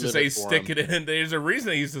reason they used to say stick it in. There's a reason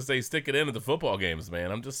they used to say stick it in at the football games,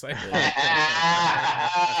 man. I'm just saying.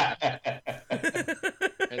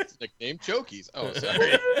 It's nicknamed Chokies. Oh,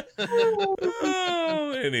 sorry.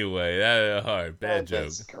 Oh, Anyway, all right, bad joke.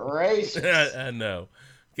 That's gracious. I know.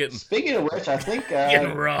 Speaking of which, I think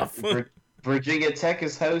getting rough. Virginia Tech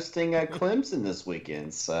is hosting Clemson this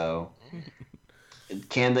weekend, so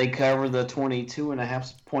can they cover the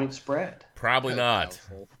 22.5 point spread? Probably not.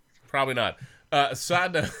 Probably not.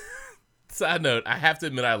 Side note, I have to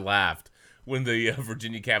admit I laughed when the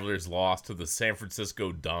Virginia Cavaliers lost to the San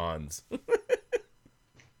Francisco Dons.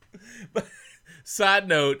 But side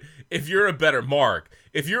note, if you're a better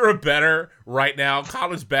right now,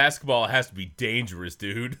 college basketball has to be dangerous,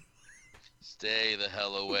 dude. Stay the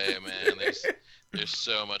hell away, man. There's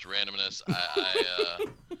so much randomness. Oh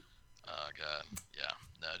God, yeah.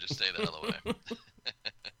 No, just stay the hell away.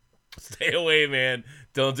 Stay away, man.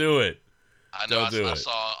 Don't do it. I know. I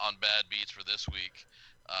saw on Bad Beats for this week,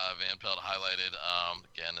 Van Pelt highlighted,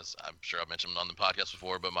 again, as I'm sure I've mentioned on the podcast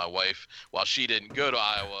before, but my wife, while she didn't go to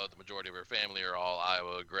Iowa, the majority of her family are all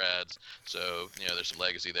Iowa grads. So, there's some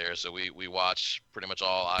legacy there. So we watch pretty much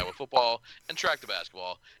all Iowa football and track the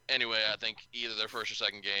basketball. Anyway, I think either their first or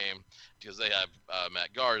second game, because they have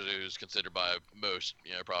Matt Garza, who's considered by most,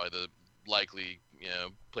 probably the likely,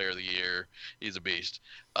 player of the year. He's a beast.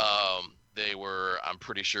 They were, I'm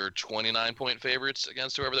pretty sure, 29-point favorites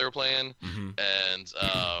against whoever they were playing, and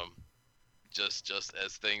just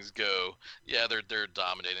as things go, yeah, they're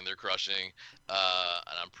dominating, they're crushing,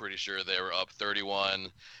 and I'm pretty sure they were up 31,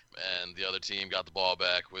 and the other team got the ball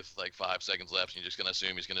back with like 5 seconds left, and you're just gonna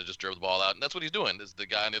assume he's gonna just dribble the ball out, and that's what he's doing. Is the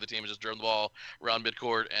guy on the other team is just dribbling the ball around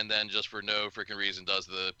midcourt, and then just for no freaking reason does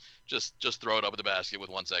the just throw it up at the basket with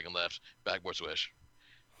 1 second left, backboard swish.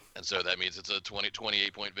 And so that means it's a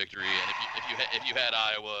 28-point victory. And if you had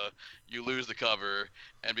Iowa, you lose the cover.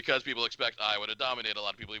 And because people expect Iowa to dominate a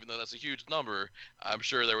lot of people, even though that's a huge number, I'm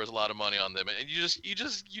sure there was a lot of money on them. And you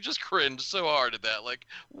just cringe so hard at that. Like,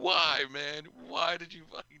 why, man? Why did you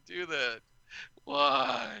fucking do that?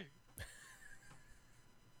 Why?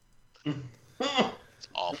 It's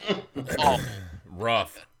awful. Awful.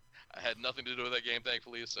 Rough. I had nothing to do with that game,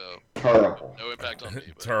 thankfully, so terrible. No impact on me.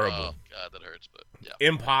 But, terrible. Oh, God, that hurts. But yeah,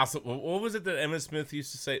 impossible. What was it that Emmitt Smith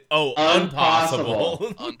used to say? Oh,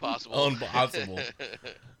 impossible. Impossible. Impossible.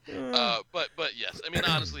 But yes, I mean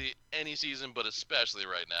honestly, any season, but especially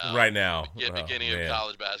right now. Right now, beginning of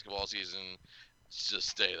college basketball season, just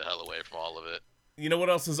stay the hell away from all of it. You know what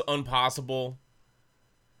else is impossible?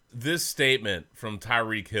 This statement from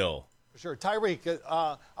Tyreek Hill. Sure. Tyreek,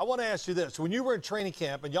 I want to ask you this. When you were in training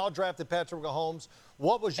camp and y'all drafted Patrick Mahomes,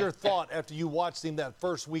 what was your thought after you watched him that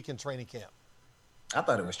first week in training camp? I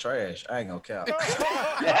thought it was trash. I ain't gonna count.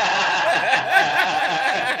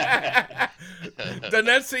 Doesn't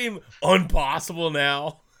that seem impossible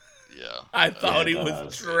now? Yeah. I thought he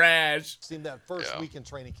was trash. Seen that first week in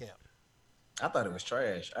training camp. I thought it was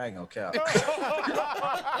trash. I ain't gonna count.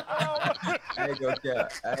 I ain't gonna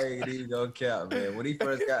count. I ain't even gonna count, man. When he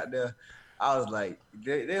first got there, I was like,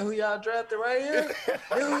 "They who y'all drafted right here?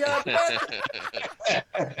 They who y'all drafted?"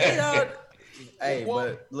 Hey,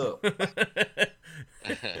 but look.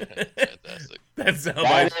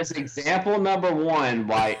 That is example number one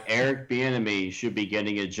why Eric Bieniemy should be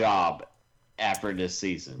getting a job after this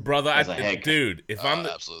season, brother. If I'm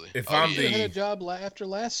had a job after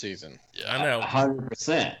last season. Yeah, I know,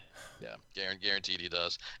 100%. Yeah, guaranteed he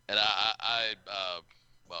does. And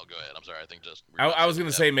well, go ahead. I'm sorry. I think just I was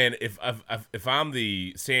gonna say, man, if I'm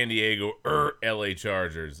the San Diego or LA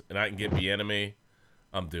Chargers and I can get Bieniemy,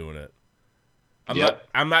 I'm doing it.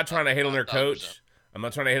 I'm not trying to hate on their coach. I'm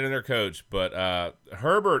not trying to hate on their coach, but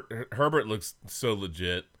Herbert looks so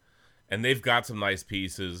legit. And they've got some nice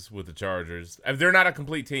pieces with the Chargers. They're not a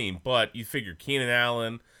complete team, but you figure Keenan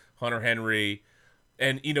Allen, Hunter Henry,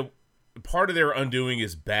 and, part of their undoing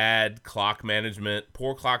is bad clock management,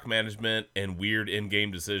 poor clock management, and weird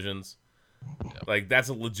in-game decisions. Like, that's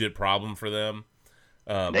a legit problem for them.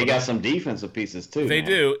 They got some defensive pieces, too. They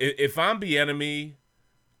do. If I'm Bieniemy,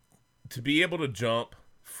 to be able to jump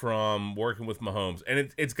from working with Mahomes,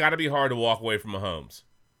 and it's got to be hard to walk away from Mahomes.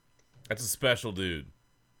 That's a special dude.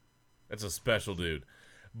 That's a special dude.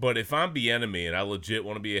 But if I'm Bieniemy and I legit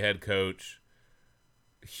want to be a head coach,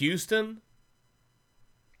 Houston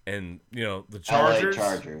and, the Chargers. LA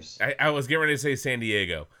Chargers. I was getting ready to say San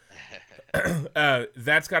Diego.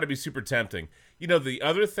 That's got to be super tempting. The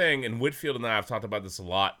other thing, and Whitfield and I have talked about this a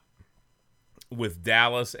lot with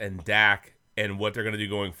Dallas and Dak and what they're going to do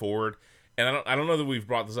going forward. And I don't know that we've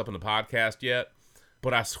brought this up in the podcast yet,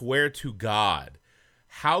 but I swear to God,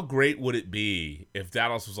 how great would it be if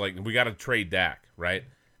Dallas was like, we got to trade Dak, right?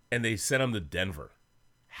 And they sent him to Denver.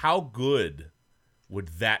 How good would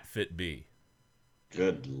that fit be?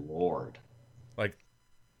 Good Lord.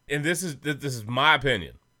 And this is my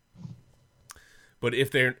opinion. But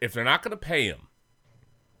if they're not going to pay him,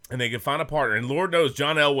 and they can find a partner, and Lord knows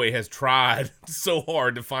John Elway has tried so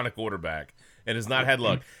hard to find a quarterback and has not had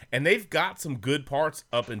luck, and they've got some good parts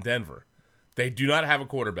up in Denver. They do not have a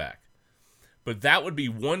quarterback, but that would be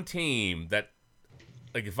one team that,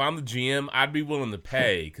 like, if I'm the GM, I'd be willing to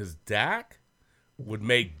pay, because Dak would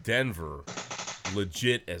make Denver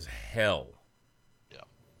legit as hell. Yeah.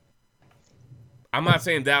 I'm not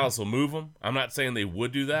saying Dallas will move them. I'm not saying they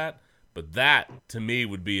would do that, but that to me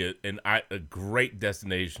would be a great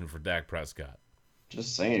destination for Dak Prescott.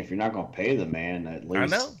 Just saying, if you're not going to pay the man, at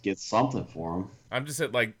least get something for him. I'm just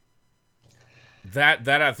saying, like, that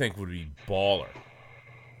I think would be baller.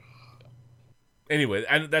 Anyway,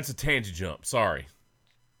 that's a tangent jump. Sorry.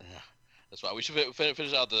 That's why we should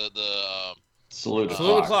finish out the salute the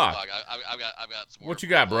clock. I've got some more. What you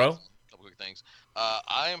got, bro? A couple quick things.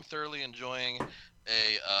 I am thoroughly enjoying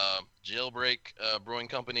a Jailbreak Brewing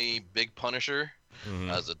Company Big Punisher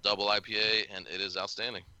as a double IPA, and it is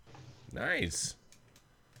outstanding. Nice.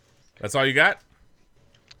 That's all you got?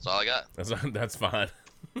 That's all I got. That's fine.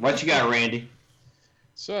 What you got, Randy?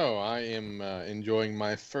 So I am enjoying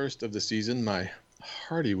my first of the season, my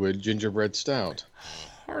Hardywood Gingerbread Stout.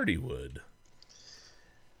 Hardywood.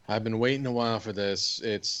 I've been waiting a while for this.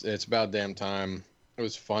 It's about damn time. It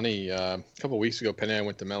was funny. A couple weeks ago, Penny and I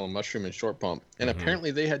went to Melon Mushroom and Short Pump, and apparently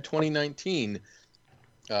they had 2019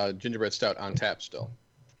 Gingerbread Stout on tap still.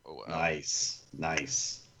 Oh, wow. Nice.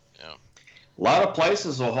 Yeah. A lot of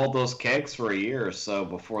places will hold those kegs for a year or so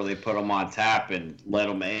before they put them on tap and let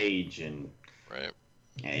them age. And right.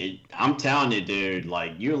 I'm telling you, dude,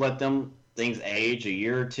 like, you let them things age a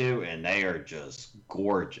year or two, and they are just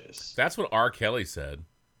gorgeous. That's what R. Kelly said.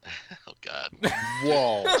 Oh God!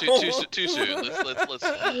 Whoa! Too soon. Let's.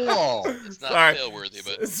 Whoa! It's not fail worthy,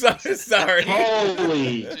 but sorry.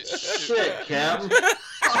 Holy shit, Captain!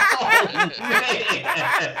 Oh, man.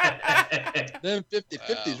 Them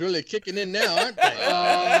 50-50s really kicking in now, aren't they?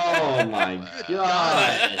 Oh my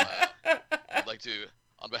God! I'd like to,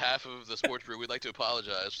 on behalf of the Sports Brew, we'd like to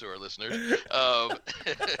apologize to our listeners.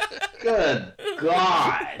 Good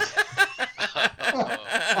God!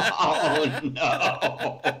 Oh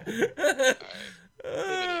no!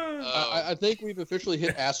 I think we've officially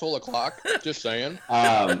hit asshole o'clock. Just saying.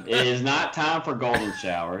 It is not time for golden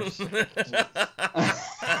showers.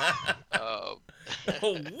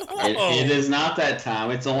 It is not that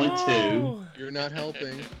time. It's only 2. You're not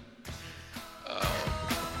helping.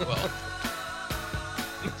 Well.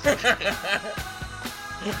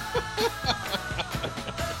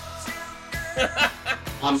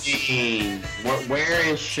 I mean, where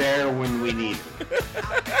is Cher when we need her?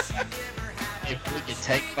 If we could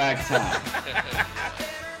take back time.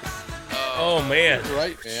 Oh man! You're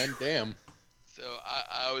right, man. Damn. So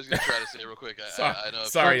I was gonna try to say real quick. I know.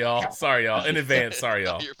 Sorry, y'all. In advance, sorry,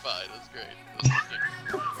 y'all. You're fine. That's great.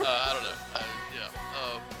 I don't know.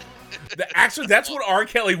 Actually, that's what R.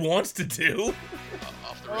 Kelly wants to do.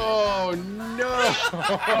 Off the Oh no!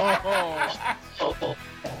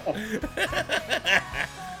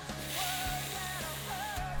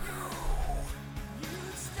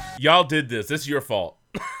 Y'all did this. This is your fault.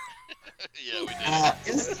 Yeah, we did.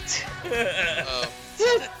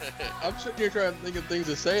 I'm sitting here trying to think of things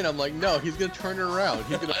to say, and I'm like, no, he's gonna turn it around.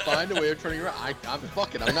 He's gonna find a way of turning it around. I'm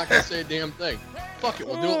fuck it. I'm not gonna say a damn thing. Fuck it.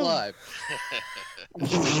 We'll do it live.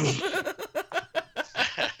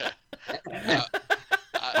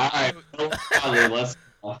 Alright, let's.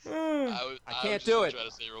 I can't do it. Try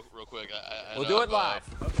to say real quick. We'll do it live.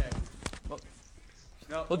 Okay.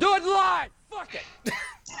 We'll do it live. Fuck it.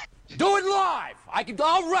 Do it live.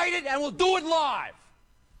 I'll write it and we'll do it live.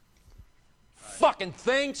 Fucking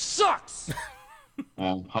thing sucks.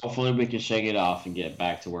 Hopefully we can shake it off and get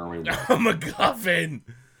back to where we were. McGuffin.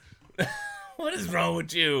 What is wrong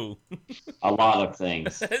with you? A lot of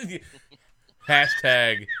things.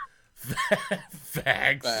 Hashtag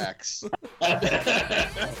facts. Facts.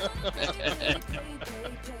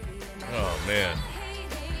 Oh man.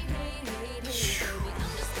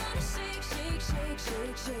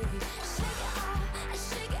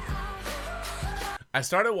 I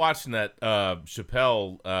started watching that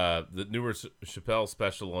Chappelle, the newer Chappelle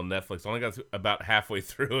special on Netflix. I only got about halfway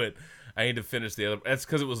through it. I need to finish the other. That's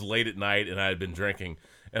because it was late at night and I had been drinking,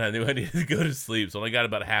 and I knew I needed to go to sleep. So I only got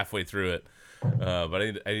about halfway through it. But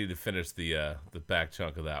I need to finish the back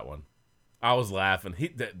chunk of that one. I was laughing.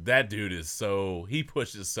 That dude is he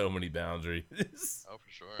pushes so many boundaries. Oh, for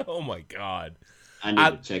sure. Oh my God. I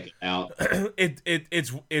need to check it out.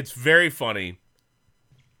 It's very funny,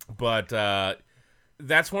 but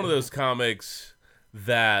that's one of those comics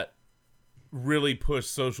that really push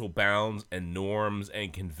social bounds and norms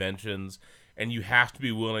and conventions and you have to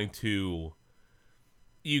be willing to.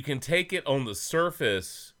 You can take it on the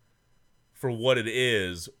surface for what it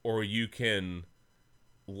is, or you can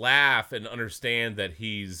laugh and understand that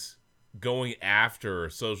he's going after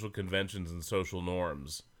social conventions and social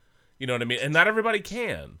norms. You know what I mean? And not everybody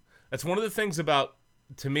can. That's one of the things about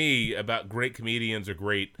great comedians or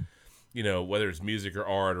great, whether it's music or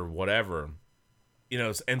art or whatever,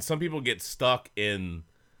 and some people get stuck in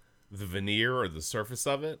the veneer or the surface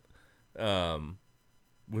of it,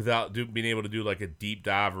 without being able to do like a deep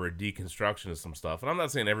dive or a deconstruction of some stuff. And I'm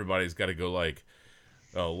not saying everybody's got to go like,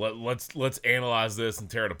 oh, let's analyze this and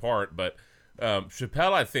tear it apart. But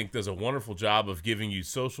Chappelle, I think, does a wonderful job of giving you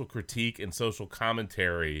social critique and social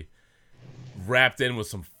commentary wrapped in with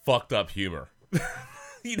some fucked up humor.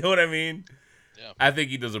 You know what I mean? Yeah. I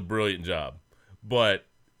think he does a brilliant job. But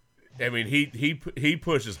I mean, he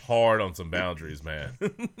pushes hard on some boundaries, man.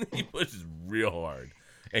 He pushes real hard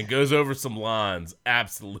and goes over some lines.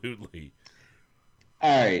 Absolutely.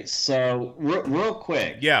 All right, so real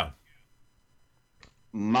quick. Yeah.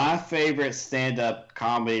 My favorite stand-up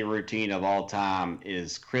comedy routine of all time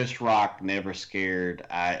is Chris Rock, Never Scared.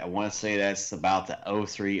 I want to say that's about the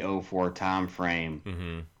 03-04 time frame.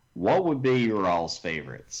 Mm-hmm. What would be your all's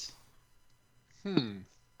favorites? I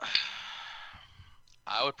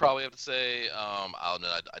would probably have to say, I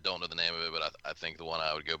don't know the name of it, but I think the one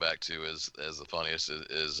I would go back to as the funniest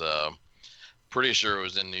is pretty sure it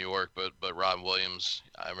was in New York, but Robin Williams.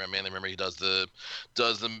 I mainly remember he does the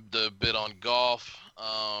bit on golf,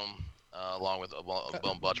 along with a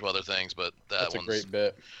bunch of other things. But that's one's a great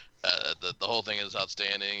bit. The whole thing is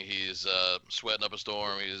outstanding. He's sweating up a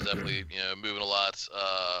storm. He's definitely moving a lot.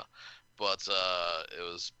 But it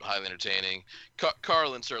was highly entertaining.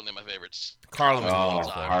 Carlin's certainly my favorite. Carlin's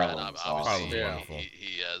obviously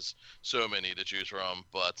he has so many to choose from.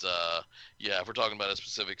 But if we're talking about a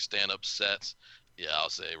specific stand-up set, I'll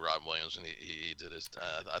say Robin Williams, and he did his.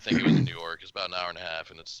 I think it was in New York. It's about an hour and a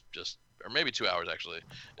half, and it's just, or maybe 2 hours actually.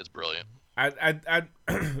 It's brilliant.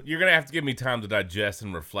 You're gonna have to give me time to digest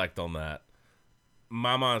and reflect on that.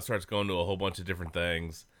 My mind starts going to a whole bunch of different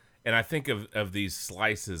things. And I think of these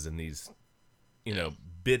slices and these,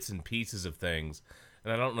 bits and pieces of things,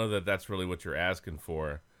 and I don't know that that's really what you're asking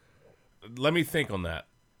for. Let me think on that.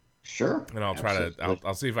 Sure. And I'll try to.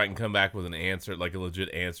 I'll see if I can come back with an answer, like a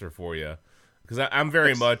legit answer for you, because I'm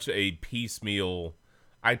very much a piecemeal.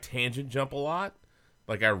 I tangent jump a lot,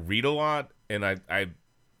 like I read a lot, and I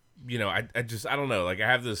don't know. Like I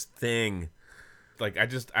have this thing, like I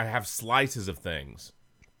have slices of things.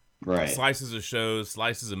 Right. Slices of shows,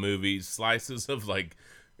 slices of movies, slices of like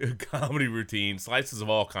comedy routines, slices of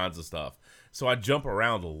all kinds of stuff. So I jump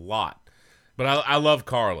around a lot. But I love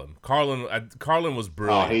Carlin. Carlin was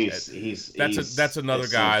brilliant. That's another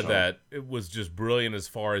guy that it was just brilliant as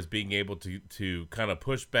far as being able to kind of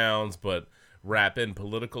push bounds, but wrap in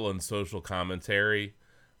political and social commentary.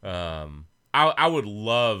 I would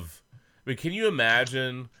love. I mean, can you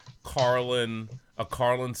imagine a Carlin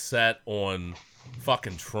set on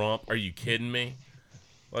fucking Trump? Are you kidding me?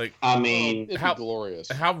 Like, I mean, it'd be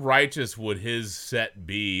glorious. How righteous would his set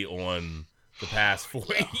be on the past 4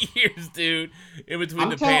 years, dude? In between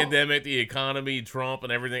the pandemic, the economy, Trump,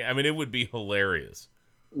 and everything. I mean, it would be hilarious.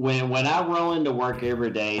 When I roll into work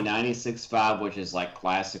every day, 96.5, which is like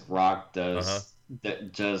classic rock, does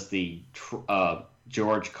the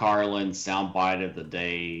George Carlin soundbite of the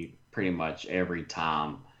day pretty much every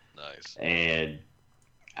time. Nice. And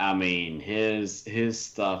I mean, his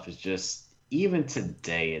stuff is just, even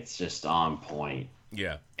today, it's just on point.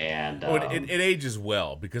 Yeah. And it ages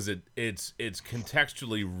well because it's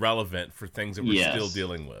contextually relevant for things that we're still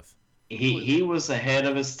dealing with. He was ahead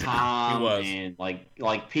of his time. He was. And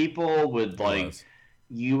like people would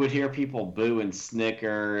you would hear people boo and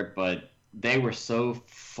snicker, but they were so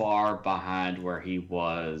far behind where he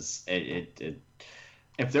was.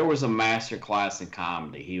 If there was a master class in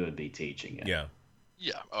comedy, he would be teaching it. Yeah.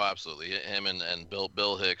 Yeah, oh, absolutely. Him and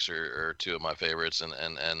Bill Hicks are two of my favorites,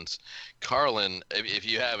 and Carlin. If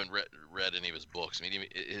you haven't read any of his books, I mean,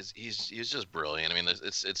 he's just brilliant. I mean,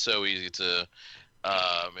 it's so easy to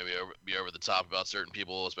maybe be over the top about certain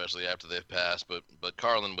people, especially after they've passed. But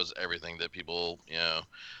Carlin was everything that people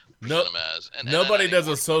present him as. And nobody does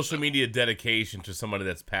a social media dedication to somebody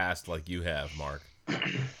that's passed like you have, Mark.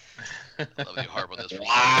 I love you harp on this.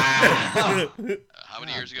 How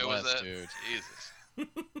many years ago was that? Dude. Jesus.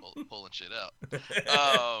 Pulling shit out.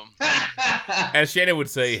 As Shannon would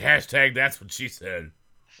say, hashtag that's what she said.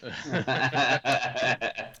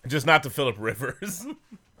 Just not to Phillip Rivers.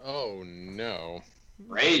 Oh, no.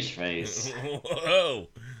 Rage face. Whoa.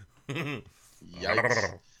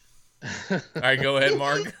 Yikes. All right, go ahead,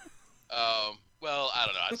 Mark. Well, I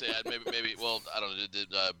don't know. I'd say maybe. Well, I don't know. Did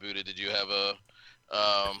Buddha? Did you have a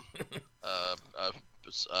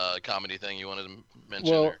comedy thing you wanted to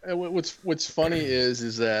mention? Well, what's funny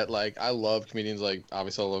is that like I love comedians like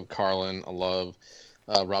obviously I love Carlin, I love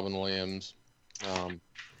Robin Williams,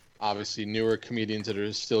 obviously newer comedians that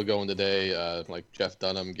are still going today like Jeff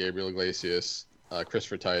Dunham, Gabriel Iglesias,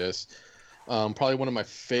 Christopher Titus. Probably one of my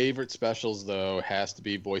favorite specials though has to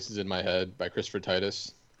be Voices in My Head by Christopher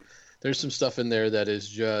Titus. There's some stuff in there that is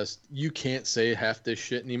just you can't say half this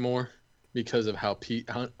shit anymore because of how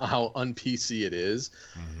un-PC it is.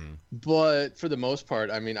 Mm-hmm. But for the most part,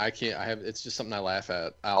 I mean, it's just something I laugh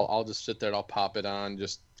at. I'll just sit there and I'll pop it on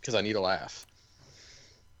just because I need a laugh.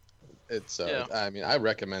 It's I mean, I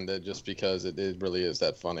recommend it just because it really is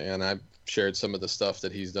that funny. And I've shared some of the stuff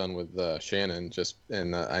that he's done with Shannon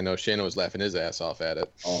and I know Shannon was laughing his ass off at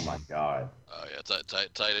it. Oh my God. Yeah,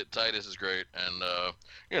 Titus is great, and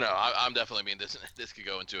I'm definitely. I mean, this could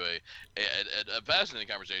go into a fascinating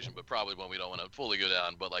conversation, but probably one we don't want to fully go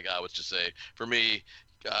down. But like I would just say, for me,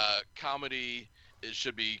 comedy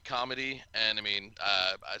should be comedy, and I mean,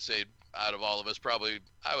 I say out of all of us, probably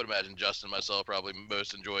I would imagine Justin and myself probably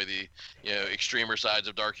most enjoy the extremer sides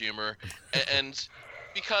of dark humor, and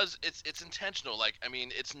because it's intentional. Like I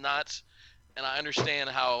mean, it's not. And I understand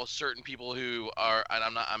how certain people who are,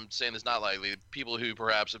 and I'm saying this not lightly, people who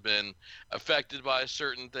perhaps have been affected by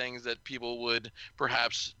certain things that people would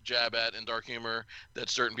perhaps jab at in dark humor, that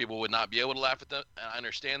certain people would not be able to laugh at them. And I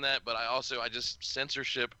understand that, but I just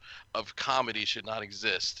censorship of comedy should not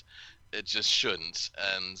exist. It just shouldn't.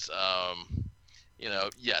 And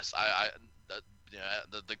yes,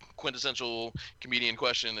 the quintessential comedian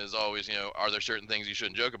question is always, are there certain things you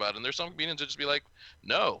shouldn't joke about? And there's some comedians that just be like,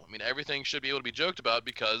 no. I mean, everything should be able to be joked about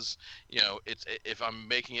because, it's if I'm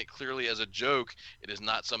making it clearly as a joke, it is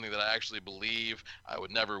not something that I actually believe. I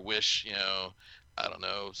would never wish, I don't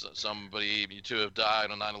know, somebody to have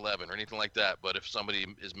died on 9/11 or anything like that. But if somebody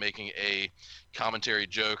is making a commentary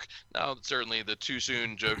joke, now certainly the too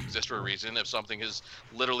soon joke exists for a reason. If something has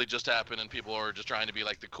literally just happened and people are just trying to be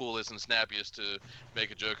like the coolest and snappiest to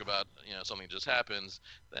make a joke about, something just happens,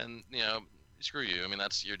 then, screw you. I mean,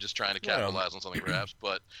 you're just trying to capitalize on something perhaps.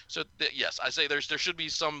 But so yes, I say there should be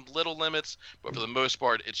some little limits, but for the most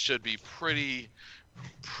part, it should be pretty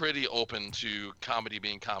open to comedy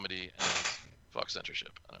being comedy and fuck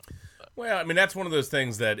censorship. Well, I mean, that's one of those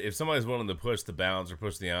things that if somebody's willing to push the bounds or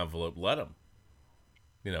push the envelope, let them.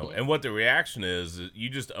 And what the reaction is, you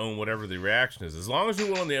just own whatever the reaction is. As long as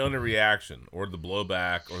you're willing to own the reaction or the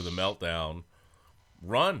blowback or the meltdown,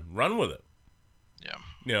 run with it.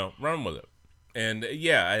 Yeah. Run with it. And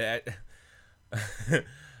yeah,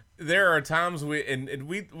 there are times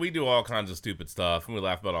we do all kinds of stupid stuff and we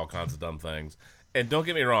laugh about all kinds of dumb things. And don't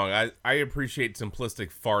get me wrong, I appreciate simplistic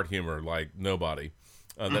fart humor like nobody.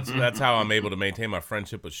 That's how I'm able to maintain my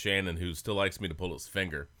friendship with Shannon, who still likes me to pull his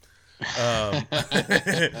finger. That's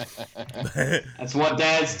what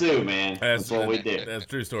dads do, man. That's what we do. That's a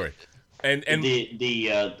true story. And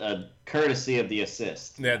the courtesy of the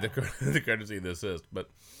assist. Yeah, the courtesy of the assist. But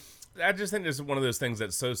I just think this is one of those things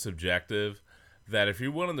that's so subjective that if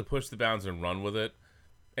you're willing to push the bounds and run with it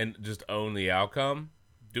and just own the outcome,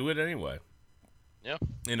 do it anyway. Yeah.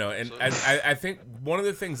 And I think one of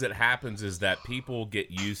the things that happens is that people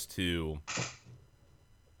get used to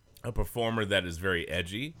a performer that is very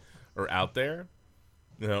edgy or out there,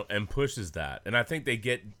 and pushes that. And I think they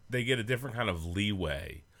get a different kind of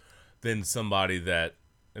leeway than somebody that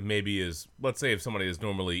maybe is, let's say if somebody is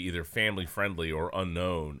normally either family friendly or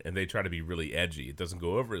unknown and they try to be really edgy, it doesn't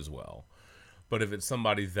go over as well. But if it's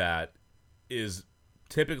somebody that is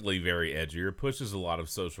typically very edgy or pushes a lot of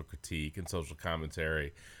social critique and social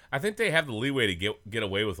commentary, I think they have the leeway to get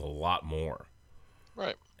away with a lot more.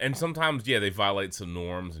 Right. And sometimes, they violate some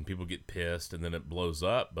norms and people get pissed and then it blows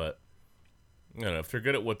up. But, if they're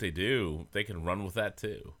good at what they do, they can run with that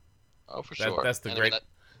too. Oh, for sure. That's the great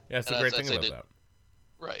thing about that.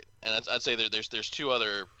 Right. And I'd say there's two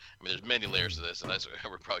other, there's many layers to this, and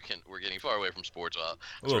we're getting far away from sports.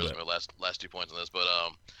 That's really my last 2 points on this. But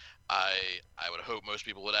I would hope most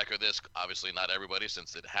people would echo this. Obviously, not everybody,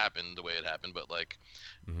 since it happened the way it happened. But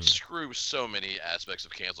screw so many aspects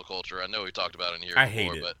of cancel culture. I know we talked about it in here. I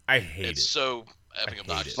hate it. It's so effing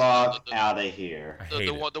obnoxious. Fuck out of here.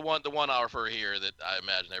 The one I'll refer here that I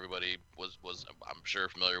imagine everybody was I'm sure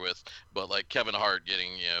familiar with, but like Kevin Hart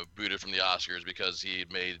getting booted from the Oscars because he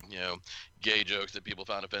had made gay jokes that people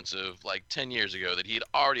found offensive like 10 years ago that he'd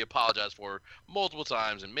already apologized for multiple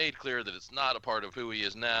times and made clear that it's not a part of who he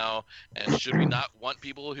is now. And should we not want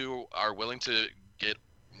people who are willing to get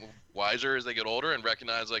wiser as they get older and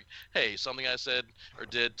recognize, like, hey, something I said or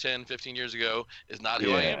did 10, 15 years ago is not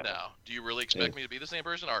who I am now. Do you really expect me to be the same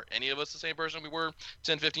person? Are any of us the same person we were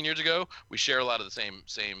 10, 15 years ago? We share a lot of the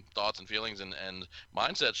same thoughts and feelings and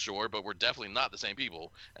mindsets, sure, but we're definitely not the same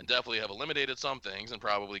people, and definitely have eliminated some things and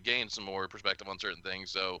probably gained some more perspective on certain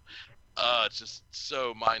things. So it's just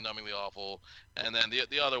so mind-numbingly awful. And then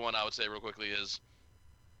the other one I would say real quickly is,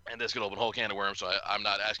 and this could open a whole can of worms, so I'm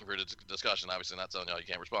not asking for a discussion. Obviously, not telling y'all you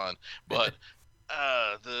can't respond. But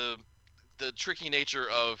the tricky nature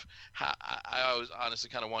of how I always honestly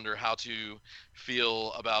kind of wonder how to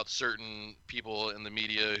feel about certain people in the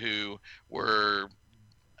media who were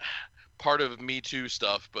part of Me Too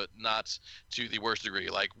stuff, but not to the worst degree.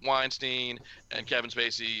 Like Weinstein and Kevin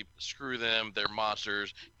Spacey, screw them. They're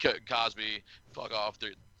monsters. Cosby, fuck off.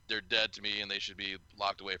 They're dead to me, and they should be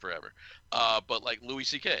locked away forever. But like Louis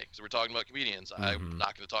C.K., so we're talking about comedians. I'm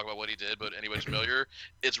not going to talk about what he did, but anybody's familiar.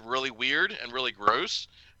 It's really weird and really gross,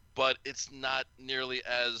 but it's not nearly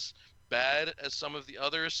as bad as some of the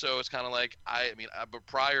others. So it's kind of like, but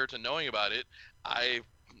prior to knowing about it,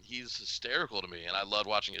 he's hysterical to me, and I loved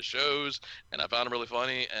watching his shows, and I found him really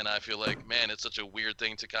funny. And I feel like, man, it's such a weird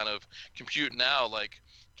thing to kind of compute now. Like,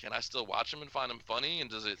 can I still watch him and find him funny?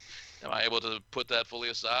 And am I able to put that fully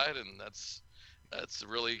aside? And that's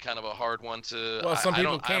really kind of a hard one to. Well, some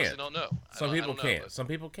people I honestly can't. don't know. Some people can't. Some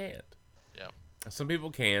people can't. Yeah. Some people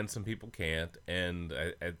can. Some people can't. And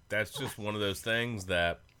that's just one of those things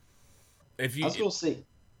that if you. I was gonna say.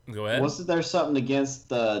 Go ahead. Wasn't there something against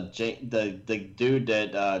the dude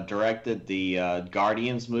that directed the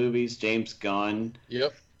Guardians movies, James Gunn?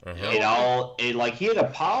 Yep. He had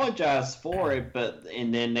apologized for it,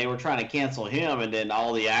 and then they were trying to cancel him, and then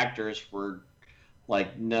all the actors were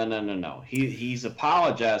like, no. He's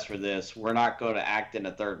apologized for this. We're not going to act in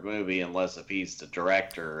a third movie unless if he's the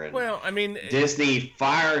director. And well, I mean, Disney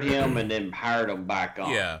fired him and then hired him back on.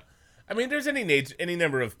 Yeah. I mean, there's any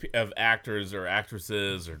number of actors or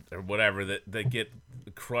actresses or whatever that get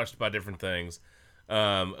crushed by different things.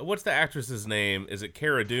 What's the actress's name? Is it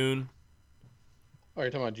Cara Dune? Oh,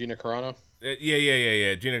 you're talking about Gina Carano?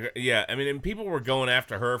 Yeah. Gina, yeah. I mean, and people were going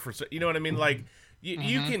after her for, you know what I mean? Like,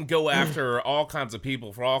 you can go after all kinds of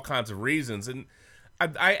people for all kinds of reasons, and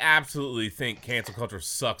I absolutely think cancel culture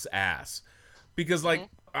sucks ass. Because, like,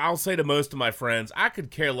 I'll say to most of my friends, I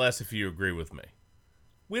could care less if you agree with me.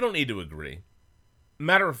 We don't need to agree.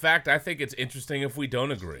 Matter of fact, I think it's interesting if we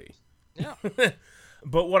don't agree. Yeah.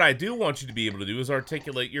 But what I do want you to be able to do is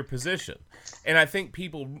articulate your position. And I think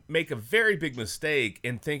people make a very big mistake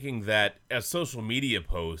in thinking that a social media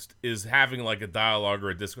post is having like a dialogue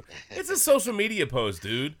or a discourse. It's a social media post,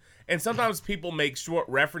 dude. And sometimes people make short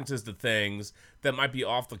references to things that might be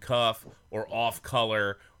off the cuff or off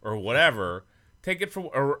color or whatever. Take it for,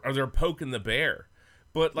 or they're poking the bear.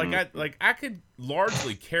 But I could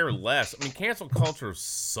largely care less. I mean, cancel culture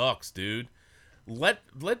sucks, dude. Let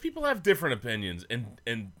people have different opinions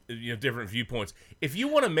and different viewpoints. If you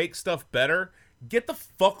want to make stuff better, get the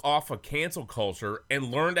fuck off of cancel culture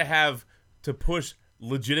and learn to push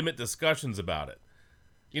legitimate discussions about it.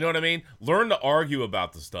 You know what I mean? Learn to argue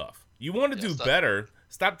about the stuff. You want to do better.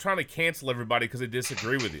 Stop trying to cancel everybody because they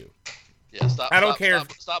disagree with you. Yeah, I don't care.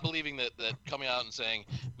 Stop believing that coming out and saying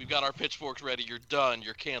we've got our pitchforks ready, you're done,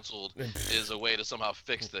 you're canceled, is a way to somehow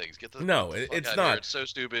fix things. Get the it's out not. Here. It's so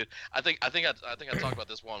stupid. I think I talked about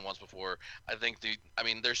this once before. I think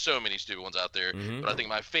there's so many stupid ones out there, but I think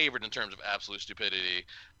my favorite in terms of absolute stupidity,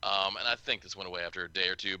 and I think this went away after a day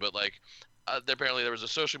or two, but like. Apparently there was a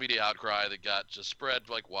social media outcry that got just spread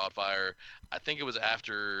like wildfire. I think it was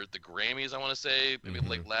after the Grammys, I want to say, maybe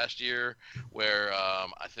like last year, where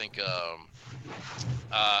I think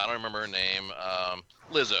I don't remember her name.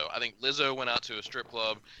 Lizzo. I think Lizzo went out to a strip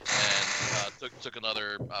club and took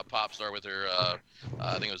another pop star with her.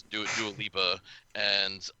 I think it was Dua Lipa,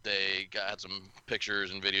 and they had some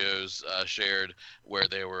pictures and videos shared where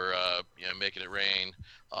they were making it rain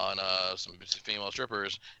on some female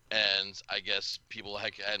strippers, and I guess people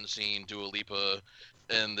hadn't seen Dua Lipa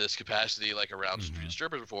in this capacity like around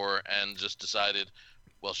strippers before, and just decided,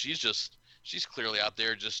 well, she's clearly out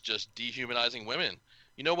there just dehumanizing women.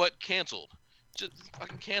 You know what? Canceled. Just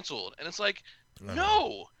fucking canceled. And it's like,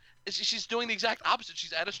 no. She's doing the exact opposite.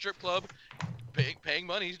 She's at a strip club, paying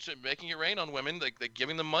money, making it rain on women, like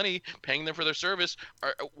giving them money, paying them for their service.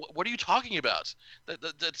 What are you talking about?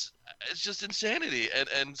 It's just insanity.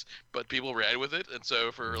 But people ran with it, and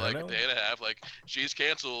so for like a day and a half, like she's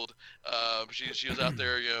canceled. She was out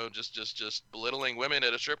there, just belittling women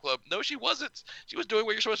at a strip club. No, she wasn't. She was doing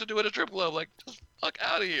what you're supposed to do at a strip club. Like, just fuck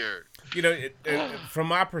out of here. From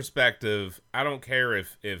my perspective, I don't care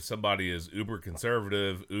if somebody is uber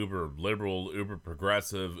conservative, uber liberal, uber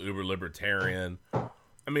progressive, uber libertarian.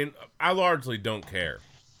 I mean, I largely don't care.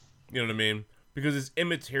 You know what I mean? Because it's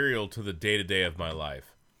immaterial to the day-to-day of my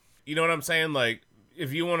life. You know what I'm saying? Like,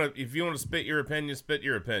 if you want to spit your opinion, spit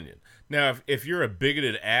your opinion. Now, if you're a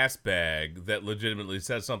bigoted ass bag that legitimately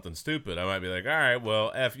says something stupid, I might be like, all right,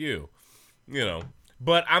 well, F you.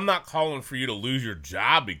 But I'm not calling for you to lose your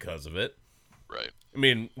job because of it. Right. I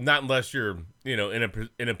mean, not unless you're,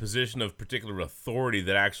 in a position of particular authority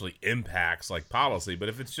that actually impacts like policy. But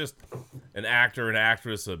if it's just an actor, an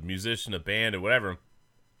actress, a musician, a band, or whatever,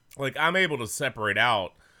 like I'm able to separate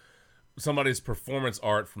out somebody's performance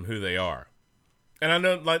art from who they are. And I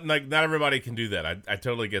know like not everybody can do that. I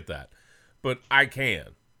totally get that. But I can,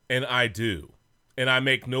 and I do. And I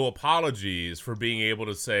make no apologies for being able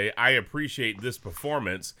to say, I appreciate this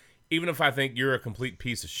performance, even if I think you're a complete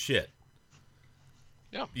piece of shit.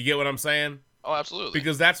 Yeah. You get what I'm saying? Oh, absolutely.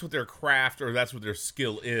 Because that's what their craft or that's what their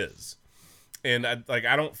skill is. And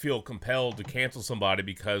I don't feel compelled to cancel somebody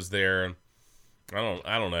because they're, I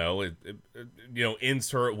don't know,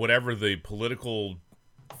 insert whatever the political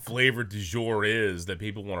flavor du jour is that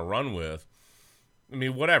people want to run with. I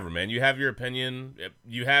mean, whatever, man. You have your opinion.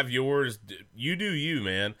 You have yours. You do you,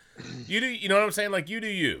 man. You know what I'm saying? Like, you do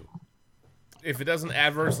you. If it doesn't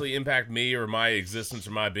adversely impact me or my existence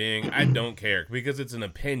or my being, I don't care because it's an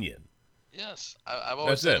opinion. Yes, I've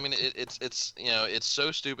always said. I mean, it's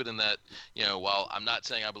so stupid in that, while I'm not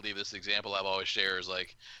saying I believe this example, I've always shared is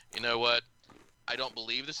like, you know what? I don't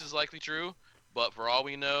believe this is likely true, but for all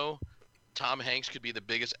we know, Tom Hanks could be the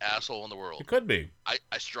biggest asshole in the world. It could be. I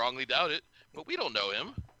strongly doubt it. But we don't know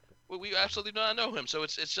him. We absolutely do not know him. So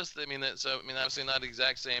it's just, obviously not the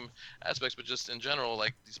exact same aspects, but just in general,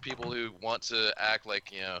 like these people who want to act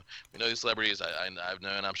like, we know these celebrities. I've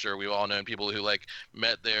known, I'm sure we've all known people who like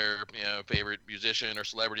met their, favorite musician or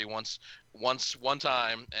celebrity one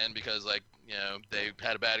time, and because like, they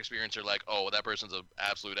had a bad experience, they're like, oh, that person's an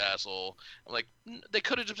absolute asshole. I'm like, they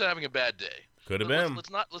could have just been having a bad day. Could have been.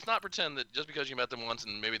 Let's not pretend that just because you met them once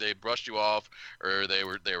and maybe they brushed you off or they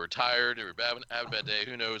were tired or having a bad day.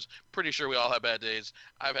 Who knows? Pretty sure we all have bad days.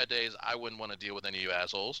 I've had days I wouldn't want to deal with any of you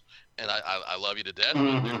assholes, and I love you to death.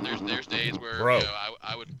 But there's days where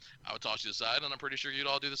I would toss you aside, and I'm pretty sure you'd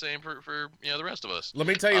all do the same for the rest of us. Let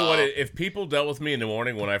me tell you what. If people dealt with me in the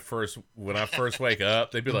morning when I first wake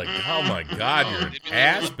up, they'd be like, "Oh my God, you're an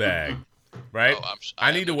ass bag." Right? Oh,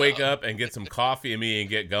 I need to wake up and get some coffee in me and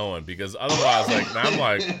get going because otherwise,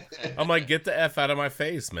 I'm like, get the F out of my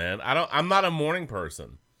face, man. I'm not a morning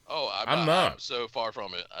person. Oh, I'm not. I'm so far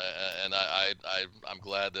from it, I'm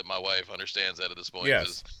glad that my wife understands that at this point.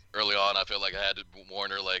 Yes. Because early on, I felt like I had to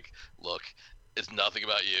warn her, like, look, it's nothing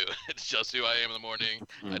about you. It's just who I am in the morning.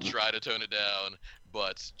 I try to tone it down,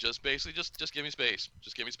 but just basically, just give me space.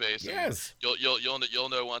 Just give me space. Yes. You'll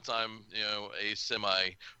know once I'm a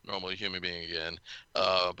semi-normal human being again.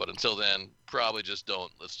 But until then, probably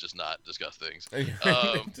let's just not discuss things.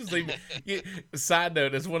 Just leave me. Side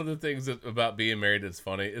note: it's one of the things about being married that's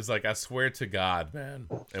funny. Is like I swear to God, man,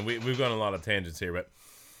 and we've gone on a lot of tangents here, but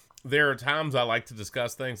there are times I like to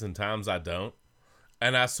discuss things and times I don't.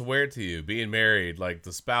 And I swear to you, being married, like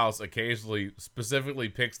the spouse occasionally specifically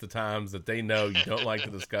picks the times that they know you don't like to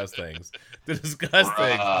discuss things.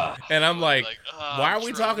 And I'm like, why are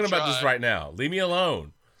we talking about this right now? Leave me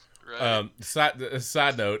alone. Right.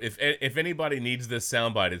 Side note, if anybody needs this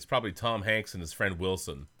soundbite, it's probably Tom Hanks and his friend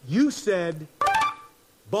Wilson. You said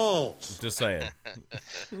balls. Just saying.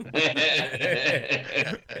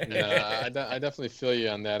 I definitely feel you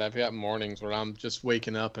on that. I've got mornings where I'm just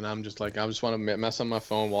waking up and I'm just like, I just want to mess on my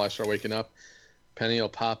phone while I start waking up. Penny will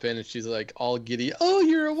pop in and she's like all giddy. Oh,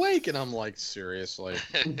 you're awake. And I'm like, seriously,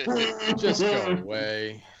 just go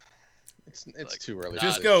away. It's like, too early.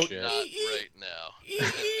 Just go. Not right now.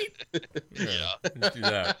 Yeah. Do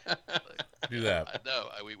that. Do that. I know.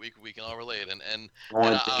 We can all relate. And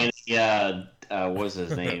what's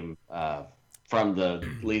his name? From the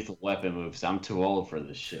Lethal Weapon movies. I'm too old for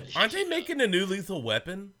this shit. Aren't they making a new Lethal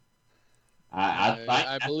Weapon?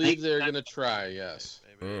 I believe they're gonna try. Yes.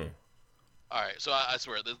 Maybe. All right, so I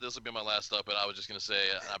swear this will be my last up, but I was just gonna say,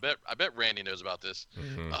 I bet Randy knows about this,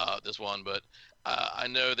 this one, but I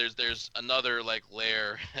know there's another like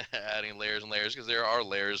layer, adding layers and layers because there are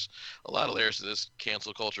layers, a lot of layers to this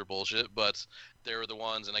cancel culture bullshit, but there are the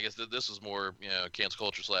ones, and I guess this is more cancel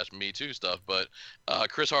culture / Me Too stuff, but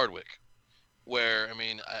Chris Hardwick, where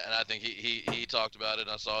and I think he talked about it,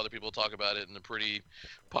 and I saw other people talk about it in a pretty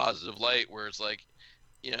positive light, where it's like,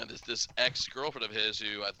 this ex-girlfriend of his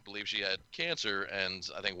who I believe she had cancer, and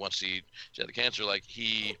I think once she had the cancer, like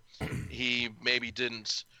he maybe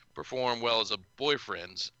didn't perform well as a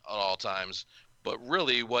boyfriend at all times. But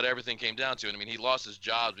really, what everything came down to, and I mean, he lost his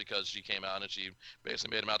job because she came out and she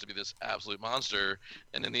basically made him out to be this absolute monster.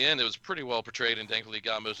 And in the end, it was pretty well portrayed, and thankfully he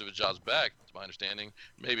got most of his jobs back, to my understanding,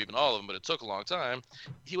 maybe even all of them, but it took a long time.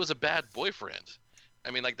 He was a bad boyfriend. I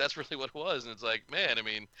mean, like, that's really what it was. And it's like, man, I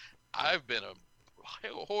mean, I've been a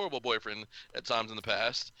horrible boyfriend at times in the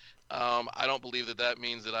past. I don't believe that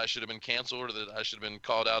means that I should have been canceled or that I should have been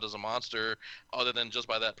called out as a monster other than just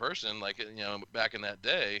by that person, like, back in that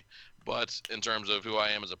day. But in terms of who I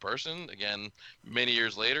am as a person, again, many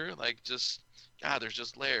years later, like, just, God, there's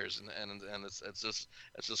just layers. And it's just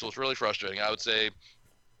what's really frustrating. I would say,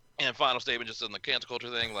 and final statement, just on the cancel culture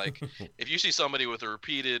thing, like, if you see somebody with a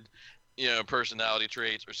repeated, personality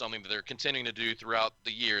traits or something that they're continuing to do throughout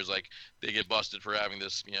the years, like they get busted for having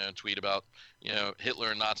this, tweet about,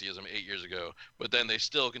 Hitler and Nazism 8 years ago, but then they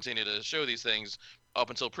still continue to show these things up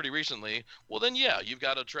until pretty recently, well then, yeah, you've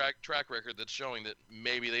got a track record that's showing that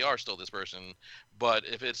maybe they are still this person. But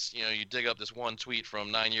if it's, you dig up this one tweet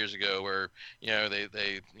from 9 years ago where,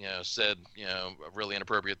 they said, a really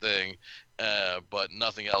inappropriate thing, but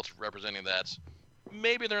nothing else representing that,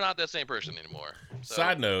 maybe they're not that same person anymore. So,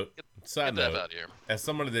 Side note, get that out here. As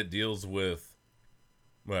somebody that deals with,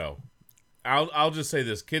 well, I'll just say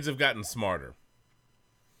this: kids have gotten smarter,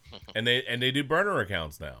 and they do burner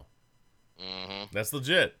accounts now. Mm-hmm. That's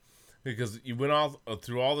legit, because you went all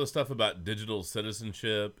through all this stuff about digital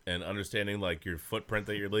citizenship and understanding like your footprint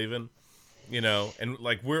that you're leaving, and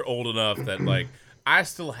like we're old enough that like I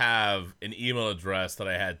still have an email address that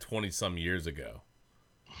I had 20 some years ago.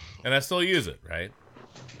 And I still use it, right?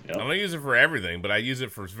 Yep. I don't use it for everything, but I use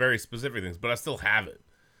it for very specific things. But I still have it.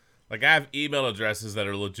 Like, I have email addresses that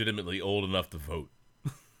are legitimately old enough to vote.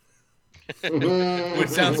 Which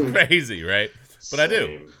sounds crazy, right? But I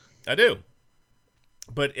do.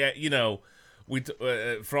 But, we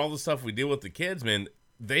for all the stuff we deal with the kids, man,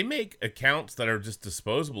 they make accounts that are just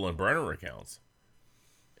disposable and burner accounts.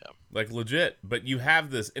 Yeah. Like, legit. But you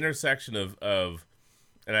have this intersection of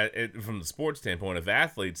and from the sports standpoint, of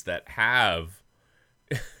athletes that have,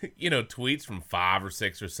 tweets from 5 or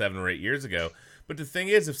 6 or 7 or 8 years ago. But the thing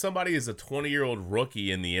is, if somebody is a 20-year-old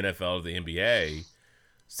rookie in the NFL or the NBA,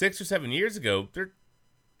 6 or 7 years ago, they're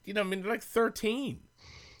like 13.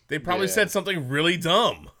 They probably said something really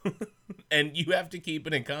dumb. And you have to keep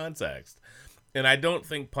it in context. And I don't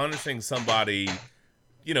think punishing somebody,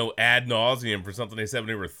 ad nauseum for something they said when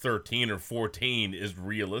they were 13 or 14 is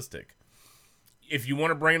realistic. If you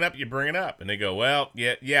want to bring it up, you bring it up, and they go, "Well,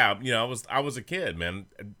 yeah, I was a kid, man.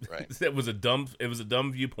 Right. It was a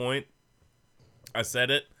dumb viewpoint. I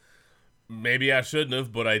said it. Maybe I shouldn't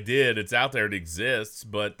have, but I did. It's out there. It exists,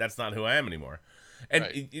 but that's not who I am anymore."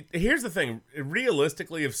 And here's the thing: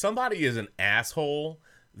 realistically, if somebody is an asshole,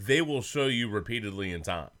 they will show you repeatedly in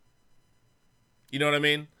time. You know what I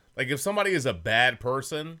mean? Like, if somebody is a bad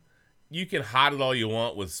person, you can hide it all you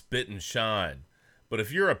want with spit and shine, but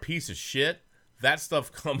if you're a piece of shit, that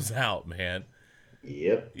stuff comes out, man.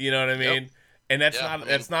 Yep. You know what I mean? Yep. And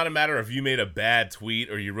that's not a matter of you made a bad tweet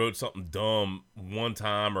or you wrote something dumb one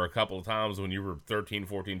time or a couple of times when you were 13,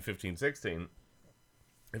 14, 15, 16.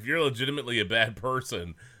 If you're legitimately a bad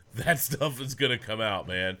person, that stuff is going to come out,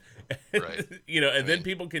 man. Right. Then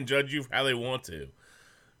people can judge you how they want to.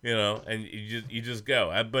 And you just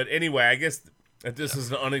go. But anyway, I guess this is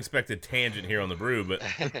an unexpected tangent here on the Brew, but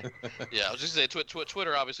yeah, I was just gonna say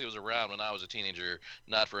Twitter obviously was around when I was a teenager,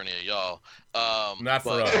 not for any of y'all. Not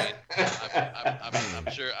for us.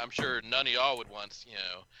 I'm sure none of y'all would want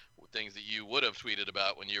things that you would have tweeted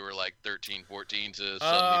about when you were like 13, 14 to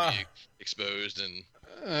suddenly be exposed, and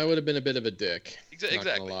I would have been a bit of a dick.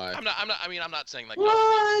 Exactly. Not I'm not saying like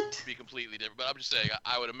to be completely different, but I'm just saying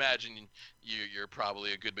I would imagine you're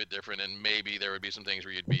probably a good bit different, and maybe there would be some things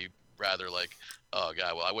where you'd be rather like, oh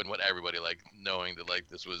god, well, I wouldn't want everybody like knowing that like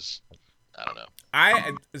this was, I don't know.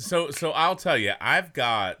 So I'll tell you, I've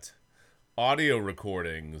got audio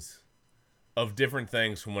recordings of different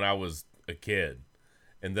things from when I was a kid,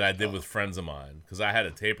 and that I did with friends of mine, because I had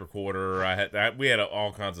a tape recorder. We had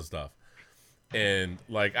all kinds of stuff, and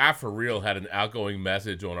like I for real had an outgoing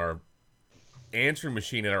message on our answering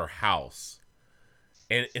machine at our house.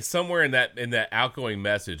 And it's somewhere in that outgoing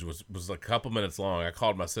message was a couple minutes long. I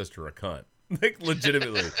called my sister a cunt, like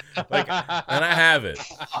legitimately, like, and I have it.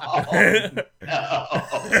 Oh,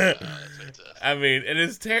 no. I mean, it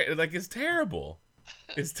is it's terrible.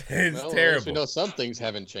 It's well, terrible. We know some things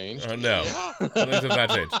haven't changed. No, some things have not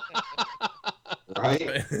changed.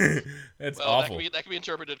 Right? That's well, awful. That can be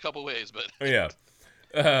interpreted a couple ways, but yeah.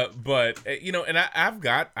 But and I've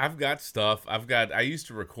got stuff. I used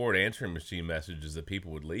to record answering machine messages that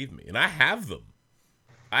people would leave me, and I have them.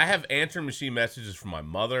 I have answering machine messages from my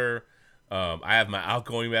mother. I have my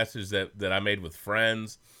outgoing messages that I made with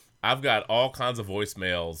friends. I've got all kinds of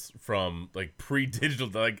voicemails from like pre-digital,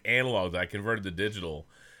 like analog that I converted to digital.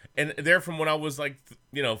 And they're from when I was like,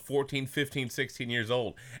 14, 15, 16 years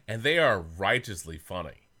old. And they are righteously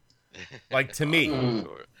funny. Like to me.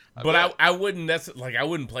 But I wouldn't necessarily, I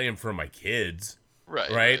wouldn't play them for my kids.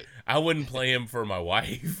 Right? I wouldn't play them for my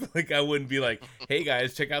wife. Like I wouldn't be like, hey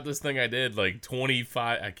guys, check out this thing I did like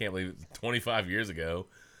 25 years ago.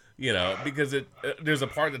 Because there's a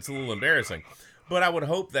part that's a little embarrassing. But I would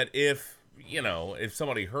hope that if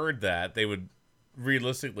somebody heard that, they would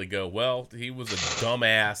realistically go, well, he was a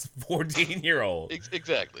dumbass 14-year-old.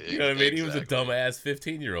 Exactly. You know what I mean? He was a dumbass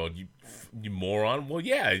 15-year-old. You moron. Well,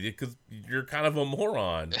 yeah, because you're kind of a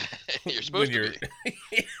moron. You're supposed to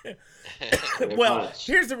be. Well,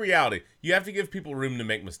 here's the reality. You have to give people room to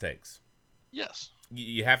make mistakes. Yes.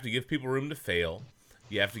 You have to give people room to fail.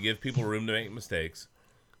 You have to give people room to make mistakes.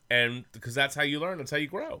 And because that's how you learn. That's how you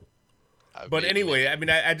grow. But anyway, I mean,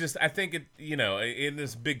 I think it, in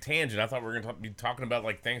this big tangent, I thought we were going to be talking about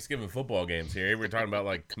like Thanksgiving football games here. We're talking about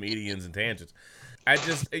like comedians and tangents. I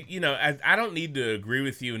don't need to agree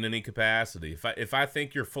with you in any capacity. If I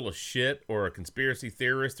think you're full of shit or a conspiracy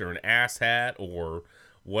theorist or an asshat or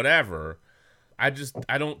whatever, I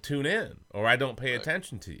don't tune in or I don't pay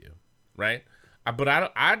attention to you, right? But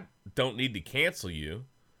I don't need to cancel you.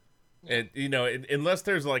 And, unless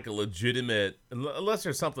there's like a legitimate, unless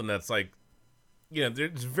there's something that's like,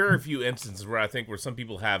 there's very few instances where I think where some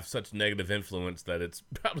people have such negative influence that it's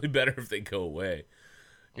probably better if they go away,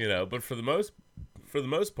 but for the most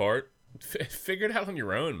part, figure it out on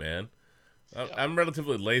your own, man. I'm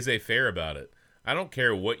relatively laissez-faire about it. I don't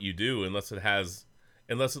care what you do unless it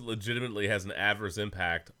legitimately has an adverse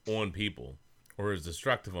impact on people or is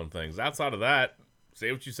destructive on things. Outside of that,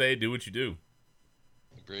 say what you say, do what you do.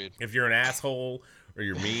 Agreed. If you're an asshole or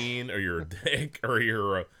you're mean or you're a dick or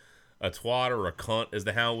you're a twat or a cunt, as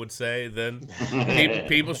the Hound would say, then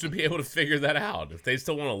people should be able to figure that out. If they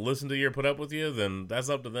still want to listen to you or put up with you, then that's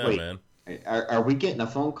up to them, man. Are we getting a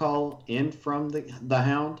phone call in from the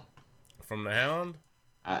Hound? From the Hound?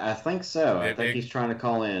 I think so. I think he's trying to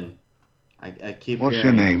call in. I keep. What's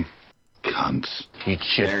your name? Cunts. You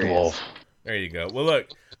shit wolf. There you go. Well, look,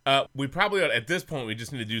 we probably at this point we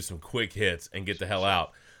just need to do some quick hits and get the hell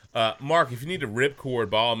out. Mark, if you need a ripcord,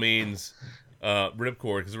 by all means,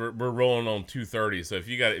 ripcord, because we're rolling on 2:30. So if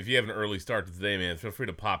you have an early start to today, man, feel free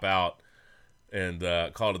to pop out and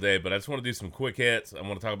call it a day. But I just want to do some quick hits. I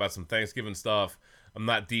want to talk about some Thanksgiving stuff. I'm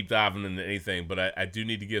not deep diving into anything, but I do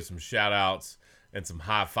need to give some shout outs and some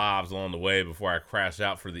high fives along the way before I crash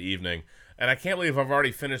out for the evening. And I can't believe I've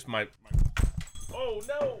already finished my. Oh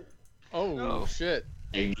no! Oh no. Shit!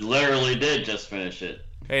 You literally did just finish it.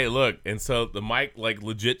 Hey, look, and so the mic like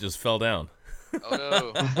legit just fell down. Oh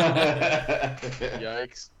no!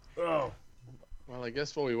 Yikes! Oh. Well, I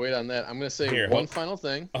guess while we wait on that, I'm gonna say Here, one final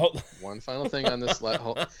thing. One final thing on this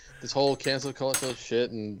this whole cancel culture shit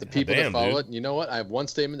and the people that follow it. You know what? I have one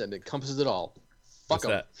statement that encompasses it all. Fuck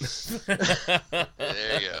them.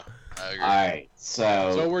 There you go. I agree. All right,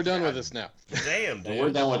 so we're done with this now. Damn, dude. We're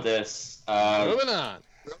done with this. Moving on.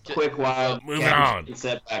 Quick while. Moving on.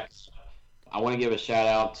 Setbacks. I want to give a shout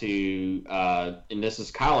out to, and this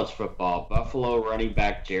is college football, Buffalo running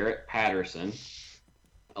back Jarrett Patterson.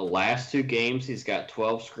 The last two games, he's got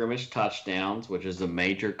 12 scrimmage touchdowns, which is a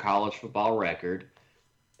major college football record.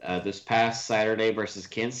 This past Saturday versus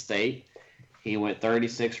Kent State, he went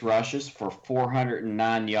 36 rushes for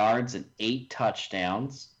 409 yards and 8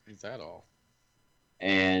 touchdowns. Is that all?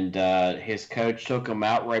 And his coach took him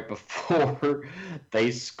out right before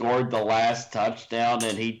they scored the last touchdown,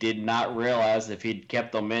 and he did not realize if he'd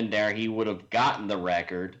kept them in there, he would have gotten the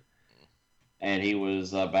record. And he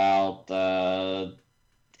was about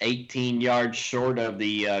 18 yards short of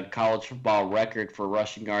the college football record for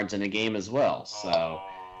rushing yards in a game as well. So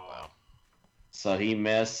he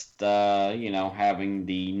missed, having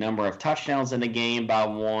the number of touchdowns in a game by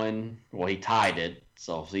one. Well, he tied it.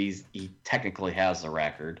 So he technically has the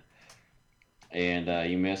record. And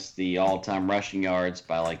he missed the all-time rushing yards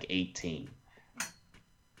by like 18.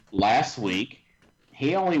 Last week,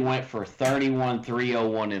 he only went for 31,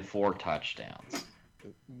 301, and 4 touchdowns.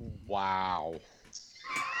 Wow.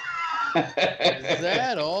 Is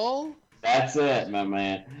that all? That's it, my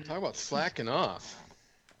man. Talk about slacking off.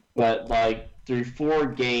 But, through 4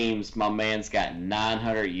 games, my man's got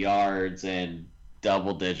 900 yards and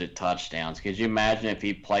double-digit touchdowns. Could you imagine if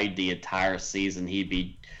he played the entire season,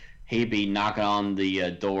 he'd he'd be knocking on the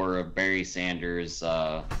door of Barry Sanders'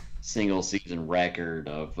 single season record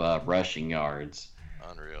of rushing yards.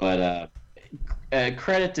 Unreal. But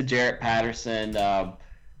credit to Jarrett Patterson.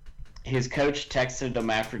 His coach texted him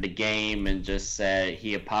after the game and just said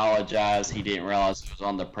he apologized. He didn't realize he was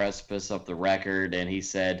on the precipice of the record, and he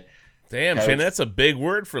said, "Damn, Coach, Shane, that's a big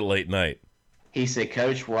word for late night." He said,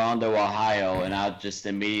 "Coach, we're on to Ohio," and I just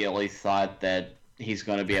immediately thought that he's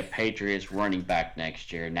going to be a Patriots running back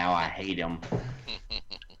next year. Now I hate him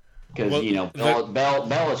because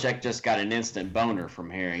Belichick just got an instant boner from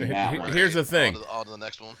hearing that one. Here's the thing: on to the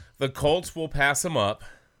next one. The Colts will pass him up.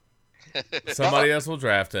 Somebody else will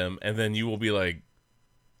draft him, and then you will be like,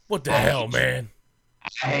 "What the hell, man? I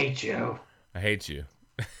hate you. I hate you."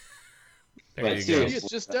 But you go. It's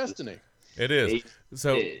just destiny. It is.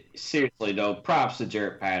 Seriously though, props to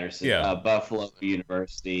Jarrett Patterson. Yeah. Buffalo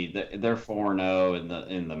University. They're 4-0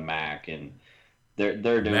 in the MAC, and they're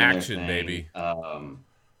doing Action, their thing.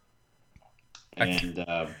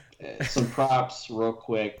 baby. Some props real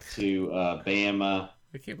quick to Bama.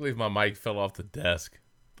 I can't believe my mic fell off the desk.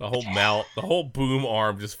 The whole boom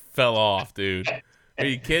arm just fell off, dude. Are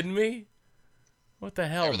you kidding me? What the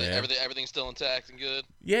hell, man? Everything's still intact and good?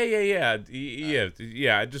 Yeah.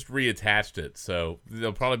 I just reattached it, so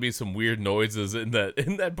there'll probably be some weird noises in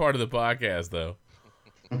that part of the podcast, though.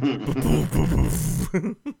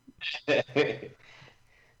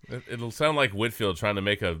 It'll sound like Whitfield trying to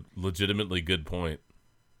make a legitimately good point.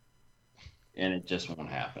 And it just won't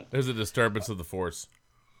happen. There's a disturbance of the force.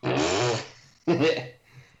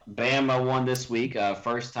 Bama won this week.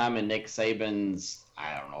 First time in Nick Saban's,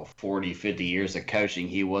 40, 50 years of coaching,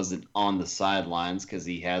 he wasn't on the sidelines because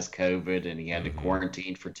he has COVID and he had to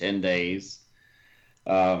quarantine for 10 days.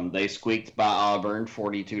 They squeaked by Auburn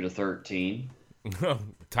 42-13.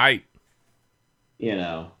 Tight.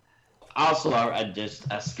 Also,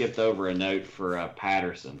 I skipped over a note for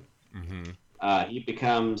Patterson. He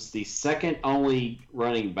becomes the second only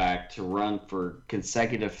running back to run for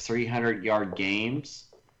consecutive 300-yard games.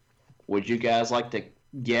 Would you guys like to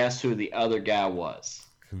guess who the other guy was?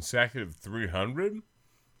 Consecutive 300?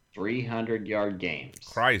 300-yard games.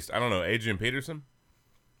 Christ, I don't know. Adrian Peterson?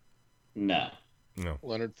 No.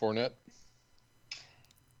 Leonard Fournette?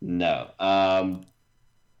 No.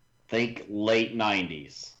 Think late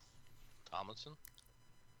 90s. Tomlinson?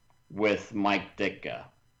 With Mike Ditka.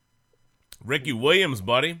 Ricky Williams,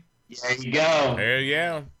 buddy. There you go. There you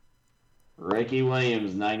go. Ricky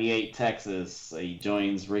Williams, 98 Texas. He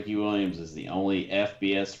joins Ricky Williams as the only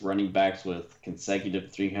FBS running backs with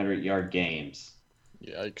consecutive 300-yard games.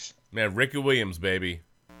 Yikes. Man, Ricky Williams, baby.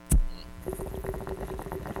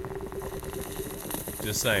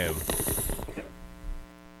 Just saying.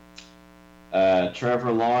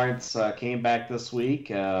 Trevor Lawrence came back this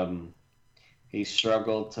week. He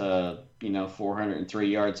struggled to, 403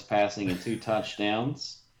 yards passing and 2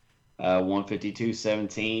 touchdowns.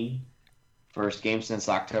 152-17. First game since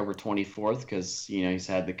October 24th because, he's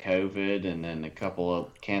had the COVID and then a couple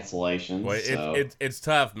of cancellations. Well, it's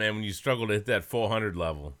tough, man, when you struggle to hit that 400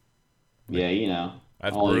 level. Yeah,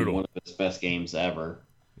 That's only brutal. One of his best games ever.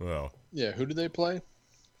 Well. Yeah, who do they play?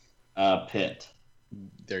 Pitt.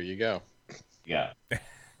 There you go. Yeah.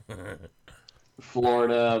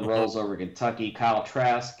 Florida rolls over Kentucky. Kyle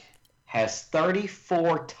Trask has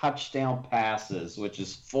 34 touchdown passes, which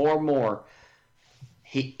is 4 more.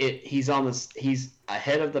 He's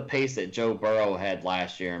ahead of the pace that Joe Burrow had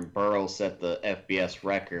last year, and Burrow set the FBS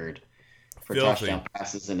record for touchdown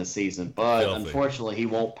passes in a season. But unfortunately, he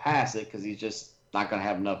won't pass it because he's just not going to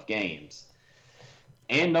have enough games,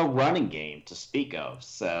 and no running game to speak of.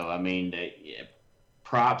 So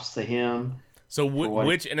props to him. So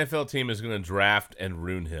which NFL team is going to draft and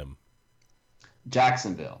ruin him?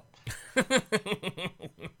 Jacksonville.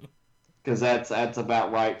 Because that's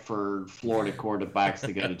about right for Florida quarterbacks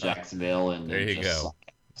to go to Jacksonville and there you go.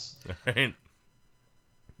 Right.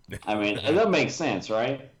 That makes sense,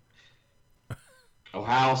 right?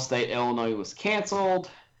 Ohio State, Illinois was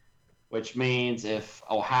canceled, which means if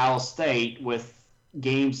Ohio State, with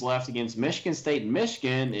games left against Michigan State and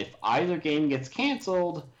Michigan, if either game gets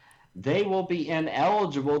canceled, they will be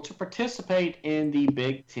ineligible to participate in the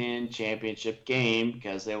Big Ten championship game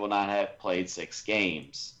because they will not have played 6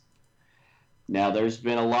 games. Now, there's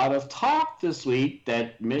been a lot of talk this week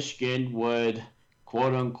that Michigan would,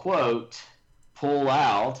 quote-unquote, pull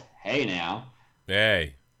out,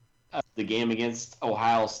 the game against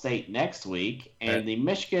Ohio State next week. And the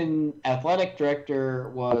Michigan athletic director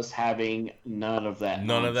was having none of that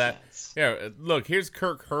nonsense. Yeah, look, here's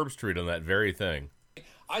Kirk Herbstreit on that very thing.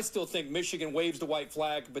 I still think Michigan waves the white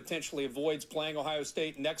flag, potentially avoids playing Ohio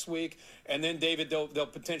State next week, and then, David, they'll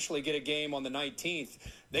potentially get a game on the 19th.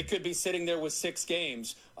 They could be sitting there with 6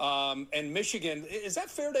 games. And Michigan, is that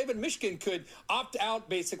fair, David? Michigan could opt out,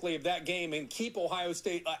 basically, of that game and keep Ohio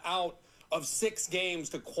State out of 6 games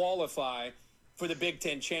to qualify for the Big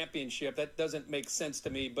Ten championship. That doesn't make sense to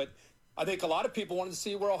me, but I think a lot of people wanted to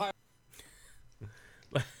see where Ohio.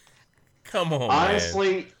 Come on,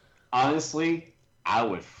 honestly, I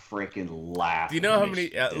would freaking laugh. Do you know how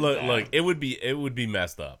many? Look, it would be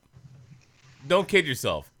messed up. Don't kid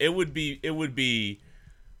yourself. It would be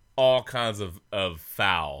all kinds of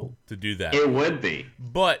foul to do that. It would be.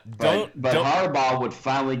 But Harbaugh would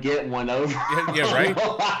finally get one over. Yeah, right.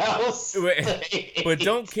 But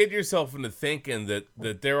don't kid yourself into thinking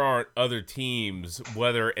that there aren't other teams,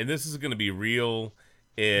 and this is going to be real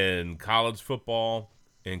in college football,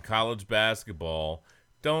 in college basketball.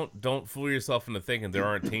 Don't fool yourself into thinking there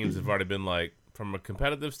aren't teams that have already been like, from a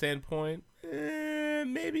competitive standpoint,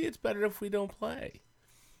 maybe it's better if we don't play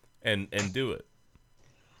and do it.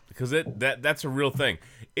 Because that's a real thing.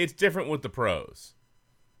 It's different with the pros.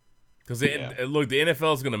 Because look, the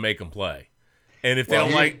NFL is going to make them play, and if they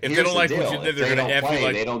don't like what you did, they're going to have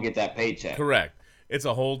to. They don't get that paycheck. Correct. It's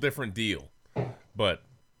a whole different deal. But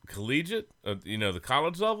collegiate, the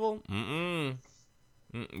college level,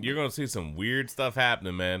 you're going to see some weird stuff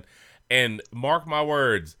happening, man. And mark my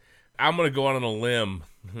words, I'm going to go out on a limb.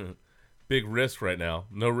 Big risk right now.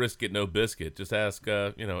 No risk it, no biscuit. Just ask,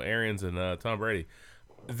 Arians and Tom Brady.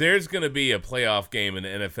 There's going to be a playoff game in the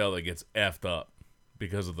NFL that gets effed up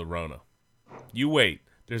because of the Rona. You wait.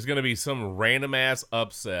 There's going to be some random-ass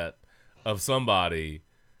upset of somebody,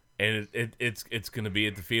 and it's going to be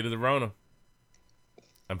at the feet of the Rona.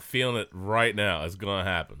 I'm feeling it right now. It's going to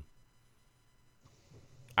happen.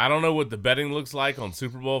 I don't know what the betting looks like on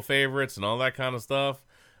Super Bowl favorites and all that kind of stuff.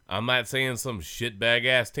 I'm not saying some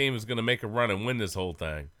shitbag-ass team is going to make a run and win this whole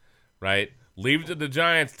thing, right? Leave it to the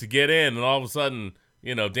Giants to get in, and all of a sudden,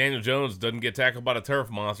 Daniel Jones doesn't get tackled by the turf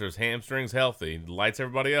monster. His hamstring's healthy. Lights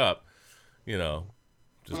everybody up.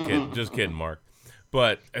 Just kidding, Mark.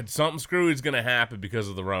 But something screwy is going to happen because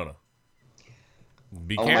of the Rona.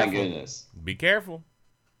 Be careful. Oh, my goodness. Be careful.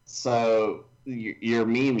 So, your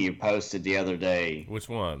meme you posted the other day. Which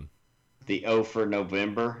one? The O for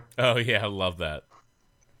November. Oh, yeah, I love that.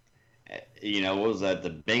 What was that? The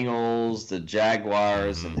Bengals, the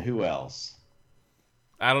Jaguars, and who else?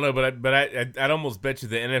 I don't know, but I'd almost bet you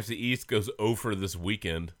the NFC East goes over this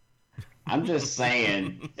weekend. I'm just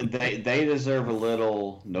saying they deserve a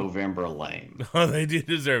little November lame. Oh, they do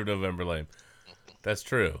deserve November lame. That's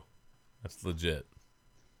true. That's legit.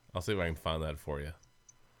 I'll see if I can find that for you.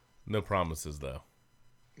 No promises, though.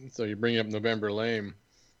 So you bring up November lame.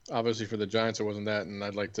 Obviously, for the Giants, it wasn't that, and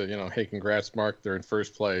I'd like to, hey, congrats, Mark. They're in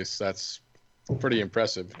first place. That's pretty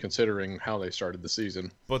impressive considering how they started the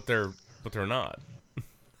season. But they're not.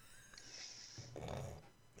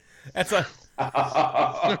 That's or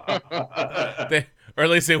at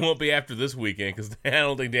least they won't be after this weekend because I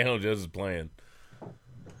don't think Daniel Jones is playing.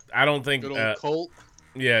 I don't think. Good old Colt.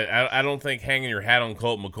 Yeah, I don't think hanging your hat on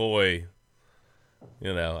Colt McCoy. I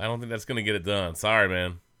don't think that's going to get it done. Sorry,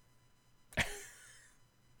 man.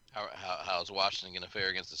 How's Washington going to fare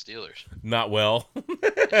against the Steelers? Not well.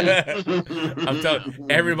 I'm telling you,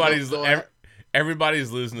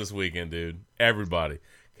 everybody's losing this weekend, dude. Everybody.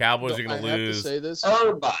 Cowboys are going to lose. I have to say this.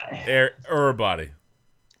 Everybody.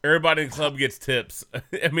 Everybody in the club gets tips.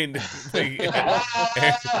 I mean,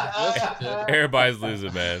 everybody's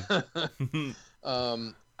losing, man.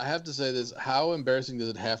 I have to say this. How embarrassing does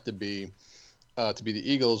it have to be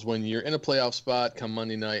the Eagles when you're in a playoff spot come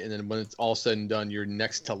Monday night, and then when it's all said and done, you're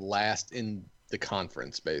next to last in the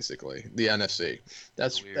conference, basically, the NFC.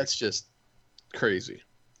 That's just crazy.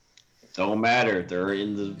 Don't matter. They're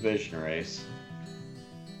in the division race.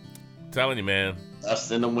 I'm telling you, man.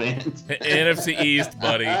 Dust in the wind. NFC East,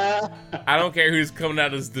 buddy. I don't care who's coming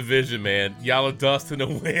out of this division, man. Y'all are dust in the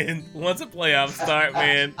wind. Once the playoffs start,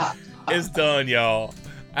 man, it's done, y'all.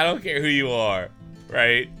 I don't care who you are,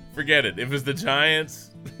 right? Forget it. If it's the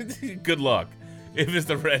Giants, good luck. If it's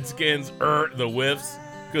the Redskins or the Whiffs,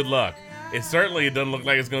 good luck. It doesn't look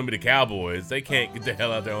like it's going to be the Cowboys. They can't get the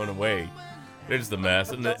hell out their own way. They're just a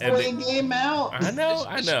mess. And game out. I know.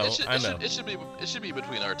 It should be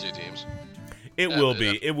between our two teams. It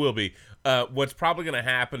will be. What's probably going to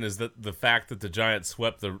happen is that the fact that the Giants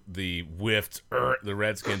swept the whiffed the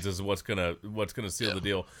Redskins is what's gonna seal the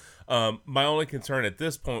deal. My only concern at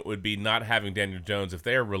this point would be not having Daniel Jones. If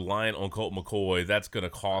they are reliant on Colt McCoy, that's going to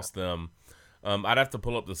cost them. I'd have to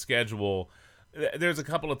pull up the schedule. there's a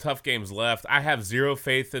couple of tough games left. I have zero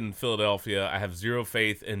faith in Philadelphia. I have zero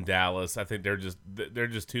faith in Dallas. I think they're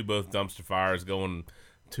just two both dumpster fires going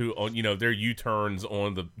to, their U-turns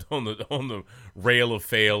on the rail of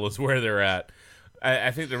fail is where they're at.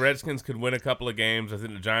 I think the Redskins could win a couple of games. I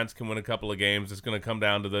think the Giants can win a couple of games. It's going to come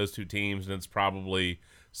down to those two teams, and it's probably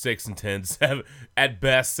 6-10, 7 at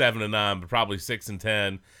best 7-9, but probably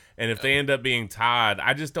 6-10. And if they end up being tied,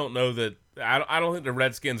 I just don't know that. I don't think the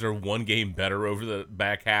Redskins are one game better over the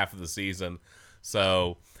back half of the season.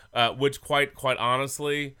 So, which quite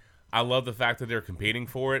honestly, I love the fact that they're competing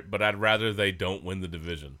for it, but I'd rather they don't win the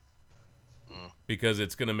division because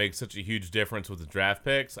it's going to make such a huge difference with the draft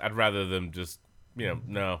picks. I'd rather them just,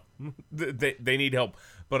 no, they need help.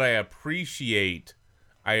 But I appreciate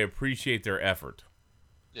their effort.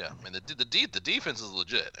 Yeah, I mean the defense is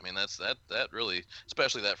legit. I mean that really,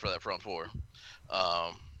 especially that for that front four.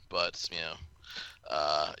 But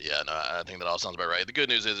I think that all sounds about right. The good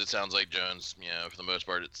news is it sounds like Jones, for the most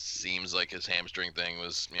part, it seems like his hamstring thing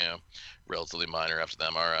was, relatively minor after the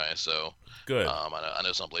MRI. So good. I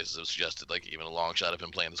know some places have suggested like even a long shot of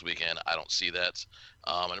him playing this weekend. I don't see that,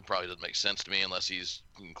 and it probably doesn't make sense to me unless he's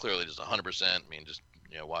clearly just 100%. I mean, just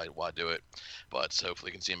why do it? But hopefully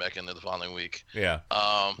we can see him back in there the following week. Yeah.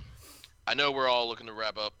 I know we're all looking to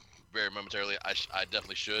wrap up very momentarily. I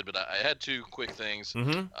definitely should, but I had two quick things.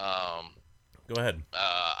 Mm-hmm. Go ahead.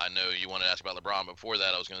 I know you wanted to ask about LeBron, but before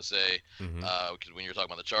that, I was going to say, because when you were talking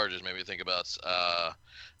about the Chargers, maybe think about,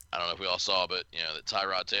 I don't know if we all saw, but that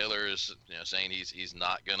Tyrod Taylor is, saying he's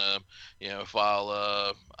not gonna,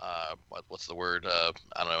 file what's the word? I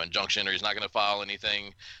don't know, injunction, or he's not gonna file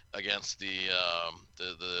anything against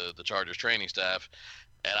the Chargers training staff.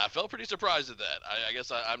 And I felt pretty surprised at that. I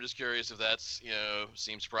guess I'm just curious if that's,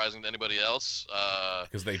 seems surprising to anybody else.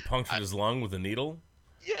 Because they punctured his lung with a needle?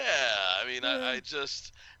 Yeah. I mean,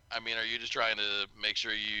 I mean, are you just trying to make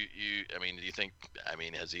sure do you think,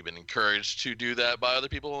 has he been encouraged to do that by other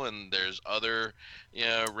people and there's other,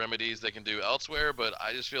 remedies they can do elsewhere? But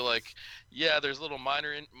I just feel like, there's little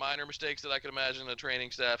minor mistakes that I could imagine a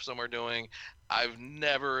training staff somewhere doing. I've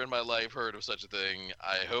never in my life heard of such a thing.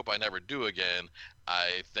 I hope I never do again.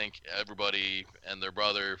 I think everybody and their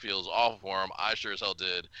brother feels awful for him. I sure as hell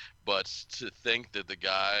did. But to think that the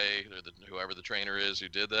guy or whoever the trainer is who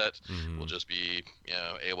did that will just be,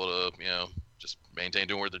 able to, just maintain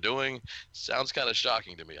doing what they're doing sounds kind of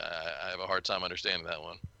shocking to me. I have a hard time understanding that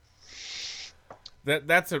one.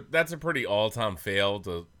 That's a pretty all-time fail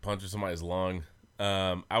to puncture somebody's lung.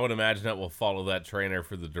 I would imagine that will follow that trainer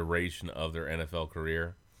for the duration of their NFL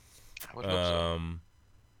career. I would hope so.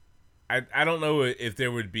 I don't know if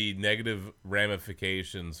there would be negative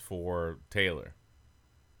ramifications for Taylor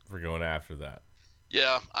for going after that.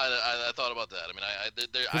 Yeah, I thought about that. I mean,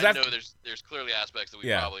 I know there's clearly aspects that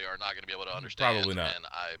we probably are not going to be able to understand. Probably not. And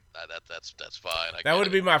that's fine. That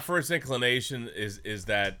would be my first inclination is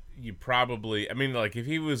that you probably, like if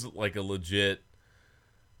he was like a legit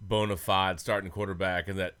bona fide starting quarterback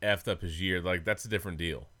and that effed up his year, like that's a different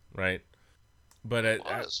deal, right? But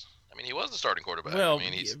he was the starting quarterback. Well,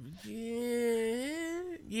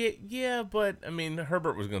 but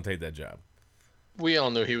Herbert was going to take that job. We all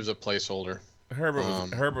knew he was a placeholder. Herbert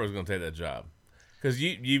was going to take that job because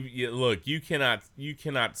you look, you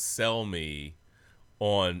cannot sell me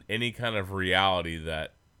on any kind of reality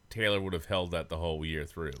that Taylor would have held that the whole year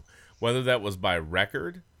through, whether that was by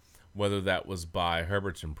record, whether that was by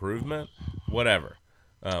Herbert's improvement, whatever.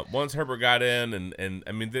 Once Herbert got in, and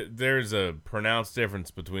there's a pronounced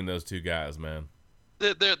difference between those two guys, man.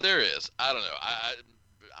 There is. I don't know.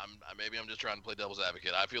 Maybe I'm just trying to play devil's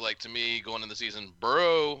advocate. I feel like, to me, going into the season,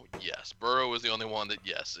 Burrow was the only one that,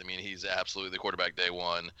 he's absolutely the quarterback day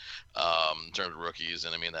one in terms of rookies,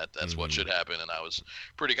 and that's what should happen, and I was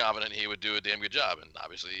pretty confident he would do a damn good job, and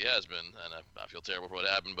obviously he has been, and I feel terrible for what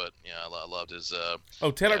happened, but I loved his.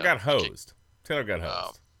 Taylor got hosed. Taylor got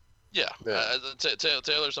hosed.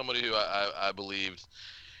 Taylor's somebody who I believed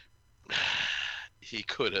he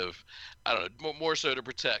could have, I don't know, more so to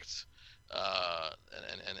protect.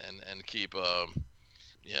 And keep I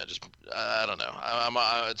don't know.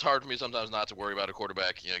 It's hard for me sometimes not to worry about a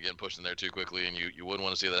quarterback getting pushed in there too quickly, and you wouldn't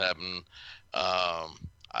want to see that happen.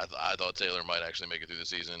 I thought Taylor might actually make it through the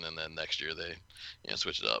season, and then next year they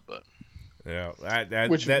switch it up, but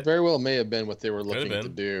which very well may have been what they were looking to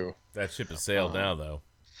do. That ship has sailed now, though.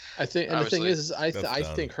 I think, and obviously, the thing is I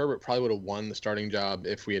think Herbert probably would have won the starting job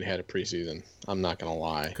if we had had a preseason. I'm not gonna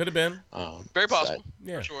lie. Could have been. Very possible.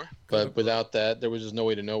 For sure. But without that, there was just no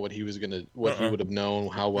way to know what he was he would have known,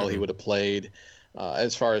 how well he would have played.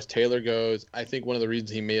 As far as Taylor goes, I think one of the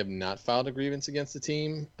reasons he may have not filed a grievance against the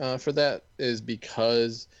team for that is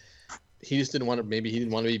because he just didn't want to. Maybe he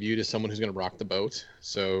didn't want to be viewed as someone who's going to rock the boat.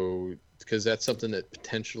 So because that's something that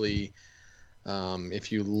potentially,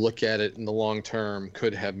 if you look at it in the long term,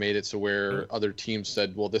 could have made it so where other teams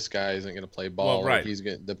said, "Well, this guy isn't going to play ball. Well, right. Or he's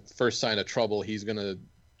going the first sign of trouble. He's going to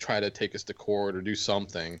try to take us to court or do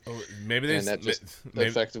something." Maybe they and that just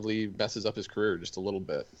effectively messes up his career just a little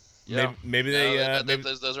bit. Yeah, maybe they.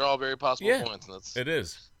 Those are all very possible points. And it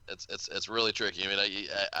is. It's really tricky. I mean,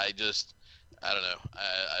 I don't know.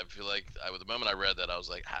 I feel like the moment I read that, I was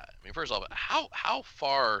like, I mean, first off, how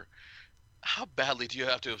badly do you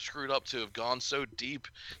have to have screwed up to have gone so deep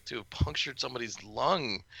to have punctured somebody's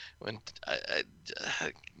lung? When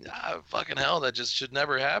fucking hell, that just should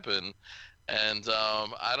never happen. And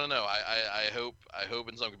I don't know. I hope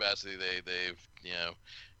in some capacity they've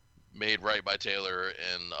made right by Taylor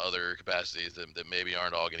in other capacities that maybe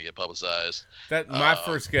aren't all going to get publicized. That my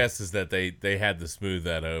first guess is that they had to smooth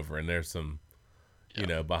that over, and there's some,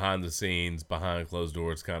 behind the scenes, behind closed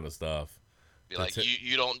doors kind of stuff. Be like,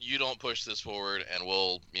 you don't push this forward, and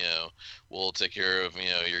we'll take care of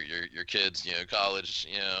your kids, college,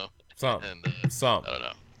 some I don't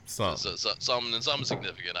know. Something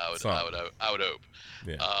significant. I would hope.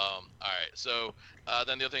 Yeah. All right. So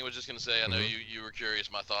then the other thing I was just gonna say, I know you were curious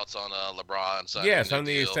my thoughts on LeBron. Yes, on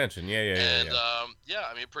the extension. Yeah. I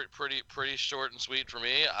mean, pretty short and sweet for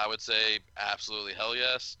me. I would say absolutely hell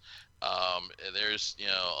yes. There's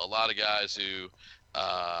a lot of guys who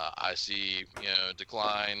I see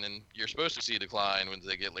decline, and you're supposed to see decline when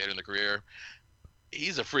they get later in the career.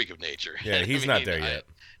 He's a freak of nature. Yeah, he's not there yet.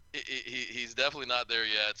 He's definitely not there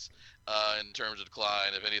yet in terms of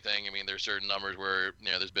decline. If anything, I mean, there's certain numbers where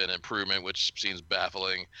there's been improvement, which seems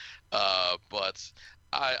baffling. But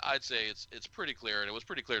I'd say it's pretty clear, and it was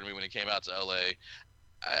pretty clear to me when he came out to LA.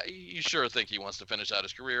 You sure think he wants to finish out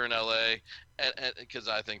his career in LA, and because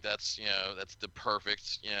I think that's the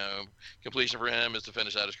perfect completion for him is to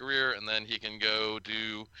finish out his career, and then he can go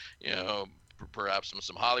do perhaps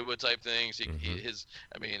some Hollywood type things. I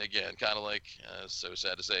mean, again, kind of like so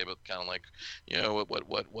sad to say, but kind of like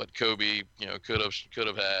what Kobe could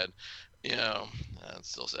have had.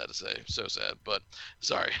 It's still sad to say, so sad, but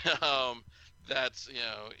sorry. That's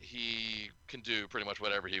he can do pretty much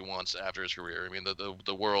whatever he wants after his career. I mean,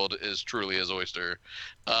 the world is truly his oyster.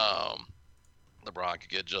 LeBron could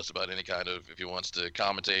get just about any kind of, if he wants to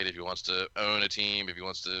commentate, if he wants to own a team, if he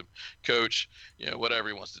wants to coach, whatever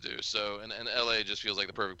he wants to do. So, and LA just feels like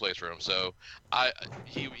the perfect place for him. So,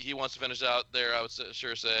 he wants to finish out there, I would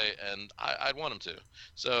sure say, and I'd want him to.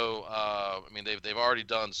 So, I mean, they've already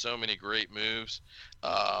done so many great moves.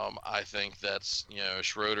 I think that's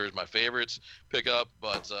Schroeder is my favorite pickup,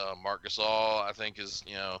 but Marc Gasol I think is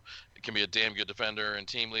can be a damn good defender and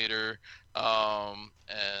team leader. And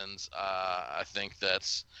I think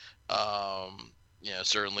that's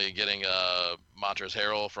certainly getting Montrezl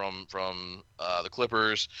Harrell from the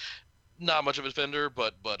Clippers. Not much of a defender,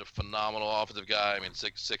 but a phenomenal offensive guy. I mean,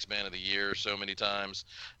 six man of the year so many times.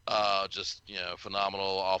 Just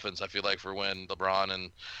phenomenal offense. I feel like for when LeBron and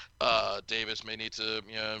Davis may need to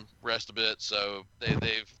rest a bit. So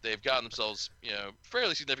they've gotten themselves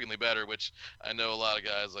fairly significantly better, which I know a lot of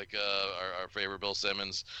guys like our favorite Bill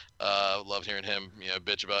Simmons love hearing him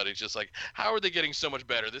bitch about it. He's just like, how are they getting so much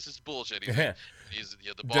better? This is bullshit. He's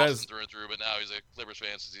the Boston through and through, but now he's a Clippers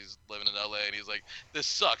fan since he's living in LA, and he's like, this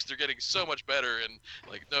sucks. They're getting so much better, and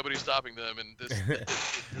like nobody's stopping them, and it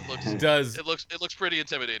looks pretty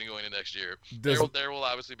intimidating going into next year. There will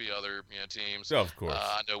obviously be other teams. Oh, of course.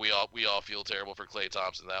 I know we all feel terrible for Klay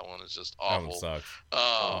Thompson. That one is just awful. That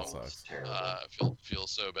sucks. Feel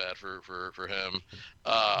so bad for him.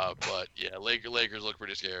 But yeah, Lakers look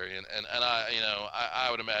pretty scary, and I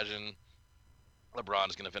would imagine LeBron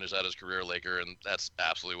is going to finish out his career Laker, and that's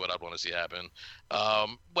absolutely what I'd want to see happen.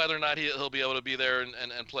 Whether or not he'll be able to be there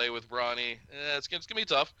and play with Bronny, it's going to be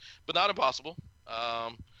tough, but not impossible.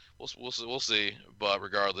 We'll see. But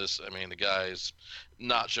regardless, I mean, the guy's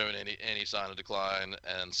not showing any sign of decline,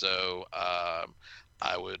 and so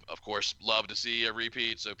I would, of course, love to see a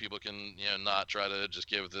repeat, so people can not try to just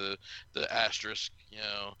give the asterisk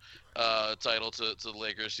title to the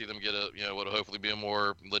Lakers, see them get a what will hopefully be a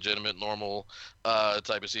more legitimate, normal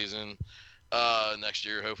type of season next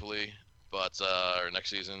year, hopefully, but or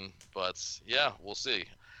next season. But yeah, we'll see.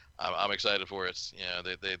 I'm excited for it.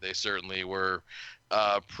 They certainly were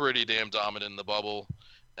pretty damn dominant in the bubble,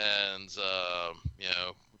 and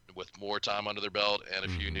with more time under their belt and a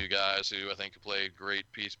few new guys who I think could play great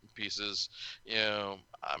pieces,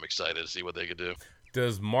 I'm excited to see what they could do.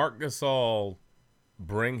 Does Marc Gasol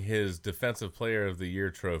bring his Defensive Player of the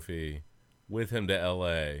Year trophy with him to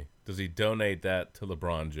LA? Does he donate that to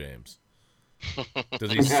LeBron James?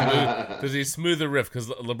 Does he smooth the riff? Because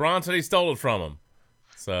LeBron said he stole it from him.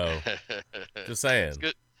 So, just saying. It's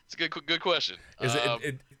good. It's a good question.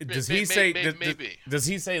 Does he say? Maybe. Does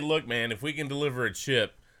he say, "Look, man, if we can deliver a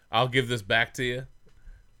chip, I'll give this back to you"?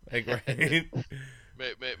 Like, right?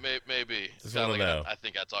 Maybe. Just want to know. I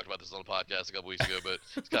think I talked about this on the podcast a couple weeks ago, but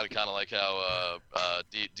it's kind of like how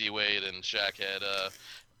D Wade and Shaq had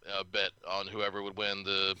bet on whoever would win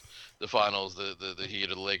the finals, the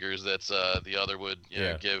Heat or the Lakers. That's the other would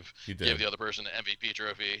give the other person the MVP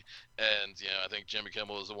trophy. And I think Jimmy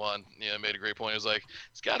Kimmel was the one made a great point. It was like,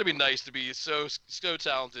 it's got to be nice to be so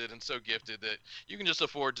talented and so gifted that you can just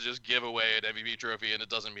afford to just give away an MVP trophy and it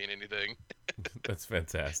doesn't mean anything. That's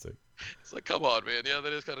fantastic. It's like, come on, man. Yeah,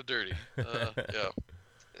 that is kind of dirty. Yeah.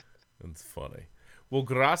 That's funny. Well,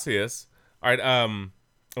 gracias. All right.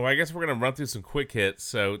 Well, I guess we're gonna run through some quick hits.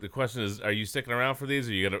 So the question is, are you sticking around for these,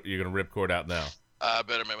 or you're gonna ripcord out now? I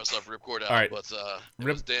better make myself ripcord out. All right. But it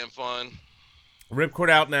was damn fun. Ripcord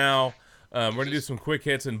out now. We're gonna do some quick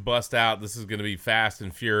hits and bust out. This is gonna be fast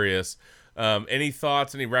and furious. Any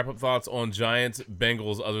thoughts? Any wrap up thoughts on Giants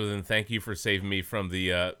Bengals other than thank you for saving me from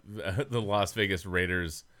the Las Vegas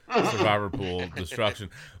Raiders survivor pool destruction?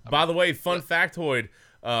 By the way, fun factoid.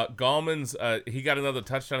 Gallman's he got another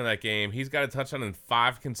touchdown in that game. He's got a touchdown in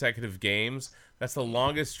 5 consecutive games. That's the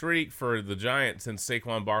longest streak for the Giants since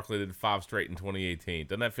Saquon Barkley did 5 straight in 2018.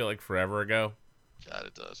 Doesn't that feel like forever ago? God,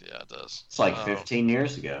 it does. Yeah, it does. It's like 15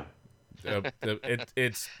 years ago.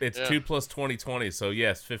 It's 2 plus 2020. So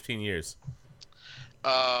yes, 15 years.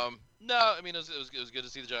 No, I mean it was good to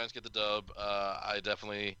see the Giants get the dub. I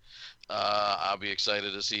definitely I'll be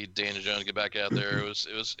excited to see Daniel Jones get back out there. It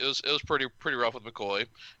was pretty rough with McCoy,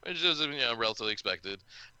 which is relatively expected.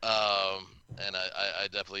 And I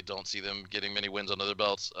definitely don't see them getting many wins under their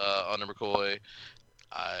belts under McCoy.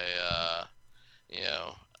 I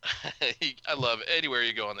love anywhere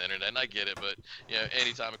you go on the internet, and I get it, but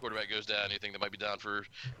anytime a quarterback goes down, you think they might be down for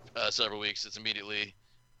several weeks, it's immediately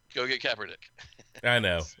go get Kaepernick. I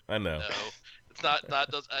know. No, it's not.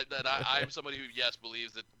 I'm somebody who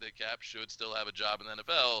believes that Cap should still have a job in the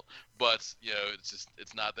NFL, but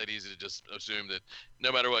it's not that easy to just assume that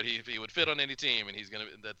no matter what he would fit on any team, and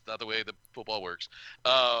that's not the way the football works.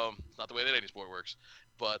 It's not the way that any sport works.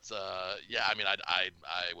 But I mean,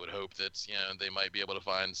 I would hope that they might be able to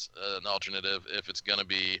find an alternative if it's going to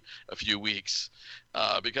be a few weeks,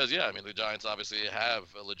 because I mean the Giants obviously have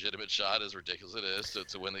a legitimate shot, as ridiculous it is,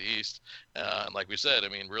 to win the East. And like we said, I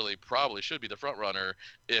mean, really probably should be the front runner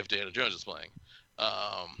if Daniel Jones is playing.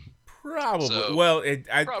 Probably. So, well,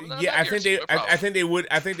 I think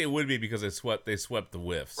they would be because they swept the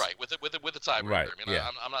whiffs. Right, with the tiebreaker. Right. I mean,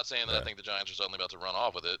 I'm not saying that I think the Giants are suddenly about to run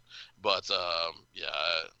off with it, but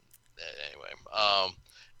anyway,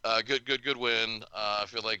 good win. I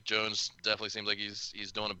feel like Jones definitely seems like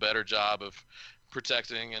he's doing a better job of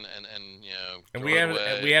protecting and And we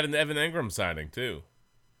had an Evan Ingram signing too.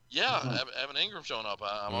 Yeah, Evan Ingram showing up.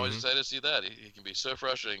 I'm always excited to see that. He can be so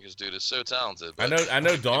frustrating because dude is so talented. But I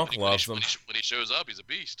know Donk loves him. When he shows up, he's a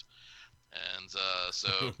beast. And so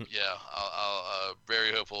I'll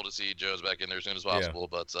very hopeful to see Jones back in there as soon as possible.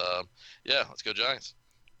 Yeah. But let's go Giants.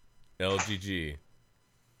 LGG.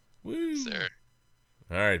 Woo. Sir.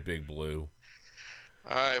 All right, Big Blue.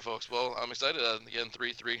 All right, folks. Well, I'm excited. Again,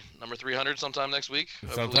 number 300 sometime next week.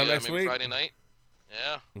 Sometime next week. Friday night.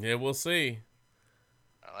 Yeah. Yeah, we'll see.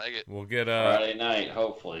 I like it. We'll get Friday night,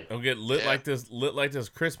 hopefully. We'll get lit like this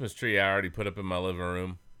Christmas tree I already put up in my living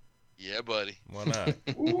room. Yeah, buddy. Why not?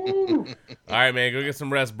 All right, man. Go get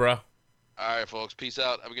some rest, bro. All right, folks. Peace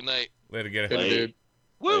out. Have a good night. Later, get it. Later, dude.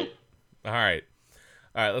 Woo! All right,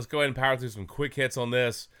 let's go ahead and power through some quick hits on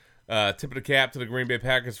this. Tip of the cap to the Green Bay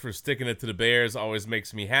Packers for sticking it to the Bears. Always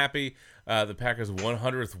makes me happy. The Packers'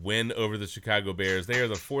 100th win over the Chicago Bears. They are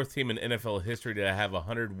the 4th team in NFL history to have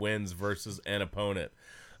 100 wins versus an opponent.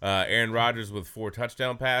 Aaron Rodgers with 4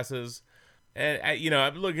 touchdown passes. And,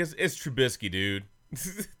 look, it's Trubisky, dude.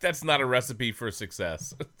 That's not a recipe for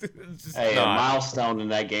success. A milestone in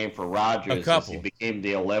that game for Rodgers is he became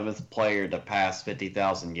the 11th player to pass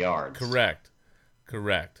 50,000 yards.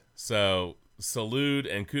 Correct. So salute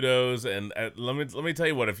and kudos. And let me tell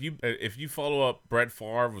you what, if you follow up Brett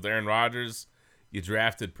Favre with Aaron Rodgers, you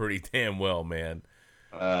drafted pretty damn well, man.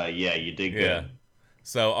 Yeah, you did good. Yeah.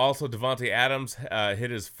 So also Devontae Adams hit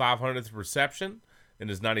his 500th reception in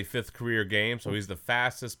his 95th career game. So he's the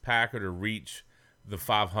fastest Packer to reach the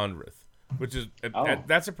 500th, which is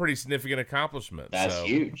that's a pretty significant accomplishment. That's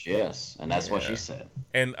huge, yes, and that's what she said.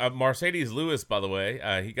 And Mercedes Lewis, by the way,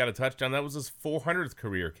 he got a touchdown. That was his 400th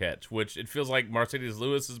career catch, which it feels like Mercedes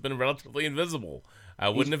Lewis has been relatively invisible. I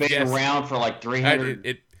wouldn't have guessed. He's been around for like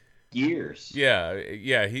 300 years.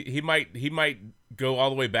 Yeah. He might go all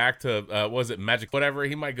the way back to was it Magic whatever?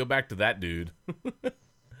 He might go back to that dude.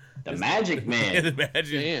 The Magic Man. Yeah, the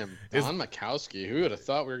Magic. Damn, Don Majkowski. Who would have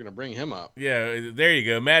thought we were gonna bring him up? Yeah, there you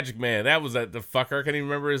go, Magic Man. That was the fucker. I can't even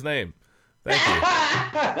remember his name. Thank you.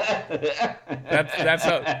 that's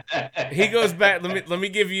how he goes back. Let me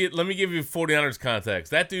give you 49ers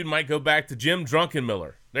context. That dude might go back to Jim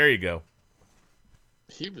Druckenmiller. There you go.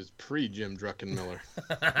 He was pre-Jim Druckenmiller.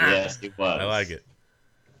 Yes, he was. I like it.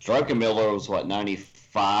 Druckenmiller was what, 95?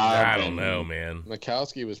 I don't know, man.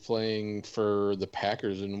 Majkowski was playing for the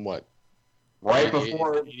Packers in what? Right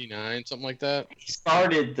before 89, something like that. He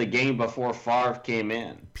started the game before Favre came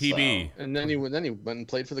in. PB. So. And then he went and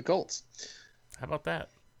played for the Colts. How about that?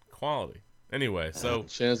 Quality. Anyway, so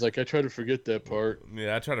Shannon's like, I try to forget that part.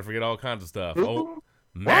 Yeah, I try to forget all kinds of stuff. Ooh. Oh,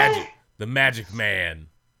 Magic, the Magic Man.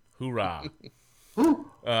 Hoorah.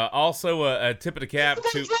 Also, a tip of the cap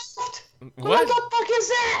to... What the fuck is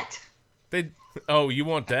that? Oh, you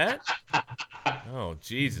want that? Oh,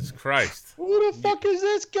 Jesus Christ. Who the fuck is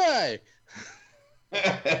this guy?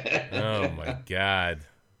 Oh, my God.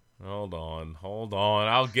 Hold on.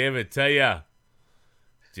 I'll give it to you.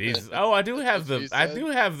 Jesus. Oh, I do have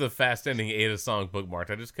the fast ending Ada song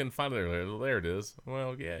bookmarked. I just couldn't find it earlier. There it is.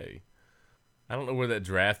 Well, yay. I don't know where that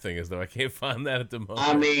draft thing is, though. I can't find that at the moment.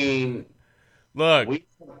 I mean... Look,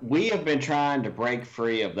 we have been trying to break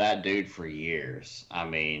free of that dude for years. I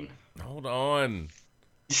mean, hold on.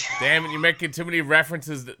 Damn it, you're making too many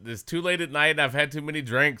references. It's too late at night and I've had too many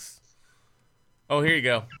drinks. Oh, here you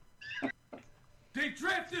go. They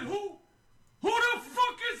drafted who? Who the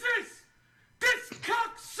fuck is this? This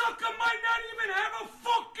cocksucker might not even have a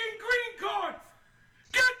fucking green card.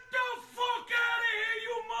 Get the fuck out of here,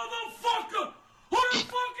 you motherfucker. Who the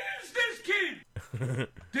fuck is this kid?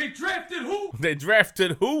 They drafted who? They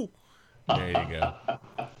drafted who? There you go.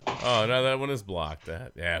 Oh, no, that one is blocked.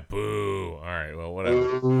 Yeah, boo. All right, well,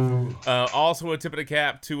 whatever. Also, a tip of the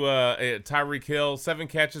cap to Tyreek Hill. 7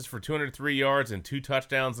 catches for 203 yards and 2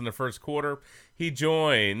 touchdowns in the first quarter. He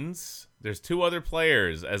joins. There's 2 other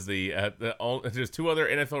players as there's 2 other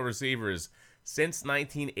NFL receivers since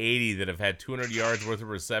 1980 that have had 200 yards worth of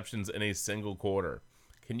receptions in a single quarter.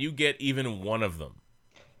 Can you get even one of them?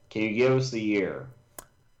 Can you give us the year?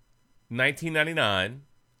 1999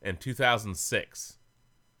 and 2006.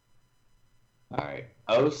 All right,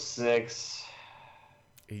 06.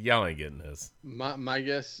 Y'all ain't getting this. My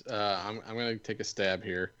guess, I'm going to take a stab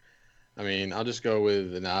here. I mean, I'll just go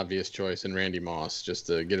with an obvious choice in Randy Moss just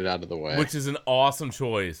to get it out of the way. Which is an awesome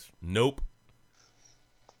choice. Nope.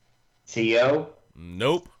 T.O.?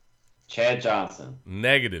 Nope. Chad Johnson?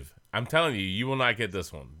 Negative. I'm telling you, you will not get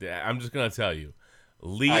this one. I'm just going to tell you.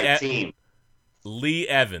 Lee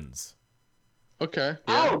Evans. Okay.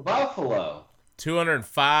 Yeah. Oh, Buffalo.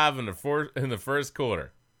 205 in the first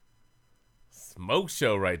quarter. Smoke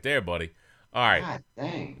show right there, buddy. All right. God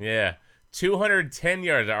dang. Yeah. 210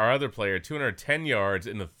 yards. Our other player, 210 yards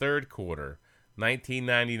in the third quarter.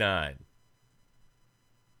 1999.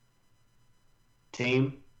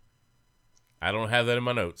 Team? I don't have that in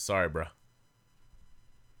my notes. Sorry, bro.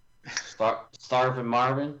 Starvin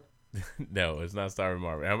Marvin? No, it's not Starvin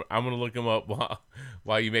Marvin. I'm going to look him up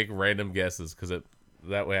while you make random guesses because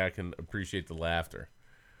that way I can appreciate the laughter.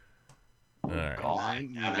 All right. God,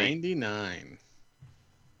 99.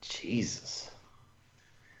 Jesus.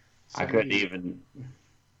 I couldn't even.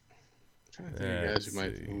 I think you guys who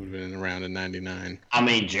would have been around in 99. I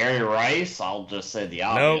mean, Jerry Rice, I'll just say the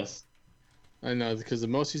obvious. Nope. I know, because the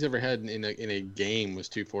most he's ever had in a game was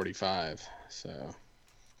 245. So.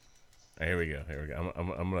 Here we go.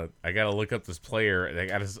 I gotta look up this player.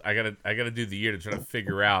 I gotta do the year to try to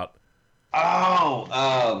figure out.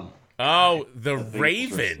 The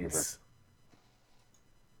Ravens.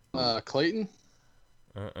 Clayton?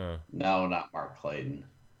 No, not Mark Clayton.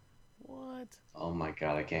 What? Oh my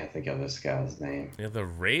God, I can't think of this guy's name. Yeah, the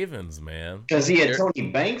Ravens, man. Because he had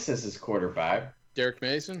Tony Banks as his quarterback. Derrick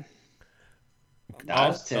Mason? That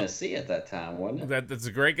was Tennessee at that time, wasn't it? That's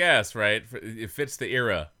a great guess, right? It fits the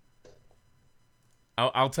era.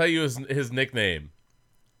 I'll tell you his nickname.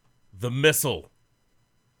 The Missile.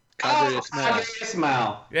 Qadri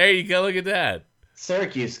Ismail. There you go. Look at that.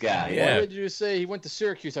 Syracuse guy. Yeah. Why did you say he went to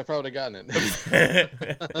Syracuse? I probably would have gotten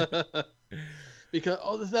it.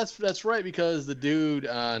 Because that's right. Because the dude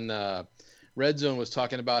on Red Zone was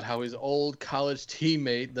talking about how his old college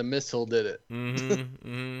teammate, the Missile, did it.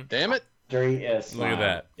 Mm-hmm. Damn it. Look at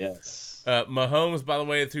that. Yes. Mahomes, by the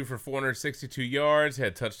way, threw for 462 yards,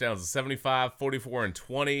 had touchdowns of 75, 44, and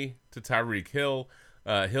 20 to Tyreek Hill.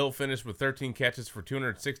 Hill finished with 13 catches for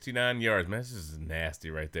 269 yards. Man, this is nasty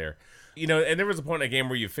right there. You know, and there was a point in that game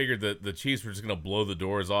where you figured that the Chiefs were just going to blow the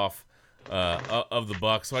doors off of the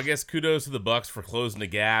Bucs. So I guess kudos to the Bucs for closing the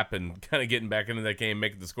gap and kind of getting back into that game,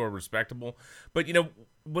 making the score respectable. But, you know,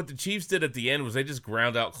 what the Chiefs did at the end was they just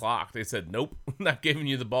ground out clock. They said, nope, I'm not giving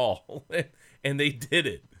you the ball. And they did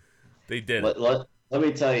it. They did it. Let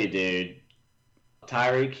me tell you, dude.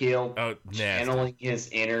 Tyreek Hill channeling nasty. his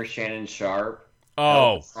inner Shannon Sharp.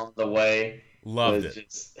 Oh. On the way. Loved was it.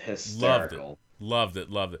 Just hysterical. Loved it.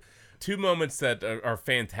 Two moments that are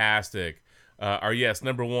fantastic are, yes,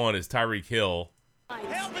 number one is Tyreek Hill.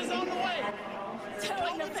 Help is on the way.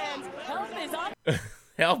 Telling the fans, help is on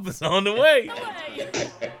Help is on the way.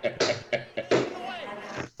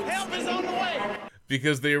 Help is on the way.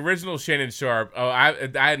 Because the original Shannon Sharp,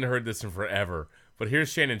 I hadn't heard this in forever, but here's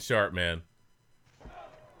Shannon Sharp, man.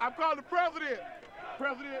 I'm calling the president.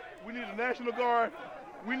 President, we need a National Guard.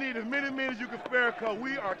 We need as many men as you can spare because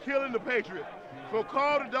we are killing the Patriots. So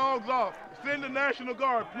call the dogs off. Send the National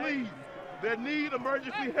Guard, please. They need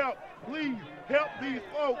emergency help. Please help these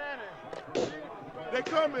folks. They're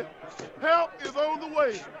coming. Help is on the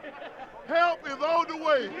way. Help is on the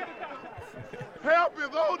way. Help is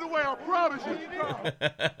on the way, I promise you.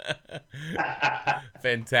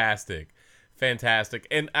 Fantastic.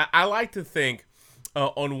 And I like to think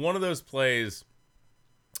on one of those plays,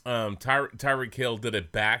 Tyreek Hill did a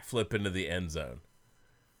backflip into the end zone,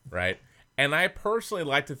 right? And I personally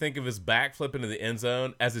like to think of his backflip into the end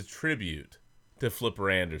zone as a tribute to Flipper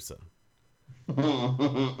Anderson.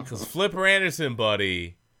 Because Flipper Anderson,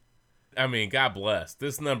 buddy, I mean, God bless.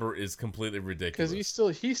 This number is completely ridiculous.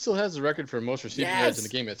 Because he still has the record for most receiving yards in the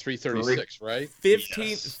game at 336, right?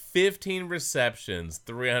 15 receptions,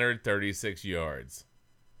 336 yards.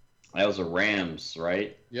 That was a Rams,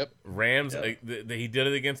 right? Yep. Rams. Yep. He did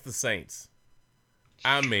it against the Saints.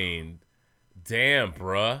 I mean, damn,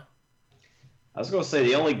 bruh. I was going to say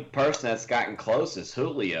the only person that's gotten close is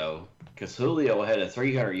Julio, because Julio had a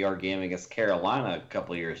 300-yard game against Carolina a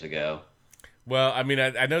couple years ago. Well, I mean,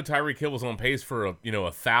 I know Tyreek Hill was on pace for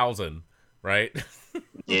 1,000, right?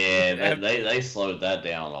 Yeah, they slowed that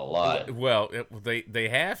down a lot. Well, they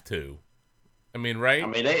have to. I mean, right? I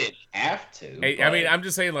mean, they didn't have to. I mean, I'm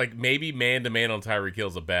just saying, like, maybe man-to-man on Tyreek Hill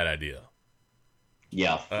is a bad idea.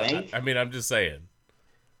 Yeah, think? I mean, I'm just saying.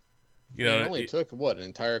 It only took, an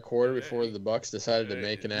entire quarter before the Bucs decided to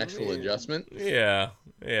make an actual adjustment? Yeah.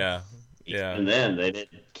 And then they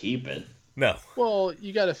didn't keep it. No. Well,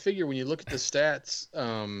 you got to figure when you look at the stats,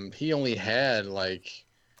 he only had, I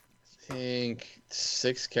think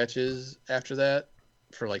 6 catches after that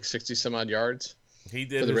for 60-some-odd yards. He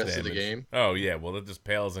did for the rest damage. of the game. Oh, yeah. Well, it just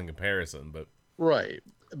pales in comparison, but... Right.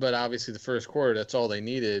 But obviously the first quarter, that's all they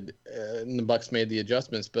needed, and the Bucs made the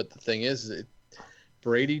adjustments. But the thing is,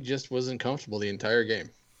 Brady just wasn't comfortable the entire game.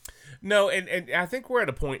 No, and I think we're at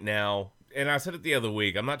a point now, and I said it the other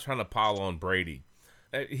week, I'm not trying to pile on Brady.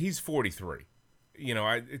 He's 43.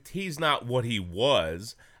 He's not what he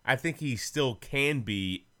was. I think he still can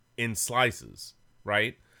be in slices,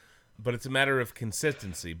 right? But it's a matter of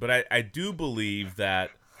consistency. But I do believe that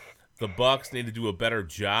the Bucs need to do a better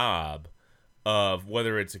job of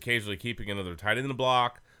whether it's occasionally keeping another tight end in the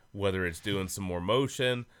block, whether it's doing some more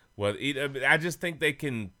motion. I just think they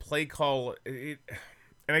can play call it,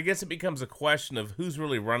 and I guess it becomes a question of who's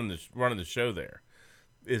really running the show there.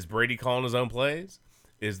 Is Brady calling his own plays?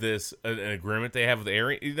 Is this an agreement they have with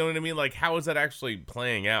Aaron? You know what I mean? Like, how is that actually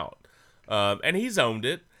playing out? And he's owned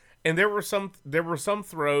it. And there were some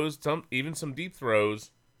throws, even some deep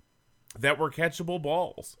throws that were catchable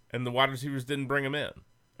balls, and the wide receivers didn't bring them in.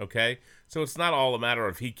 Okay, so it's not all a matter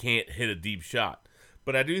of he can't hit a deep shot,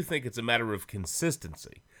 but I do think it's a matter of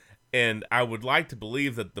consistency. And I would like to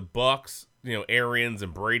believe that the Bucs, Arians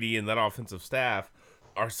and Brady and that offensive staff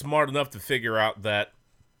are smart enough to figure out that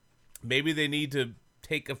maybe they need to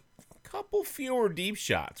take a couple fewer deep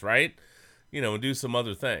shots, right? And do some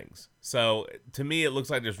other things. So to me, it looks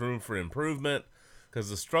like there's room for improvement because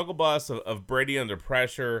the struggle bus of Brady under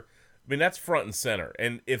pressure, I mean, that's front and center.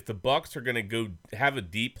 And if the Bucs are going to go have a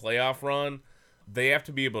deep playoff run, they have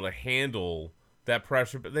to be able to handle that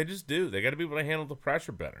pressure. But they just do. They got to be able to handle the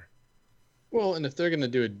pressure better. Well, and if they're going to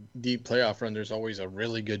do a deep playoff run, there's always a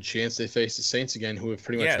really good chance they face the Saints again, who have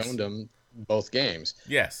pretty much owned them both games.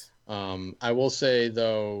 Yes. I will say,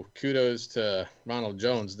 though, kudos to Ronald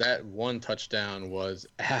Jones. That one touchdown was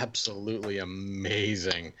absolutely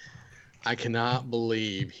amazing. I cannot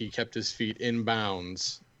believe he kept his feet in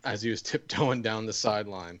bounds as he was tiptoeing down the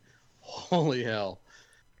sideline. Holy hell.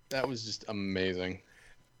 That was just amazing.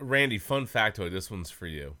 Randy, fun factoid. This one's for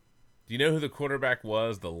you. Do you know who the quarterback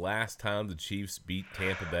was the last time the Chiefs beat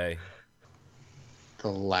Tampa Bay? The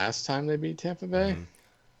last time they beat Tampa Bay?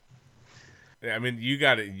 Yeah, I mean, you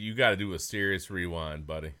got to do a serious rewind,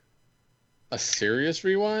 buddy. A serious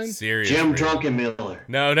rewind? Serious. Jim rewind. Drunkenmiller.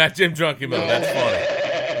 No, not Jim Drunkenmiller. That's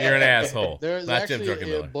funny. You're an asshole. There's not Jim actually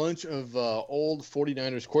a Drunkenmiller. bunch of old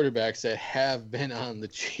 49ers quarterbacks that have been on the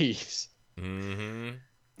Chiefs. Mm-hmm.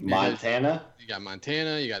 Montana? You got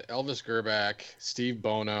Montana, you got Elvis Grbac, Steve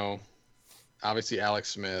Bono, obviously Alex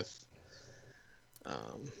Smith.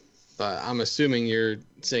 But I'm assuming you're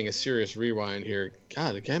saying a serious rewind here.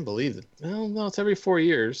 God, I can't believe it. Well, no, it's every 4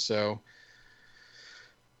 years, so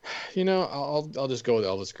I'll just go with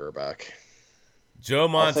Elvis Grbac. Joe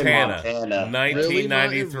Montana, Montana.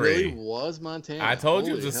 1993. It really was Montana. I told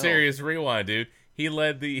you it Holy was a hell. serious rewind, dude. He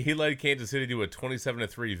led Kansas City to a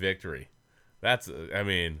 27-3 victory. That's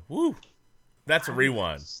woo. That's a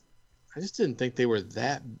rewind. I just didn't think they were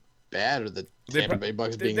that bad, or the Tampa Bay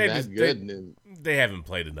Bucks being that good. They haven't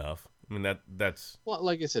played enough. I mean that's Well,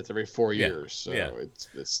 like I said, it's every 4 years, so it's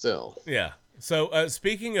still. Yeah. So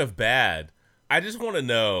speaking of bad, I just want to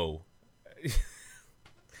know.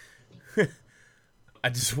 I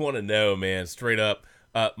just want to know, man, straight up,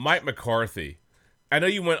 Mike McCarthy. I know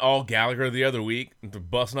you went all Gallagher the other week,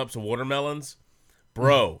 busting up some watermelons,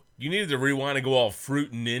 bro. You needed to rewind and go all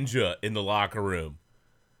Fruit Ninja in the locker room.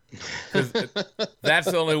 'Cause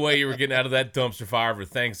that's the only way you were getting out of that dumpster fire for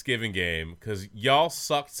Thanksgiving game, because y'all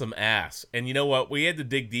sucked some ass. And you know what? We had to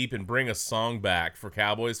dig deep and bring a song back for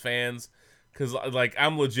Cowboys fans, because like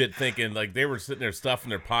I'm legit thinking like they were sitting there stuffing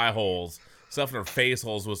their pie holes, stuffing their face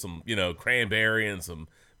holes with some cranberry and some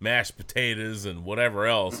mashed potatoes and whatever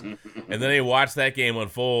else. And then they watch that game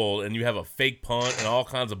unfold, and you have a fake punt and all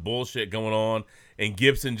kinds of bullshit going on, and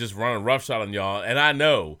Gibson just running roughshod on y'all. And I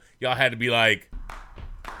know y'all had to be like,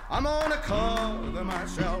 I'm gonna cover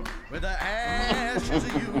myself with the ashes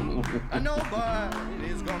of you, and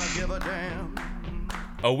nobody's gonna give a damn.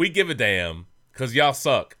 oh, we give a damn, because y'all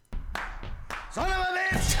suck. Son of a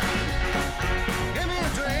bitch, give me a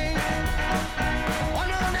drink. One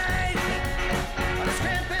more night,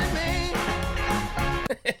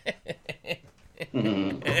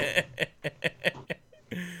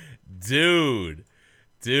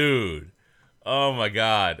 Dude. Oh my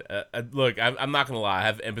God. Look, I'm not gonna lie. I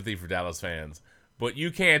have empathy for Dallas fans, but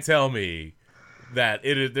you can't tell me that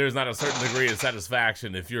there's not a certain degree of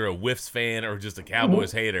satisfaction if you're a Whiffs fan or just a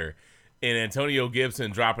Cowboys hater in Antonio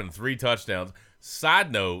Gibson dropping 3 touchdowns.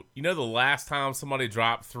 Side note, you know the last time somebody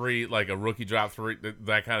dropped 3, like a rookie dropped 3,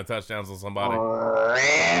 that kind of touchdowns on somebody?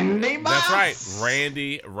 Randy Moss. That's right.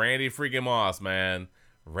 Randy freaking Moss, man.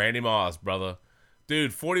 Randy Moss, brother.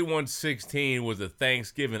 Dude, 41-16 was a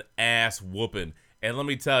Thanksgiving ass whooping. And let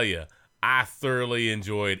me tell you, I thoroughly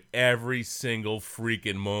enjoyed every single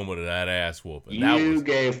freaking moment of that ass whooping. You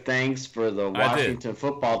gave thanks for the Washington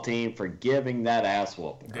football team for giving that ass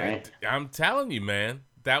whooping, right? I'm telling you, man,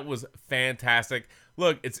 that was fantastic.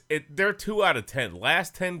 Look, they're 2 out of 10.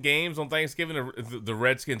 Last 10 games on Thanksgiving, the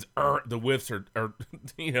Redskins, the Whiffs are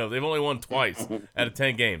they've only won twice out of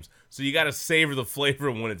 10 games. So you got to savor the flavor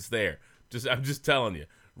when it's there. I'm just telling you,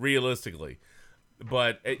 realistically.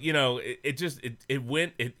 But it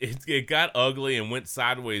got ugly and went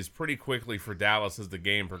sideways pretty quickly for Dallas as the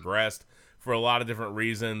game progressed for a lot of different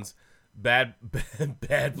reasons. Bad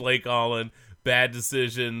play calling, bad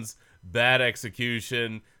decisions, bad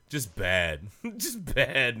execution, just bad,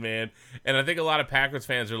 man. And I think a lot of Packers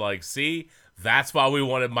fans are like, see, that's why we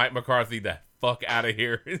wanted Mike McCarthy the fuck out of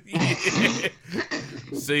here.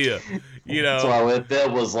 See ya. That's why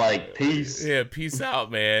Bill was like, peace. Yeah, peace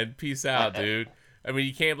out, man. Peace out, dude. I mean,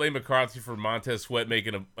 you can't blame McCarthy for Montez Sweat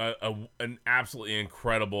making an absolutely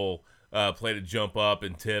incredible play to jump up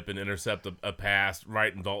and tip and intercept a pass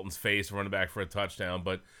right in Dalton's face, running back for a touchdown.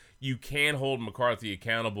 But you can hold McCarthy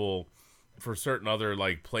accountable for certain other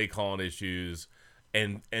like play calling issues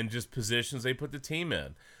and just positions they put the team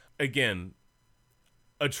in. Again,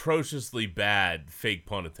 atrociously bad fake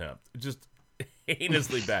punt attempt. Just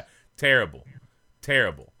heinously bad. Terrible.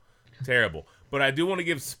 But I do want to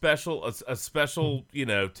give a special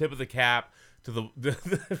tip of the cap to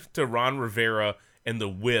to Ron Rivera and the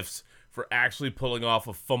Whiffs for actually pulling off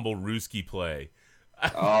a fumble Rooski play.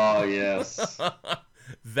 Oh yes.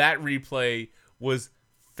 That replay was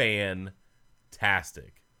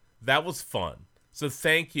fantastic. That was fun. So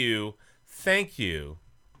thank you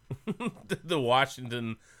the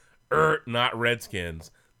Washington not Redskins,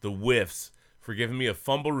 the Whiffs, for giving me a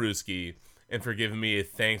fumble Rooski and for giving me a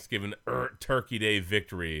Thanksgiving Turkey Day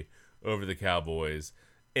victory over the Cowboys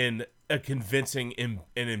in a convincing and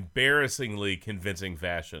embarrassingly convincing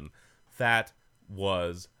fashion. That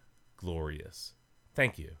was glorious.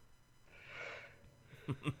 Thank you.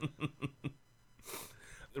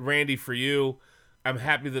 Randy, for you, I'm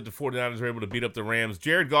happy that the 49ers were able to beat up the Rams.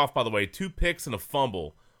 Jared Goff, by the way, 2 picks and a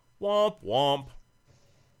fumble. Womp, womp.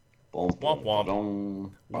 Womp, womp.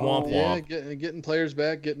 Womp, womp. Yeah, getting players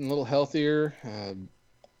back, getting a little healthier.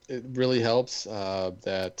 It really helps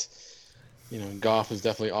that, Goff is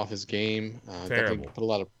definitely off his game. Definitely put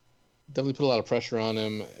a lot of pressure on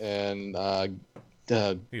him, and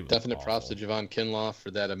definite props to Javon Kinlaw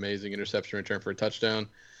for that amazing interception return for a touchdown.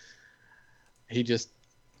 He just,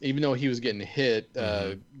 even though he was getting hit,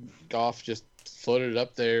 Goff just floated it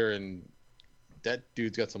up there, and that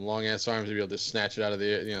dude's got some long ass arms to be able to snatch it out of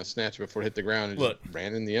the, snatch it before it hit the ground, and just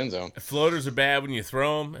ran in the end zone. Floaters are bad when you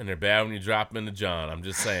throw them, and they're bad when you drop them into John. I'm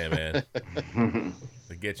just saying, man.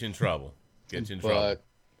 They get you in trouble. I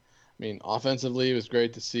mean, offensively, it was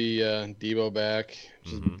great to see Debo back,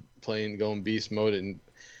 just going beast mode. And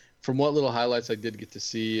from what little highlights I did get to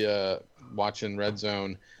see watching Red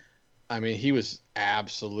Zone, I mean, he was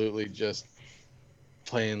absolutely just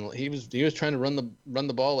playing. He was trying to run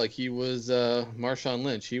the ball like he was Marshawn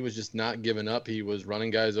Lynch. He was just not giving up. He was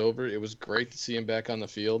running guys over. It was great to see him back on the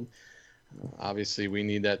field. Obviously, we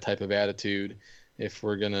need that type of attitude if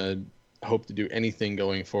we're gonna hope to do anything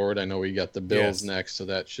going forward. I know we got the Bills next, so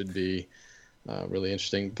that should be really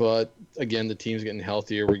interesting. But again, the team's getting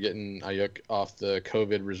healthier. We're getting Ayuk off the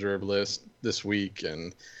COVID reserve list this week,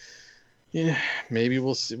 and maybe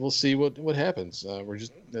we'll see what happens.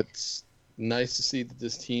 It's nice to see that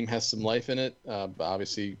this team has some life in it. But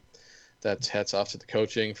obviously, that's hats off to the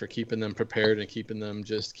coaching for keeping them prepared and keeping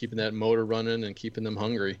that motor running and keeping them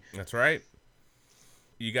hungry. That's right.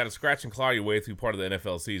 You got to scratch and claw your way through part of the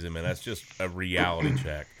NFL season, man. That's just a reality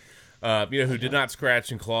check. Who did not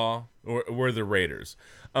scratch and claw were the Raiders.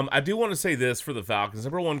 I do want to say this for the Falcons.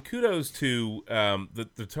 Number one, kudos to the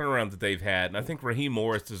turnaround that they've had. And I think Raheem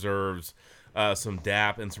Morris deserves some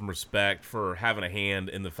dap and some respect for having a hand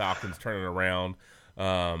in the Falcons turning around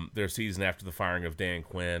their season after the firing of Dan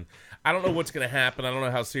Quinn. I don't know what's going to happen. I don't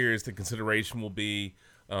know how serious the consideration will be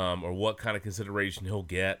or what kind of consideration he'll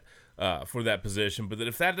get for that position. But that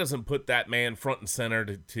if that doesn't put that man front and center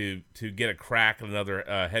to get a crack at another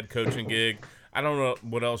head coaching gig, I don't know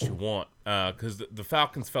what else you want, because the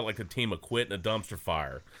Falcons felt like a team of quit in a dumpster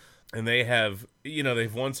fire. And they have,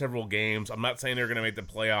 they've won several games. I'm not saying they're going to make the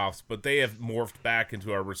playoffs, but they have morphed back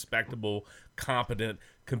into a respectable, competent,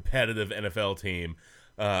 competitive NFL team.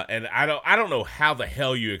 And I don't know how the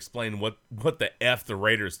hell you explain what the F the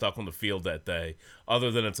Raiders stuck on the field that day, other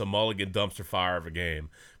than it's a mulligan dumpster fire of a game.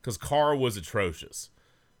 Because Carr was atrocious.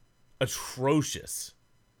 Atrocious.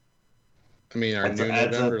 I mean,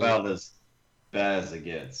 that's about as bad as it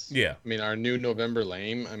gets. Yeah. I mean, our new November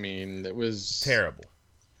lame. I mean, it was terrible.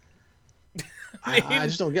 I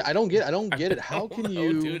just don't get. I don't get it. How can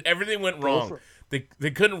you, dude? Everything went wrong. They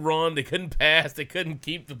couldn't run. They couldn't pass. They couldn't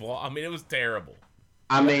keep the ball. I mean, it was terrible.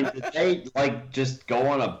 I mean, did they just go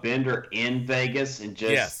on a bender in Vegas and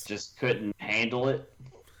just couldn't handle it?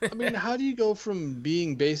 I mean, how do you go from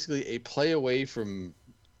being basically a play away from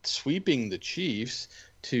sweeping the Chiefs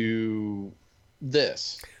to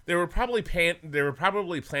this? They were probably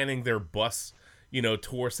planning their bus,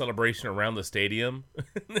 tour celebration around the stadium.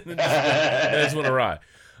 They just went awry.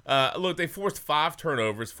 Look, they forced 5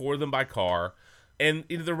 turnovers, 4 of them by Carr, and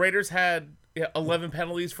the Raiders had 11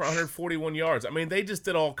 penalties for 141 yards. I mean, they just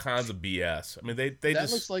did all kinds of BS. I mean, they that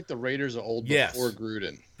just looks like the Raiders are old before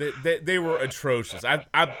Gruden. They were atrocious.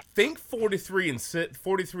 I think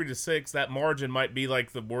 43-6. That margin might be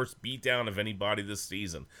like the worst beatdown of anybody this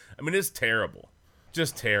season. I mean, it's terrible,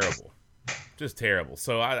 just terrible. Just terrible.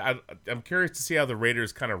 So I'm curious to see how the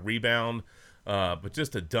Raiders kind of rebound, but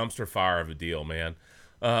just a dumpster fire of a deal, man.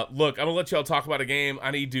 Look, I'm gonna let y'all talk about a game.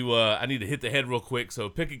 I need to hit the head real quick. So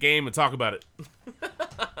pick a game and talk about it.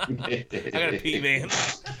 I gotta pee, man.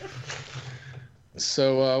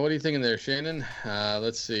 So what are you thinking there, Shannon?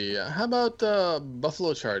 Let's see. How about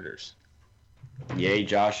Buffalo Chargers? Yay,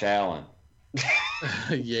 Josh Allen.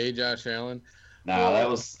 Yay, Josh Allen. Nah, that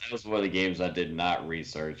was one of the games I did not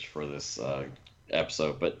research for this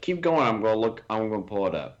episode. But keep going. I'm gonna pull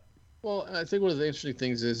it up. Well, I think one of the interesting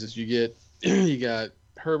things is you got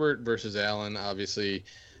Herbert versus Allen, obviously,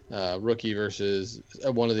 rookie versus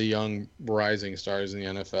one of the young rising stars in the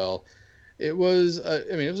NFL. It was,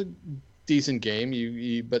 it was a decent game.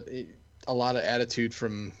 But a lot of attitude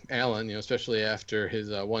from Allen, especially after his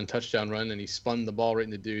one touchdown run, and he spun the ball right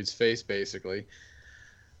in the dude's face, basically,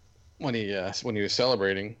 when he was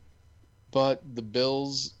celebrating. But the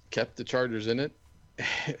Bills kept the Chargers in it.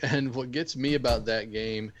 And what gets me about that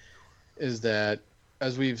game is that,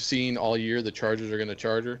 as we've seen all year, the Chargers are going to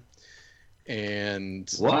Charger. And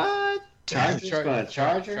what? Chargers got a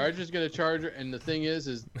Charger? Chargers got a Charger, and the thing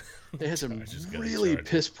is they had some really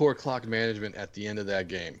piss poor clock management at the end of that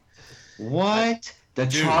game. What? The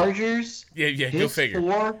Chargers? Yeah, go figure.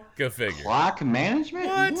 Go figure. Clock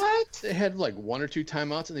management? What? They had like 1 or 2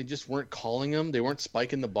 timeouts, and they just weren't calling them. They weren't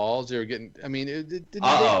spiking the balls. They were getting. I mean, it didn't make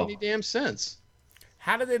any damn sense.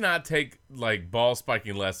 How did they not take like ball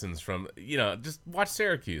spiking lessons from? Just watch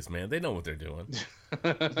Syracuse, man. They know what they're doing.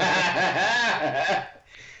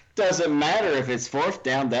 Doesn't matter if it's 4th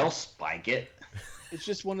down; they'll spike it. It's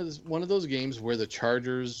just one of those games where the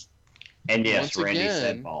Chargers. And yes, Randy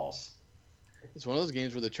said balls. It's one of those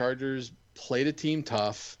games where the Chargers played a team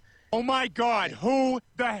tough. Oh my God! Who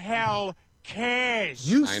the hell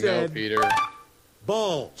cares? I know, Peter.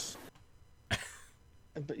 Balls.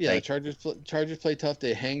 But yeah, the Chargers play tough.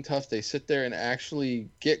 They hang tough. They sit there and actually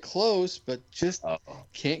get close, but just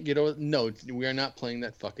can't get over. No, we are not playing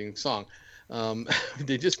that fucking song.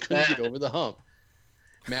 They just couldn't get over the hump.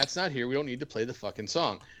 Matt's not here. We don't need to play the fucking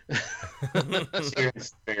song.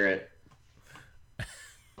 Spirit.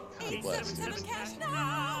 Bless you.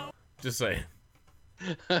 Just saying.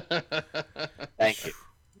 Thank you.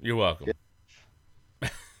 You're welcome.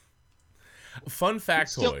 Fun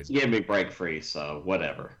factoid. Still give me break free, so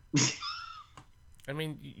whatever. I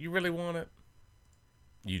mean, you really want it?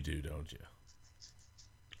 You do, don't you?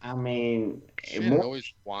 I mean, Shannon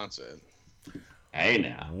always wants it. Hey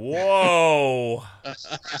now. Whoa.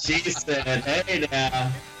 She said, hey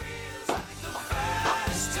now.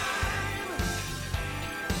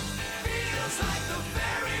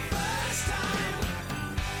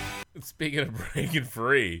 Speaking of breaking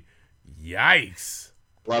free, yikes.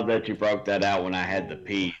 Love that you broke that out when I had the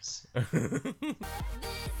peas.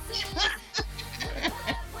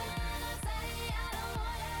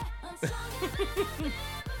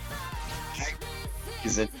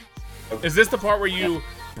 Is this the part where you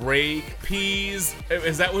break peas?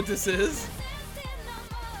 Is that what this is?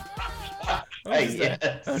 Hey,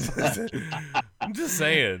 I'm just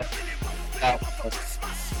saying.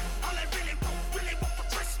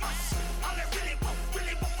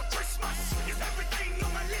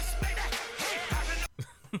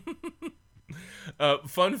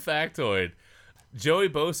 Fun factoid. Joey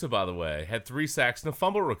Bosa, by the way, had 3 sacks and a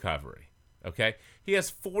fumble recovery. Okay? He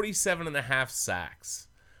has 47.5 sacks,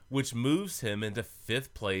 which moves him into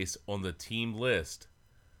 5th place on the team list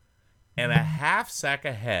and a half sack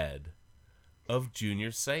ahead of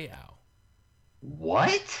Junior Seau.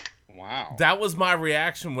 What? Wow. That was my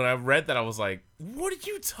reaction when I read that. I was like, what are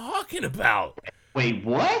you talking about? Wait,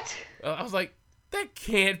 what? I was like, that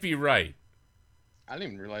can't be right. I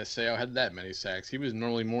didn't even realize Seau had that many sacks. He was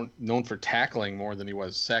normally more known for tackling more than he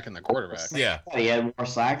was sacking the quarterback. Yeah. He had more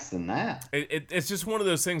sacks than that. It's just one of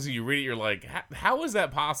those things that you read it, you're like, how is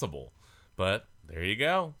that possible? But there you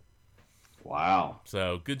go. Wow.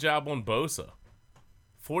 So good job on Bosa.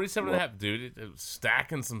 47.5, dude. It was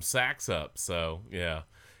stacking some sacks up. So, yeah.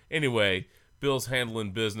 Anyway, Bill's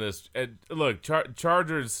handling business. And look,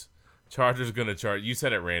 Chargers going to charge. You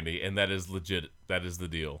said it, Randy, and that is legit. That is the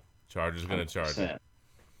deal. Chargers going to charge it.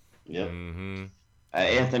 Yep. Mm-hmm.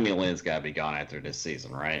 Anthony Lynn's got to be gone after this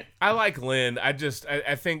season, right? I like Lynn. I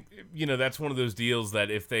think, that's one of those deals that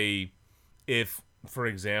if for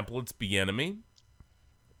example, it's Bieniemy,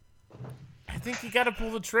 I think you got to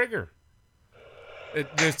pull the trigger.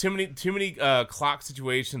 There's too many clock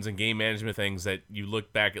situations and game management things that you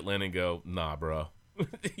look back at Lynn and go, nah, bro.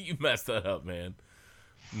 You messed that up, man.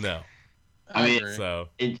 No. I mean, so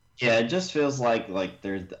it just feels like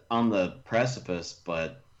they're on the precipice,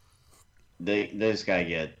 but they just gotta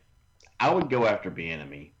get. I would go after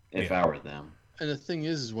Bieniemy if I were them. And the thing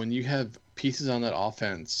is when you have pieces on that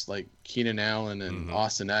offense like Keenan Allen and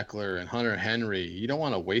Austin Eckler and Hunter Henry, you don't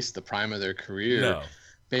want to waste the prime of their career,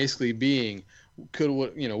 basically being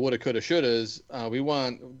woulda, coulda, shouldas. We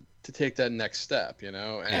want to take that next step,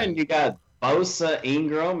 And you got Bosa,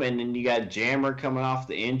 Ingram, and then you got Jammer coming off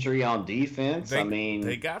the injury on defense.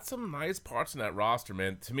 They got some nice parts in that roster,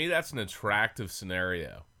 man. To me, that's an attractive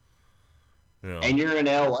scenario. And you're in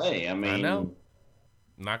LA. I know.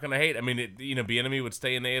 I'm not gonna hate. I mean, Bieniemy would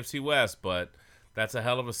stay in the AFC West, but that's a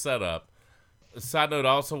hell of a setup. Side note, I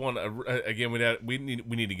also want to again we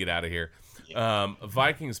need to get out of here.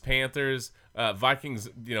 Vikings, Panthers. Vikings,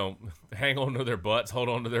 hang on to their butts, hold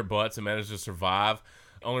on to their butts, and manage to survive.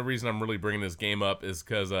 Only reason I'm really bringing this game up is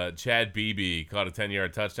because Chad Beebe caught a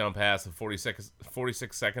 10-yard touchdown pass with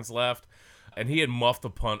 46 seconds left, and he had muffed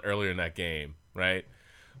the punt earlier in that game, right?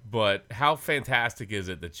 But how fantastic is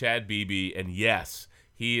it that Chad Beebe, and yes,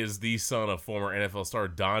 he is the son of former NFL star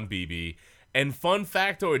Don Beebe. And fun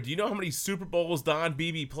factoid, do you know how many Super Bowls Don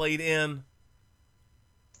Beebe played in?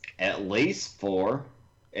 At least 4,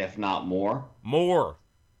 if not more. More.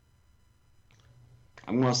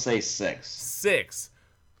 I'm going to say 6. 6.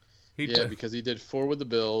 Because he did 4 with the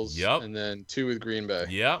Bills. Yep. And then 2 with Green Bay.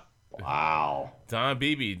 Yep. Wow. Don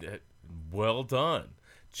Beebe, well done.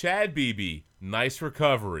 Chad Beebe, nice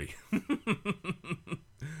recovery.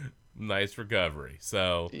 Nice recovery.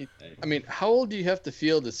 So, I mean, how old do you have to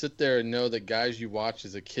feel to sit there and know that guys you watched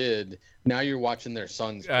as a kid, now you're watching their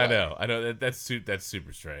sons play? I know. That's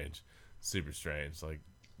super strange. Super strange. Like,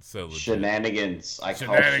 so legit. Shenanigans.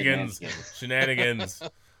 Shenanigans.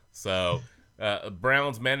 So,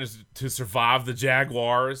 Browns managed to survive the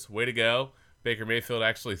Jaguars. Way to go. Baker Mayfield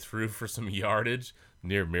actually threw for some yardage.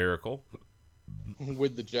 Near miracle.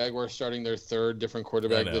 With the Jaguars starting their 3rd different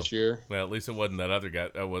quarterback this year. Well, at least it wasn't that other guy.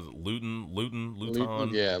 Was it Luton?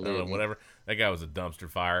 Yeah, I don't know, whatever. That guy was a dumpster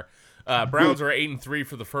fire. Browns are 8-3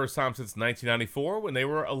 for the first time since 1994 when they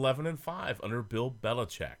were 11-5 under Bill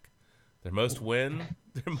Belichick. Their most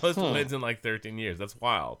wins in like 13 years. That's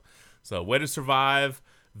wild. So, way to survive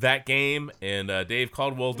that game. And Dave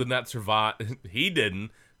Caldwell did not survive. He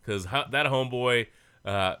didn't, because that homeboy,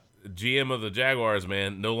 GM of the Jaguars,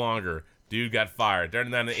 man, no longer. Dude got fired.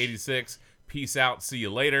 39-86. Peace out. See you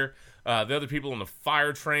later. The other people on the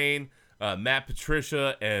fire train, Matt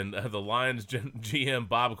Patricia and the Lions GM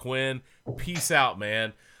Bob Quinn. Peace out,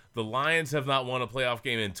 man. The Lions have not won a playoff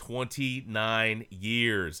game in 29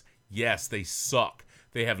 years. Yes, they suck.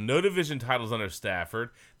 They have no division titles under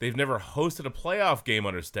Stafford. They've never hosted a playoff game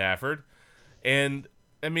under Stafford. And,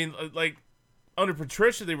 I mean, like, under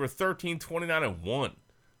Patricia, they were 13-29-1.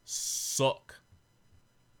 Suck.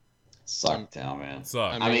 Sucked out, man.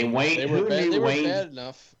 Suck. I mean, Wayne. They were bad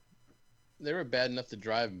enough. They were bad enough to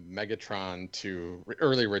drive Megatron to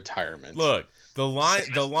early retirement. Look, the Lions.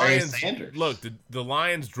 Look, the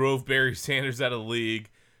Lions drove Barry Sanders out of the league,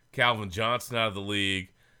 Calvin Johnson out of the league,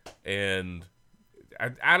 and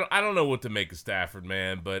I don't know what to make of Stafford,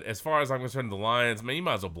 man. But as far as I'm concerned, the Lions, man, you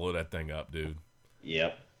might as well blow that thing up, dude.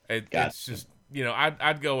 Yep. It's just,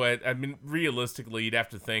 I'd go at. I mean, realistically, you'd have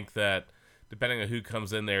to think that, depending on who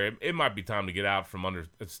comes in there, it might be time to get out from under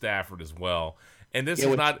Stafford as well. And this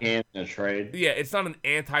is not a trade. Yeah, it's not an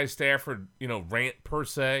anti-Stafford, rant per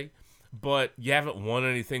se, but you haven't won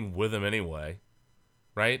anything with him anyway,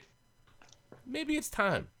 right? Maybe it's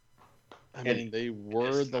time. I mean, they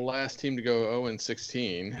were the last team to go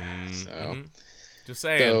 0-16, so just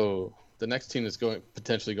saying. So the next team is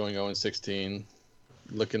potentially going 0-16.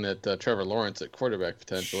 Looking at Trevor Lawrence at quarterback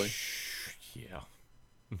potentially. Yeah.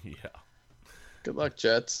 Good luck,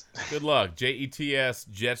 Jets. Good luck. Jets,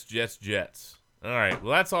 Jets. All right.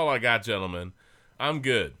 Well, that's all I got, gentlemen. I'm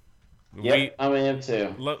good. Yep, I am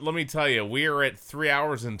too. Let me tell you, we are at 3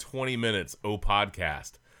 hours and 20 minutes.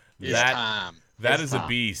 Podcast. That is a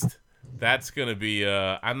beast. That's gonna be.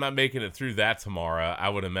 I'm not making it through that tomorrow. I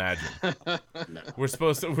would imagine. No. We're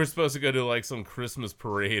supposed to go to like some Christmas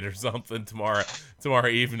parade or something tomorrow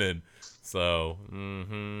evening. So.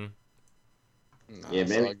 Yeah,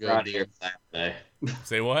 maybe Friday or Saturday.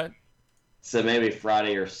 Say what? So maybe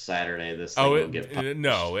Friday or Saturday. This thing will get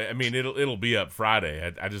no. I mean, it'll be up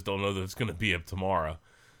Friday. I just don't know that it's going to be up tomorrow.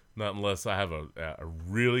 Not unless I have a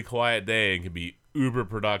really quiet day and can be uber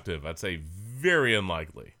productive. I'd say very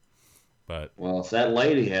unlikely. But well, if that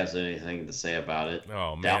lady has anything to say about it,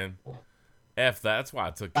 oh man, that's why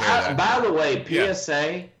I took care of that. By the way,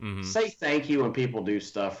 PSA, say thank you when people do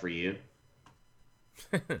stuff for you.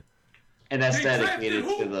 And that's dedicated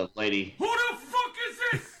to the lady. Who the fuck is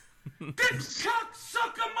this? This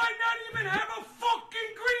cocksucker might not even have a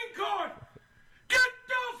fucking green card. Get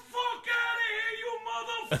the fuck out of here, you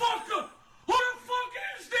motherfucker! Who the fuck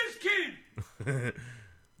is this kid?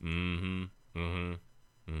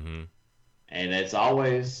 And as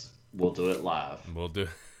always, we'll do it live. We'll do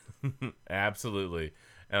absolutely.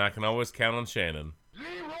 And I can always count on Shannon.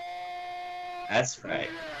 That's right.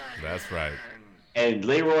 That's right. And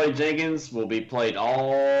Leroy Jenkins will be played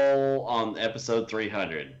all on episode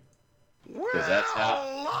 300. Because that's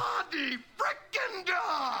how.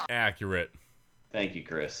 Accurate. Thank you,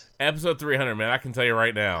 Chris. Episode 300, man. I can tell you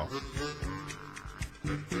right now.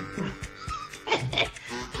 You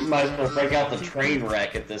might as well break out the train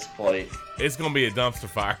wreck at this point. It's going to be a dumpster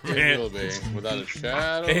fire, man. It will be, without a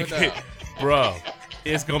shadow of a doubt. Bro,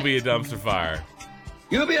 it's going to be a dumpster fire.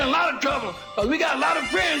 You'll be in a lot of trouble, because we got a lot of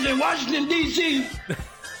friends in Washington, D.C.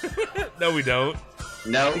 No, we don't.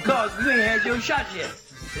 No. Because you ain't had your shot yet.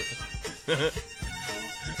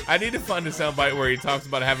 I need to find a soundbite where he talks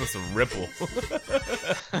about having some ripple.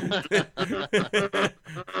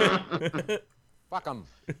 Fuck him.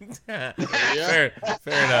 Fair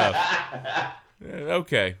enough.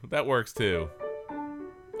 Okay, that works too.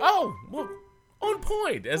 Oh, well, on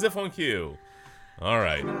point, as if on cue. All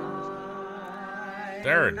right.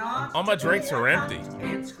 Third, all my drinks are empty.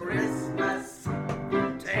 It's Christmas.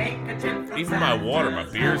 Take a tip from Even my water, my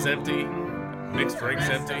beer's empty. Mixed drinks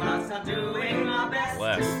empty.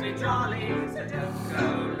 Less.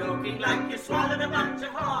 Looking like you swallowed a bunch of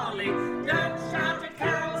holly. Don't shout at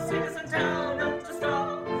carols, sing us and tell them to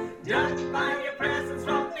stop. Don't buy your presents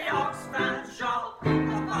from the Oxford shop.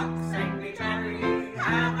 For fuck's sake, be merry.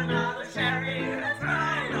 Have another sherry.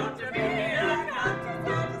 Try not to be a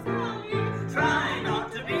cunt. Try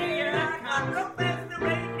not to be a cunt. Look, there's the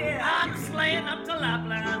reindeer. I'm sleighing up to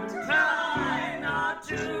Lapland. Try not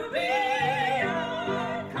to be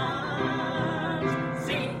a cunt.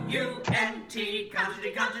 C-U-N-T,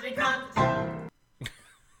 country, cunt.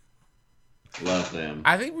 Love them.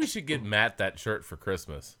 I think we should get Matt that shirt for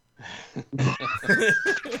Christmas.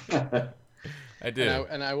 I do.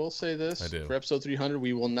 And I will say this. I do. For episode 300,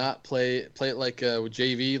 we will not play it like with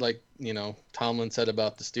JV, like, Tomlin said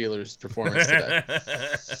about the Steelers' performance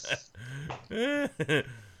today.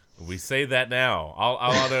 We say that now.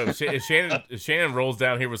 I'll know. If Shannon rolls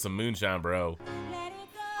down here with some moonshine, bro.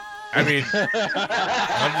 I mean,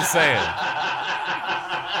 I'm just saying.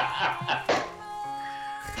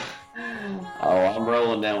 Oh, I'm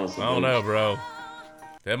rolling down with some. I don't know, bro.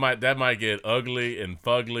 That might get ugly and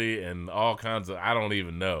fugly and all kinds of. I don't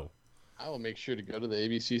even know. I will make sure to go to the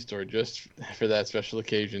ABC store just for that special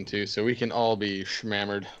occasion too, so we can all be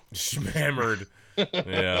schmammered. Schmammered.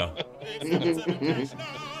 Yeah.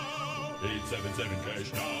 877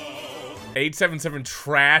 cash now. 877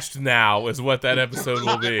 trashed now is what that episode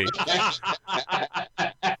will be.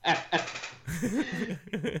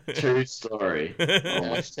 True story.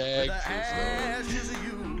 Hashtag The ashes of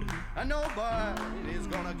you, and nobody's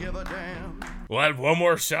gonna give a damn. What? One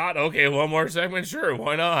more shot? Okay, one more segment? Sure,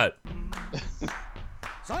 why not?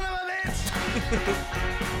 Son of a bitch,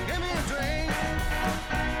 give me a drink.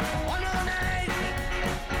 One more night,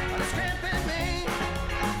 but it's camping me.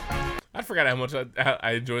 I forgot how much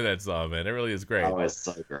I enjoy that song, man. It really is great. Oh, it's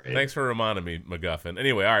so great. Thanks for reminding me, MacGuffin.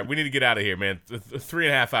 Anyway, all right, we need to get out of here, man.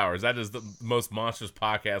 3.5 hours. That is the most monstrous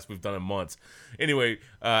podcast we've done in months. Anyway,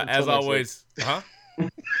 as always, huh?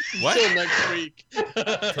 What? Until next week.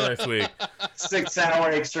 Until next week.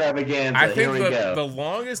 6-hour extravaganza. I think Here we go. the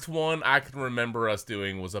longest one I can remember us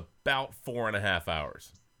doing was about 4.5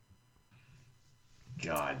 hours.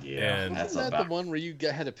 God, yeah. And that's Isn't that about the one where you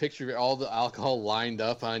had a picture of all the alcohol lined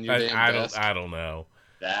up on your damn I desk? don't know.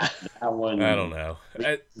 that one. I don't know.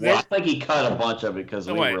 Well, I think he cut a bunch of it because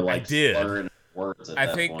we were like slurring words at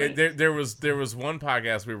that think point. there was one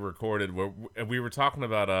podcast we recorded where we were talking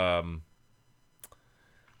about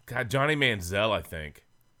Johnny Manziel, I think,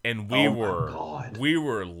 and we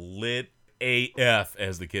were lit AF,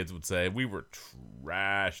 as the kids would say. We were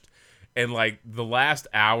trashed, and like the last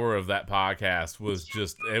hour of that podcast was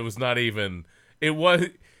just it was not even it was.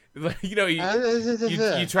 You know, you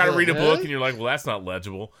try to read a book and you're like, well, that's not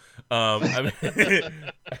legible. I mean,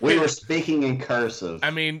 we were speaking in cursive.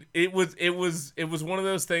 I mean, it was one of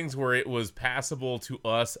those things where it was passable to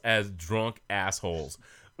us as drunk assholes,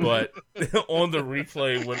 but on the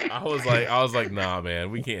replay, when I was like, nah,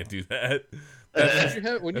 man, we can't do that.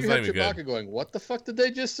 When you have Chewbacca going, what the fuck did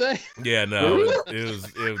they just say? Yeah, no,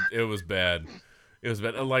 it was bad. It was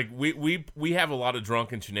bad. Like we have a lot of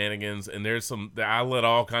drunken shenanigans, and there's some. I let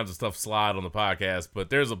all kinds of stuff slide on the podcast,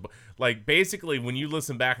 but there's basically when you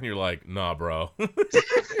listen back and you're like, nah, bro, you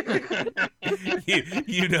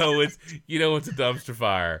know it's a dumpster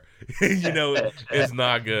fire. You know it's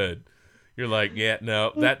not good. You're like, yeah,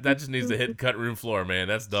 no, that just needs to hit cut room floor, man.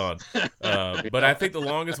 That's done. But I think the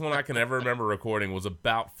longest one I can ever remember recording was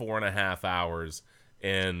about 4.5 hours.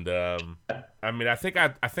 And I mean, I think I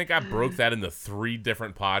broke that into 3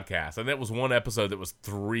 different podcasts, and that was one episode that was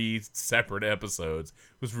 3 separate episodes.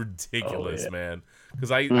 It was ridiculous, man. Because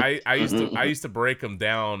I used to break them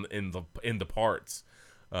down into parts.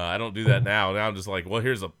 I don't do that now. Now I'm just like, well,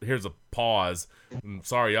 here's a pause. I'm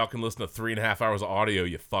sorry, y'all can listen to 3.5 hours of audio,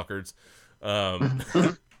 you fuckers. So,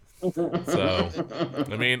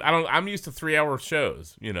 I mean, I'm used to 3-hour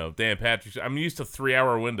shows, you know, Dan Patrick. I'm used to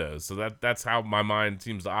 3-hour windows. So that's how my mind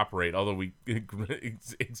seems to operate. Although we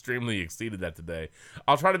extremely exceeded that today.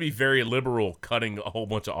 I'll try to be very liberal cutting a whole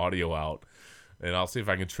bunch of audio out, and I'll see if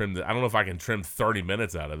I can trim I don't know if I can trim 30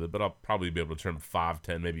 minutes out of it, but I'll probably be able to trim 5,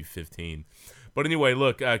 10, maybe 15. But anyway,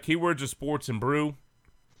 look, keywords are sports and brew.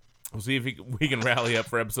 We'll see if we can rally up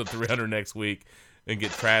for episode 300 next week and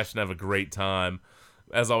get trashed and have a great time.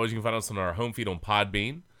 As always, you can find us on our home feed on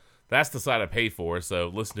Podbean. That's the site I pay for,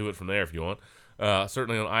 so listen to it from there if you want.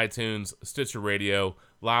 certainly on iTunes, Stitcher Radio,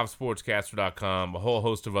 livesportscaster.com, a whole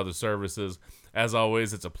host of other services. As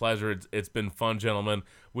always, it's a pleasure. It's been fun, gentlemen.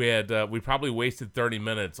 We probably wasted 30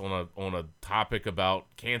 minutes on a topic about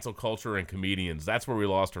cancel culture and comedians. That's where we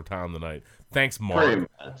lost our time tonight. Thanks, Mark.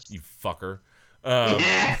 You fucker. But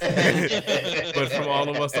from all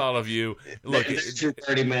of us, all of you, look, it's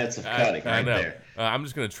 30 minutes of cutting. I know. There. I'm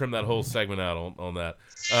just gonna trim that whole segment out on that.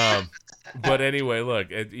 But anyway, look,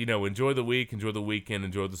 enjoy the week, enjoy the weekend,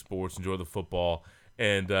 enjoy the sports, enjoy the football,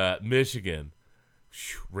 and Michigan,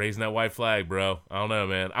 raising that white flag, bro. I don't know,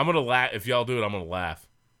 man. I'm gonna laugh if y'all do it. I'm gonna laugh.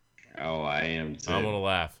 Oh, I am too. I'm gonna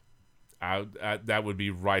laugh. That would be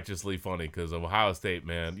righteously funny because of Ohio State,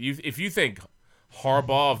 man. If you think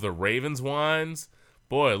Harbaugh of the Ravens whines,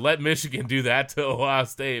 boy, let Michigan do that to Ohio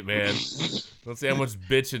State, man. Let's see how much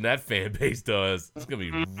bitching that fan base does. It's gonna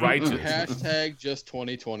be righteous. Hashtag just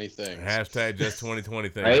 2020 things. Hashtag just 2020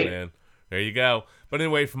 things, right? Man. There you go. But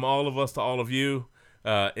anyway, from all of us to all of you,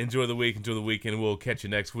 enjoy the week, enjoy the weekend. We'll catch you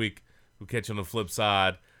next week. We'll catch you on the flip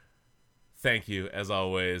side. Thank you, as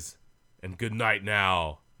always, and good night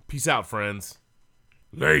now. Peace out, friends.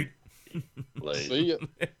 Late. See ya.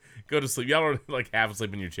 Go to sleep. Y'all are like half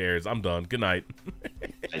asleep in your chairs. I'm done. Good night.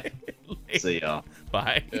 See y'all.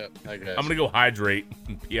 Bye. Yeah, I guess. I'm going to go hydrate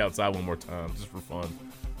and pee outside one more time just for fun.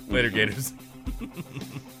 Later, Gators.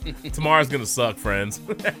 Tomorrow's going to suck, friends.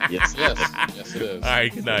 Yes. Yes, it is. All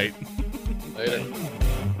right, good night. Later.